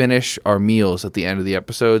finish our meals at the end of the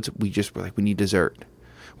episodes, we're like, we need dessert.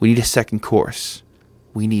 We need a second course.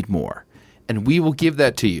 We need more. And we will give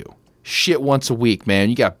that to you. Shit once a week, man.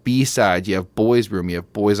 You got B-sides. You have Boys Room. You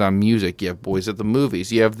have Boys on Music. You have Boys at the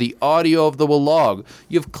Movies. You have the audio of the Vlog.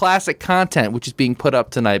 You have classic content, which is being put up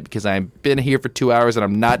tonight because I've been here for 2 hours and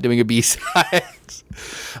I'm not doing a B-side.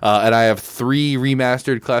 And I have 3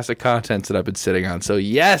 remastered classic contents that I've been sitting on. So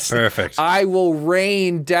yes, perfect. I will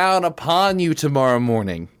rain down upon you tomorrow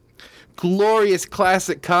morning. Glorious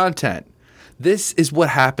classic content. This is what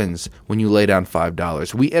happens when you lay down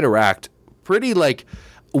 $5. We interact pretty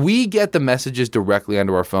we get the messages directly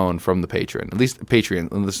onto our phone from the patron. At least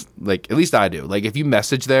at least I do. Like if you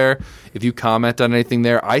message there, if you comment on anything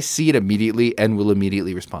there, I see it immediately and will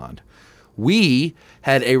immediately respond. We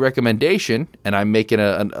had a recommendation, and I'm making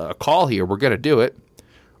a call here. We're going to do it.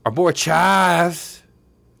 Our boy Chives,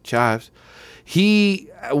 he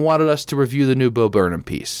wanted us to review the new Bo Burnham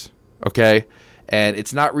piece, okay? And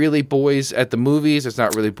it's not really boys at the movies. It's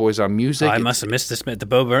not really boys on music. I must have missed this. The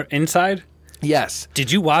Bo Burnham Inside? Yes.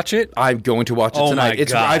 Did you watch it? I'm going to watch it tonight. My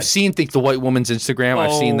God. I've seen The White Woman's Instagram.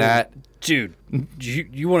 I've seen that. Dude,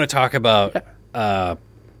 you want to talk about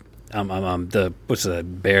what's the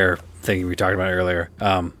bear thing we talked about earlier?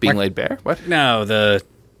 Being Laid Bare? What? No, the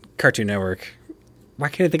Cartoon Network. Why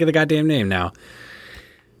can't I think of the goddamn name now?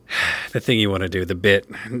 The thing you want to do, the bit.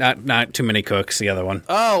 Not Too Many Cooks, the other one.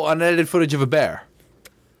 Oh, unedited footage of a bear.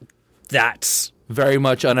 That's... Very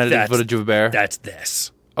much unedited footage of a bear. That's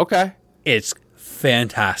this. Okay. It's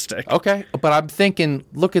fantastic. Okay. But I'm thinking,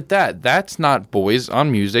 look at that. That's not boys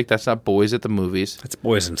on music. That's not boys at the movies. That's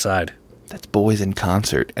Boys Inside. That's Boys in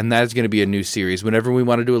Concert. And that is going to be a new series. Whenever we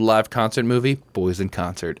want to do a live concert movie, Boys in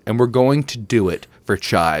Concert. And we're going to do it for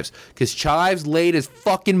Chives. Because Chives laid his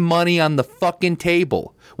fucking money on the fucking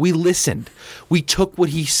table. We listened. We took what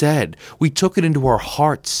he said. We took it into our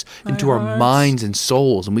hearts, into our minds and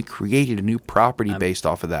souls, and we created a new property based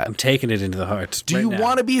off of that. I'm taking it into the hearts. Do you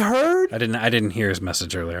want to be heard? I didn't hear his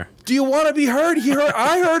message earlier. Do you want to be heard?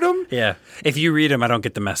 I heard him. Yeah. If you read him, I don't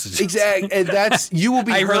get the message. Exactly. And you will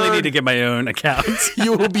be heard. I really need to get my own account.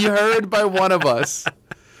 You will be heard by one of us.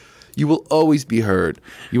 You will always be heard.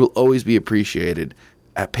 You will always be appreciated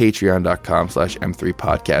at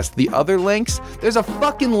patreon.com/M3podcast. The other links, there's a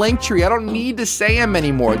fucking link tree. I don't need to say them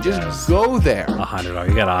anymore. Just go there. $100.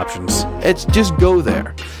 You got options. It's just go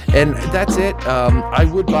there. And that's it. I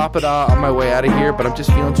would bop it on my way out of here, but I'm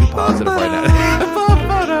just feeling too positive right now.